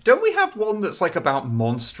 Don't we have one that's, like, about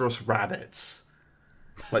monstrous rabbits?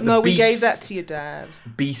 Like No, the we gave that to your dad.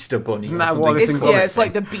 Beaster Bunny Isn't or that something. Wallace It's, and yeah, Gromit it's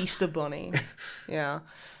like the Beaster Bunny. Yeah.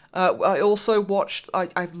 I also watched.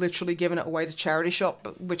 I've literally given it away to charity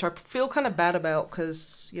shop, which I feel kind of bad about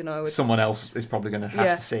because it's Someone else is probably going to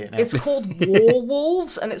have to see it now. It's called War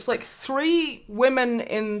Wolves, and it's like 3 women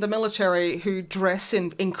in the military who dress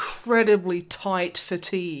in incredibly tight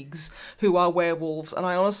fatigues who are werewolves, and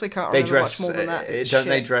I honestly can't They remember dress, much more than that. don't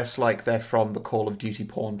they dress like they're from the Call of Duty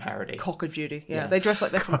porn parody? Cock of Duty, yeah. Yeah. They dress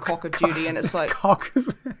like they're from Cock of Duty, and it's like, Cock.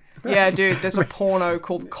 yeah, dude, there's a porno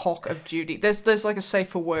called Cock of Duty. There's like a Safe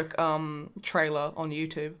for Work trailer on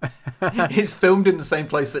YouTube. It's filmed in the same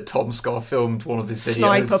place that Tom Scott filmed one of his videos.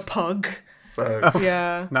 Sniper Pug. So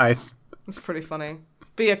Yeah, Nice. it's pretty funny.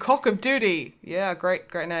 Be a Cock of Duty. Yeah,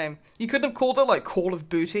 great name. You couldn't have called it like Call of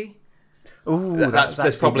Booty. Ooh, there's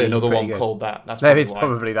actually probably another pretty one good. called that. That's There probably is why.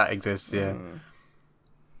 probably that exists, yeah.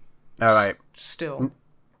 All right. Still.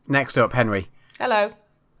 Next up, Henry. Hello.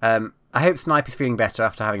 I hope Snipe is feeling better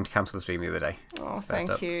after having to cancel the stream the other day. Oh, First thank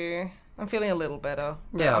up. you. I'm feeling a little better.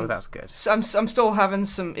 Yeah, I'm, that's good. I'm still having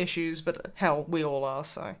some issues, but hell, we all are.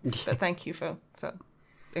 So, but thank you for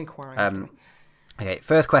inquiring. into me. Okay,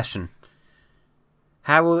 first question.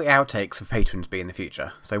 How will the outtakes of patrons be in the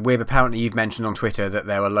future? So, Wib, apparently you've mentioned on Twitter that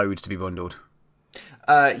there are loads to be bundled.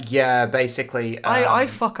 Yeah, basically. I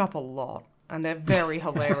fuck up a lot, and they're very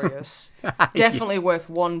hilarious. Definitely worth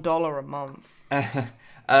 $1 a month.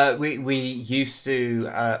 We used to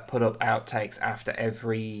put up outtakes after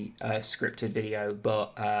every scripted video,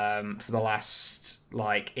 but for the last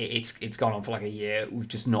it's gone on for like a year. We've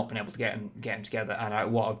just not been able to get them together.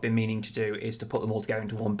 And what I've been meaning to do is to put them all together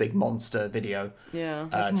into one big monster video. Yeah,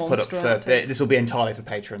 To put up for this will be entirely for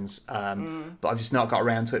patrons. But I've just not got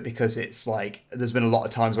around to it because it's like there's been a lot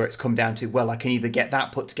of times where it's come down to I can either get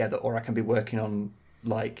that put together or I can be working on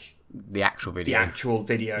like The actual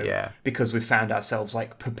video. Yeah. Because we've found ourselves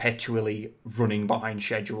like perpetually running behind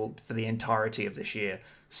schedule for the entirety of this year.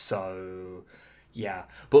 So yeah.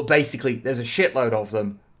 But basically there's a shitload of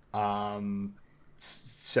them.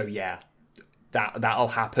 So yeah. That'll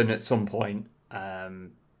happen at some point.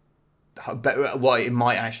 But it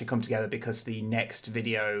might actually come together because the next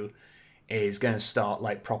video is going to start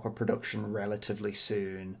like proper production relatively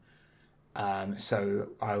soon. So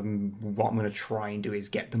what I'm going to try and do is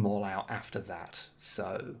get them all out after that.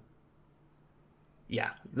 So,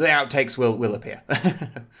 yeah, the outtakes will appear.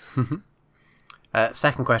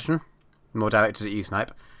 Second question, more directed at you,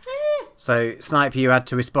 Snipe. So, Snipe, you had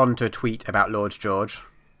to respond to a tweet about Lord George.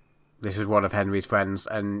 This was one of Henry's friends,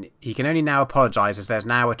 and he can only now apologise as there's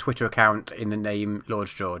now a Twitter account in the name Lord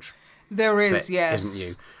George. There is, That yes. isn't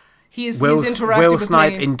you. He's Will interacted with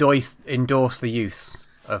Snipe me. endorse the use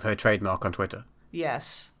of her trademark on Twitter?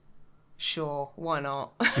 Yes. Sure, why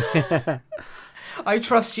not? I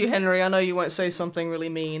trust you, Henry. I know you won't say something really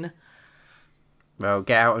mean. Well,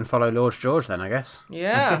 get out and follow Lord George then, I guess.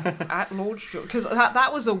 Yeah, at Lord George. Because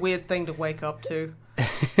that was a weird thing to wake up to.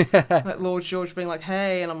 Like Lord George being like,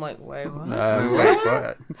 hey, and I'm like, wait, what?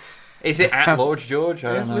 What? Is it at Lord George?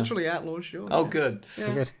 I don't It's know. literally at Lord George. Oh, good.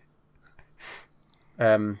 Yeah.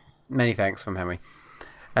 Good. Many thanks from Henry.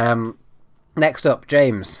 Next up,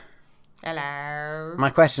 James. Hello. My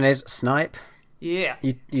question is, Snipe, Yeah.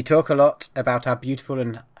 you talk a lot about our beautiful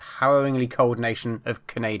and harrowingly cold nation of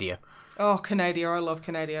Canada. Oh, Canada. I love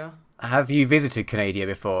Canada. Have you visited Canada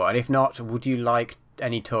before? And if not, would you like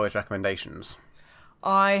any tourist recommendations?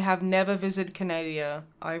 I have never visited Canada.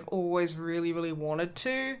 I've always really, really wanted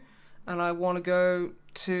to. And I want to go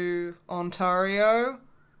to Ontario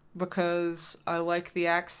because I like the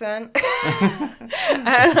accent.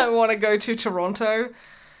 And I want to go to Toronto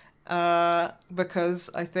because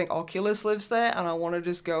I think Oculus lives there. And I want to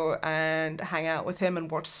just go and hang out with him and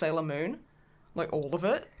watch Sailor Moon. Like all of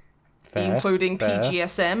it. Including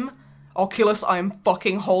PGSM. Oculus, I'm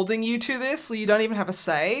fucking holding you to this. You don't even have a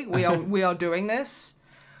say. We are doing this.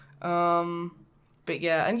 But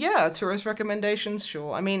yeah, and yeah, tourist recommendations,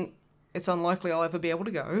 sure. I mean, it's unlikely I'll ever be able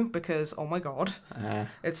to go because oh my god,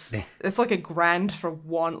 it's like $1,000 for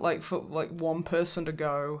one person to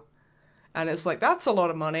go, and it's like that's a lot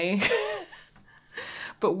of money.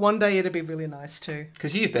 But one day it'd be really nice too.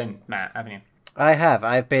 Because you've been, Matt, haven't you? I have.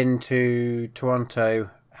 I've been to Toronto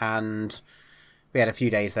and we had a few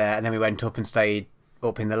days there, and then we went up and stayed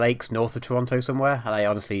up in the lakes north of Toronto somewhere. And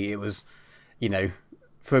it was,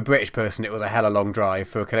 for a British person, it was a hella long drive.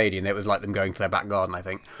 For a Canadian, it was like them going to their back garden, I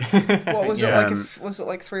think. What was it like? Was it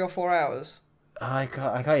like 3 or 4 hours? I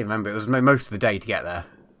can't even remember. It was most of the day to get there.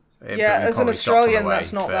 Yeah, as an Australian,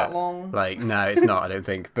 that's not that long. No, it's not, I don't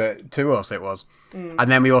think. But to us, it was.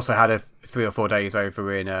 And then we also had 3 or 4 days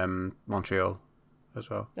over in Montreal as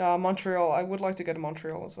well. Montreal. I would like to go to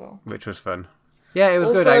Montreal as well. Which was fun. Yeah, it was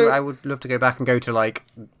Also, good. I would love to go back and go to,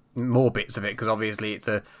 more bits of it, because obviously it's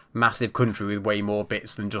a massive country with way more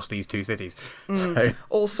bits than just these 2 cities. So.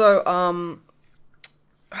 Also,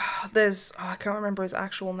 there's... I can't remember his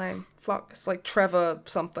actual name. Fuck, it's like Trevor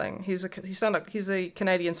something. He's a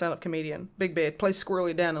Canadian stand-up comedian. Big beard. Plays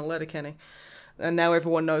Squirrely Dan in Letterkenny. And now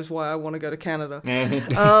everyone knows why I want to go to Canada.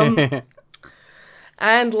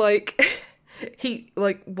 And,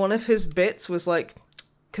 one of his bits was,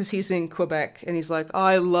 because he's in Quebec, and he's like,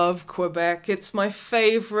 I love Quebec. It's my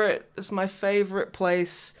favorite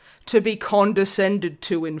place to be condescended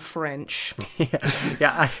to in French.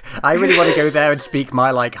 I really want to go there and speak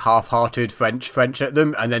my half-hearted French at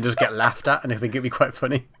them, and then just get laughed at, and I think it'd be quite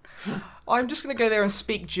funny. I'm just going to go there and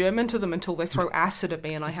speak German to them until they throw acid at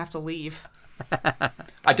me and I have to leave.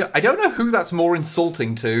 I don't know who that's more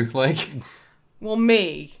insulting to. Well,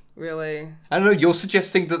 me, really. I don't know. You're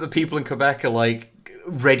suggesting that the people in Quebec are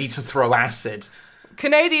ready to throw acid.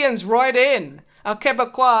 Canadians, right in. Our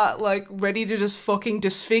Quebecois, ready to just fucking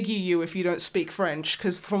disfigure you if you don't speak French.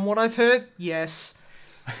 Because from what I've heard, yes.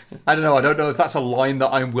 I don't know. I don't know if that's a line that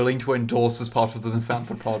I'm willing to endorse as part of the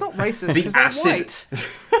MisanthroPod. It's not racist because they're white.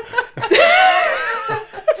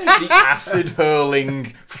 The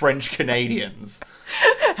acid-hurling French Canadians.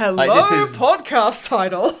 Hello, podcast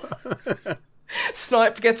title.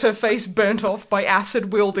 Snipe gets her face burnt off by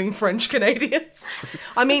acid-wielding French Canadians.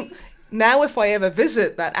 I mean, now if I ever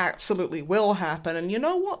visit, that absolutely will happen. And you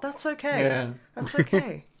know what? That's okay. Yeah. That's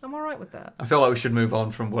okay. I'm alright with that. I feel like we should move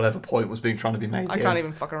on from whatever point was trying to be made I here. can't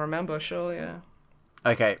even fucking remember, sure, yeah.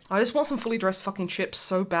 Okay. I just want some fully dressed fucking chips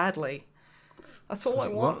so badly. That's all I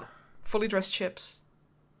want. What? Fully dressed chips.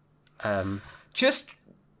 Just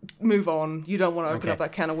move on. You don't want to open up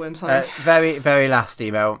that can of worms, honey. Very, very last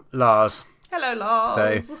email. Lars. Hello,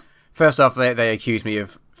 Lars. So, first off, they accused me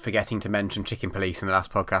of forgetting to mention Chicken Police in the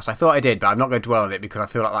last podcast. I thought I did, but I'm not going to dwell on it because I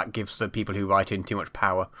feel like that gives the people who write in too much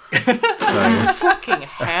power. Fucking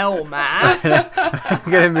hell, man.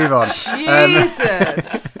 I'm going to move on.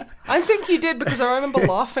 Jesus. I think you did because I remember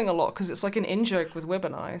laughing a lot because it's like an in-joke with Wib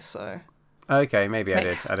and I, so... Okay, maybe I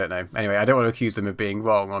did. I don't know. Anyway, I don't want to accuse them of being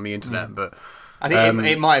wrong on the internet, but... I think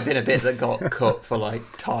it might have been a bit that got cut for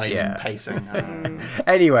time pacing.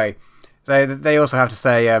 Anyway, so they also have to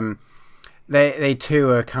say they too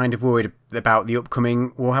are kind of worried about the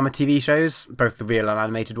upcoming Warhammer TV shows, both the real and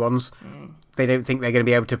animated ones. They don't think they're going to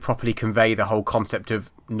be able to properly convey the whole concept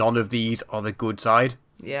of none of these are the good side.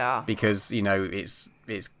 Yeah. Because, it's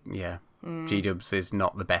G-Dubs is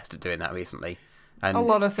not the best at doing that recently. And a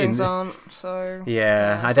lot of things aren't, so...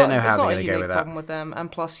 Yeah, I don't know how they're going to go with that. Problem with them,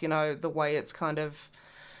 and plus, the way it's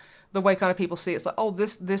the way people see it, it's like, oh,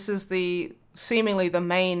 this is the seemingly the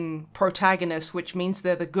main protagonist, which means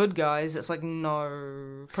they're the good guys. It's like,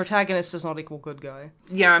 no, protagonist does not equal good guy.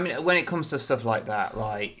 Yeah, I mean, when it comes to stuff like that,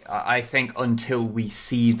 I think until we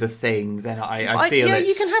see the thing, then I feel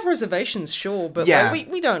you can have reservations, sure, but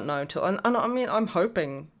we don't know until, and I mean, I'm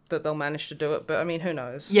hoping that they'll manage to do it. But I mean, who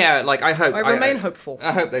knows? Yeah, like I hope. I remain hopeful.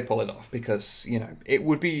 I hope they pull it off because it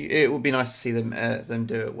would be nice to see them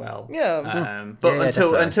do it well. Yeah. But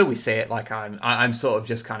until we see it, like I'm sort of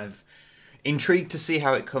just kind of intrigued to see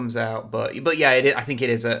how it comes out. But yeah, I think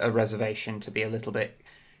it is a reservation to be a little bit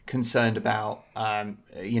concerned about.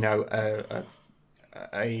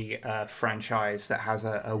 A franchise that has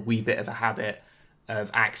a wee bit of a habit of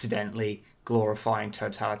accidentally glorifying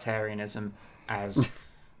totalitarianism as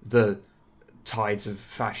the tides of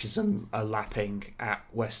fascism are lapping at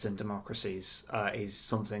Western democracies is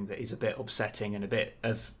something that is a bit upsetting and a bit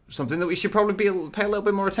of something that we should probably pay a little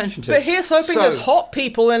bit more attention to. But here's hoping there's hot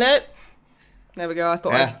people in it. There we go. I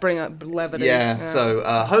thought I'd bring up levity. Yeah. So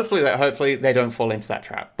hopefully they don't fall into that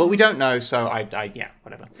trap, but we don't know. So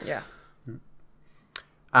whatever. Yeah.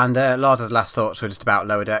 And Lars' last thoughts were just about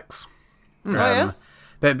Lower Decks. Yeah.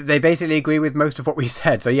 But they basically agree with most of what we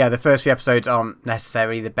said. So yeah, the first few episodes aren't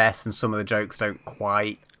necessarily the best, and some of the jokes don't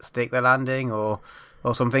quite stick the landing or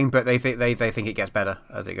something. But they think it gets better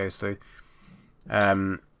as it goes through.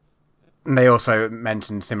 And they also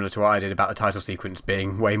mentioned, similar to what I did, about the title sequence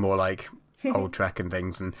being way more like old Trek and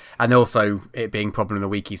things, and also it being problem of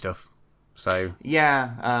the weeky stuff. So they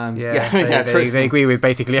agree with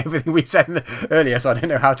basically everything we said earlier. So I don't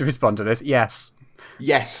know how to respond to this. Yes.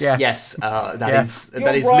 That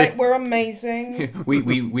is right. We're amazing.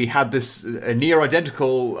 we had this near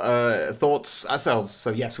identical thoughts ourselves.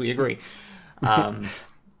 So yes, we agree. I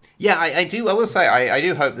do. I will say I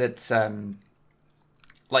do hope that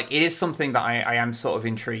it is something that I am sort of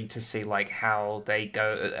intrigued to see like how they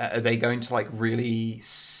go. Are they going to like really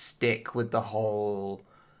stick with the whole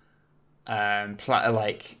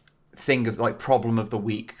thing of like problem of the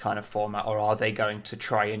week kind of format, or are they going to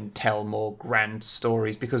try and tell more grand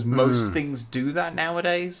stories, because most things do that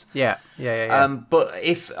nowadays? Yeah. But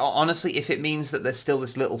if it means that there's still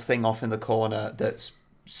this little thing off in the corner that's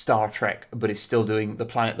Star Trek but is still doing the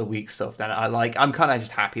Planet of the Week stuff, then I'm kind of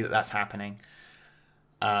just happy that that's happening.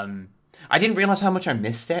 I didn't realize how much I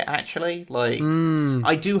missed it, actually.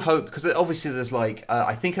 I do hope, because obviously there's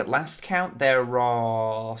I think at last count there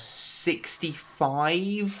are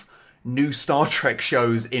 65 new Star Trek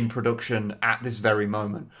shows in production at this very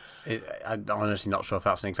moment. I'm honestly not sure if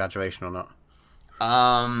that's an exaggeration or not.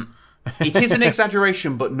 It is an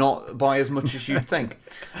exaggeration, but not by as much as you'd think.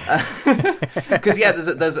 Because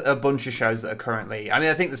there's a bunch of shows that are currently. I mean,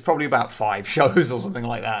 I think there's probably about 5 shows or something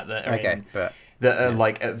like that are that are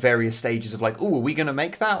at various stages of are we going to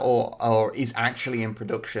make that, or is actually in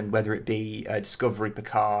production, whether it be Discovery,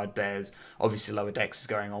 Picard. There's obviously Lower Decks is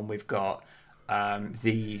going on. We've got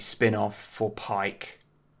the spin-off for Pike.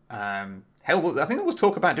 I think there was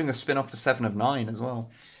talk about doing a spin-off for 7 of 9 as well.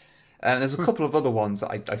 And there's a couple of other ones that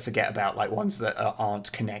I forget about, ones that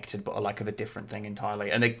aren't connected but are of a different thing entirely.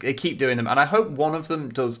 And they keep doing them. And I hope one of them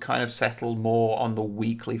does kind of settle more on the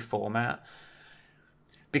weekly format.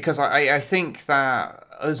 Because I think that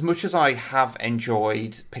as much as I have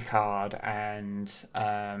enjoyed Picard and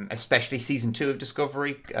especially Season 2 of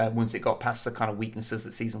Discovery, once it got past the kind of weaknesses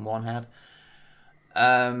that Season 1 had,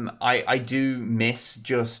 I do miss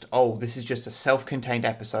this is just a self-contained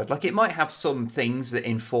episode. It might have some things that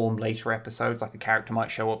inform later episodes, like a character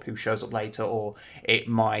might show up who shows up later, or it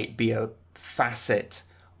might be a facet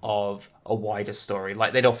of a wider story,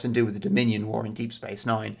 like they'd often do with the Dominion War in Deep Space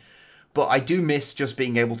Nine. But I do miss just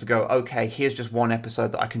being able to go, okay, here's just one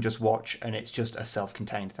episode that I can just watch, and it's just a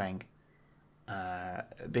self-contained thing.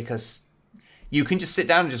 Because you can just sit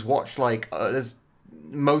down and just watch, there's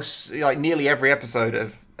nearly every episode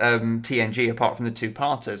of TNG, apart from the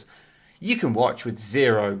 2-parters, you can watch with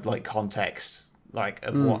zero, context,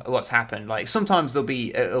 of what's happened. Sometimes it'll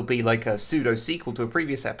be a pseudo-sequel to a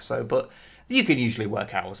previous episode, but you can usually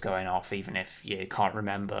work out what's going off, even if you can't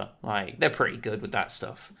remember. They're pretty good with that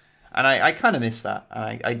stuff. And I kind of miss that.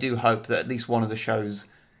 And I do hope that at least one of the shows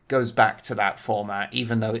goes back to that format,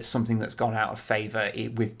 even though it's something that's gone out of favour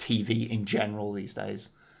with TV in general these days.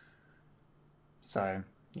 So,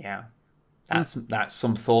 yeah. That's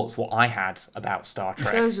some thoughts what I had about Star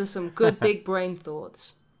Trek. Those are some good big brain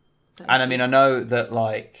thoughts. I mean, I know that,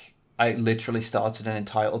 I literally started an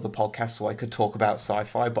entire other podcast so I could talk about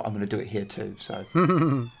sci-fi, but I'm going to do it here too, so...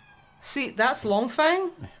 See, that's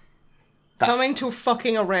Longfang? Coming to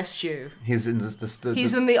fucking arrest you. He's in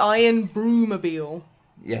He's in the Iron Broomobile.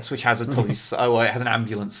 Yes, which has a police... it has an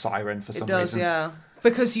ambulance siren for some reason. It does, yeah.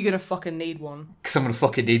 Because you're going to fucking need one. Because I'm going to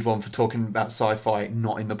fucking need one for talking about sci-fi,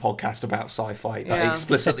 not in the podcast about sci-fi. That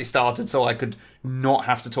explicitly started so I could not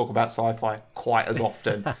have to talk about sci-fi quite as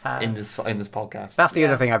often in this podcast. That's the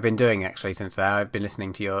other thing I've been doing, actually, since I've been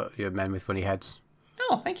listening to your Men with Funny Heads.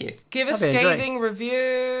 Oh, thank you. Give a I've been enjoying- scathing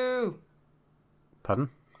review. Pardon?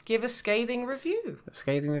 Give a scathing review. A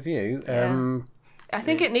scathing review. Yeah. I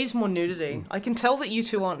think it needs more nudity. I can tell that you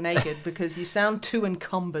two aren't naked because you sound too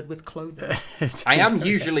encumbered with clothing. I am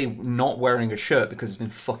usually not wearing a shirt because it's been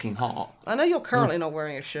fucking hot. I know you're currently not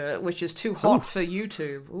wearing a shirt, which is too hot for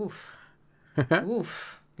YouTube. Oof.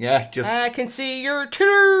 Oof. Yeah, just I can see your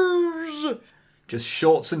titters. just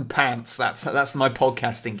shorts and pants. That's my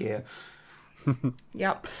podcasting gear.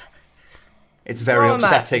 Yep. It's very Drama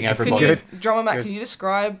Matt, upsetting, everybody. Good. Drama Matt, Good. can you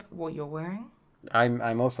describe what you're wearing?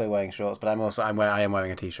 I'm also wearing shorts, but I am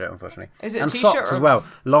wearing a t-shirt, unfortunately. Is it a and t-shirt socks or- as well?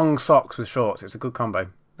 Long socks with shorts. It's a good combo.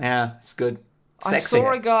 Yeah, it's good. I Sexy.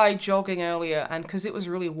 saw a guy jogging earlier, and because it was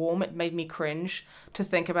really warm, it made me cringe to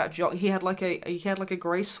think about jog. He had like a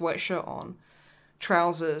grey sweatshirt on,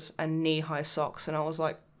 trousers, and knee-high socks, and I was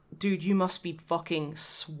like, dude, you must be fucking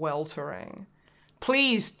sweltering.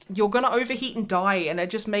 Please, you're gonna overheat and die, and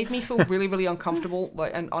it just made me feel really, really uncomfortable,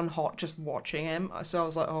 like, and unhot just watching him. So I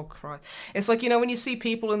was like, oh Christ. It's like, you know, when you see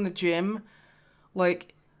people in the gym,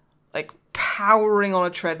 like powering on a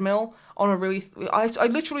treadmill on a really, I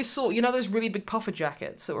literally saw, you know, those really big puffer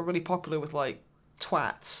jackets that were really popular with like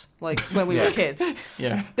twats, like when we were kids.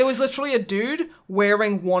 Yeah. There was literally a dude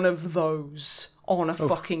wearing one of those on a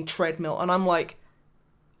fucking treadmill, and I'm like,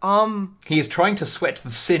 He is trying to sweat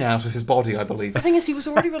the sin out of his body, I believe. the thing is, he was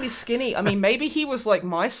already really skinny. I mean, maybe he was like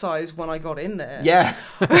my size when I got in there. Yeah.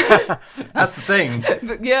 That's the thing.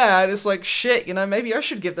 But yeah, and it's like, shit, you know, maybe I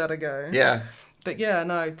should give that a go. Yeah. But yeah,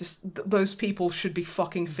 no, those people should be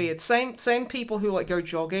fucking feared. Same people who like go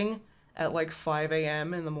jogging at like 5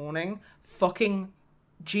 a.m. in the morning. Fucking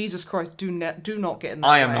Jesus Christ, do not get in the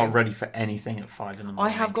I am way. not ready for anything at 5 in the I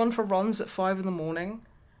morning. have gone for runs at 5 in the morning.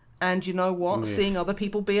 And you know what? Seeing other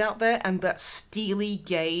people be out there and that steely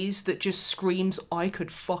gaze that just screams, I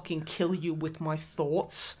could fucking kill you with my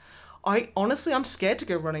thoughts. I'm scared to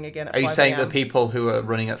go running again at 5 Are a.m. you saying that people who are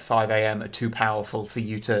running at 5 a.m. are too powerful for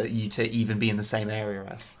you to even be in the same area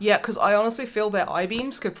as? Yeah, because I honestly feel their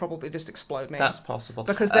I-beams could probably just explode me. That's possible.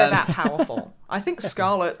 Because they're that powerful. I think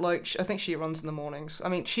Scarlett, I think she runs in the mornings. I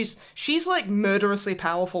mean, she's like murderously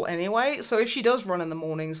powerful anyway, so if she does run in the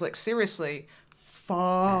mornings, like seriously,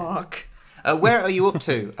 fuck. Where are you up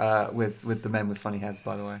to with the men with funny heads,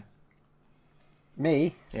 by the way?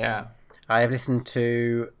 Me? Yeah. I have listened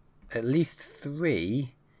to at least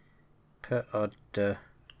 3 per odd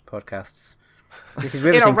podcasts. This is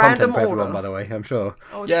riveting random content for everyone, order. by the way, I'm sure.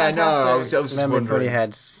 Oh, it's Yeah, fantastic. no, I was just Men with funny wondering.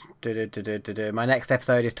 heads. My next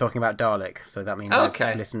episode is talking about Dalek, so that means Okay.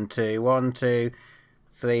 I've listened to 1, 2,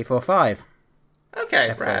 3, 4, 5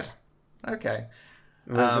 Okay, Brad. episodes. Okay.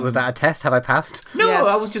 Was that a test? Have I passed? No, Yes.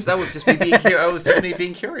 that was just me being curious. I was just me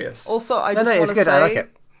being curious. Also, I No, just no, want it's to good. I say, like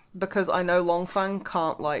it. because I know Longfang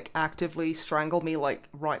can't, like, actively strangle me, like,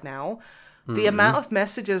 right now, the amount of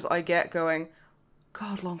messages I get going,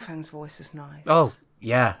 God, Longfang's voice is nice. Oh,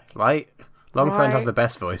 yeah, right? Long Friend has Right. the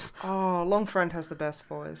best voice. Oh, Longfriend has the best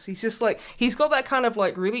voice. He's just like, he's got that kind of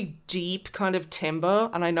like really deep kind of timbre,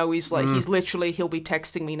 and I know he's like, he's literally, he'll be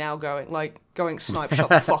texting me now going, Snipe, shut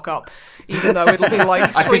the fuck up. Even though it'll be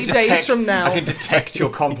like 3 days from now. I can detect you're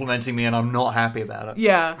complimenting me and I'm not happy about it.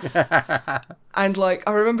 Yeah. And like,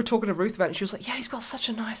 I remember talking to Ruth about it, and she was like, yeah, he's got such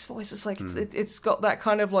a nice voice. It's like, it's got that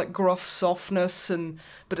kind of like gruff softness,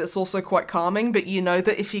 but it's also quite calming. But you know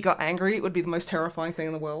that if he got angry, it would be the most terrifying thing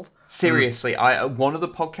in the world. Seriously, one of the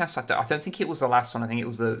podcasts, I don't think it was the last one, I think it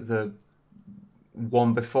was the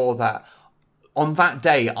one before that. On that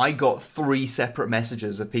day, I got 3 separate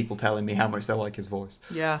messages of people telling me how much they like his voice.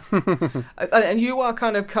 Yeah. And you are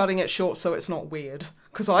kind of cutting it short so it's not weird.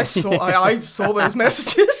 Because I saw those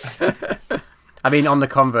messages. I mean, on the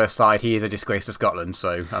converse side, he is a disgrace to Scotland,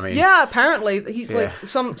 so, I mean... Yeah, apparently. He's Yeah.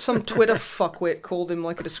 like, some Twitter fuckwit called him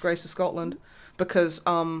like a disgrace to Scotland. Because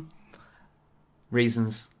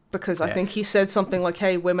Reasons. I think he said something like,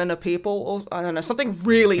 hey, women are people, or I don't know, something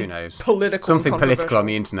really Who knows? political. Something and political on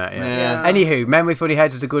the controversial. internet, yeah. Yeah. Anywho, Men with Funny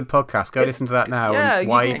Heads is a good podcast. Go listen to that now. yeah, And you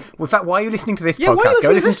why? can- In fact, why are you listening to this Yeah, why are you podcast? Go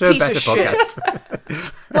listening listen to to a this better piece of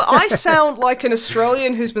podcast. Well, I sound like an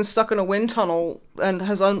Australian who's been stuck in a wind tunnel and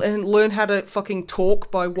has and learned how to fucking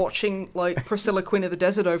talk by watching like Priscilla Queen of the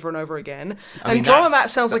Desert over and over again. I mean, And Drama that's- Matt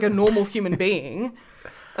sounds like a normal human being.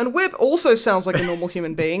 And Webb also sounds like a normal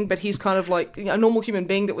human being, but he's kind of like a normal human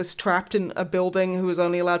being that was trapped in a building who was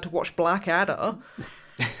only allowed to watch Blackadder.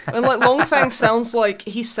 And like Longfang sounds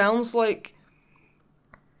like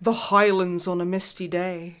the Highlands on a misty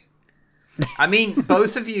day. I mean,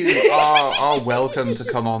 both of you are welcome to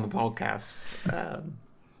come on the podcast.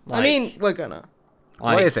 I mean, we're gonna.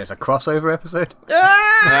 What is this? A crossover episode?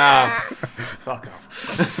 Ah, fuck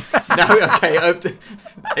off. No, okay.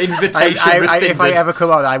 Invitation rescinded. If I ever come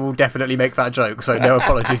on, I will definitely make that joke. So no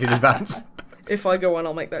apologies in advance. If I go on,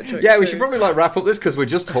 I'll make that joke. Yeah, we too. should probably like wrap up this because we're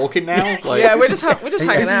just talking now. Like, Yeah, we're just hanging this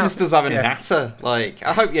out. is just us having a natter. Like,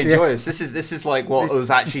 I hope you enjoy this. This is like what us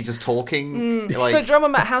actually just talking. Like, So, Drummer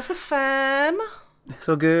Matt, how's the fam?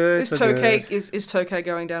 So good. Is so Tokay good. is Tokay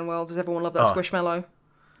going down well? Does everyone love that Squishmallow?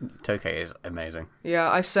 Tokay is amazing. Yeah,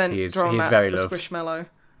 I sent Drummer he's Matt very a loved. Squishmallow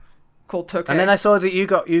called Tokay. And then I saw that you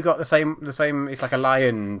got the same. It's like a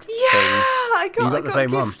lion thing. I got the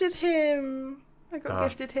same one. gifted him. I got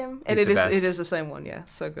gifted him, and he's the it best. is the same one. Yeah,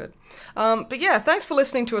 so good. But yeah, thanks for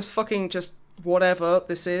listening to us. Fucking just whatever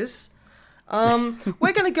this is.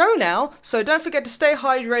 We're gonna go now, so don't forget to stay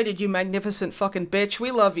hydrated, you magnificent fucking bitch.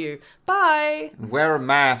 We love you. Bye. wear a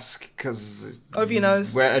mask because Over your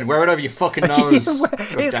nose. wear it over your fucking nose.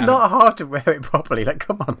 It's not hard to wear it properly. Like,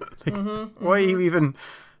 come on. Like, why are you even?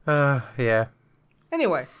 Yeah.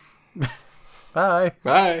 Anyway, Bye.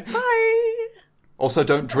 Bye. bye. Also,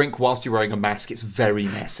 don't drink whilst you're wearing a mask. It's very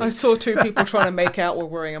messy. I saw two people trying to make out while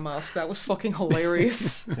wearing a mask. That was fucking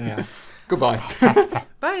hilarious. Yeah. Goodbye.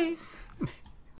 Bye.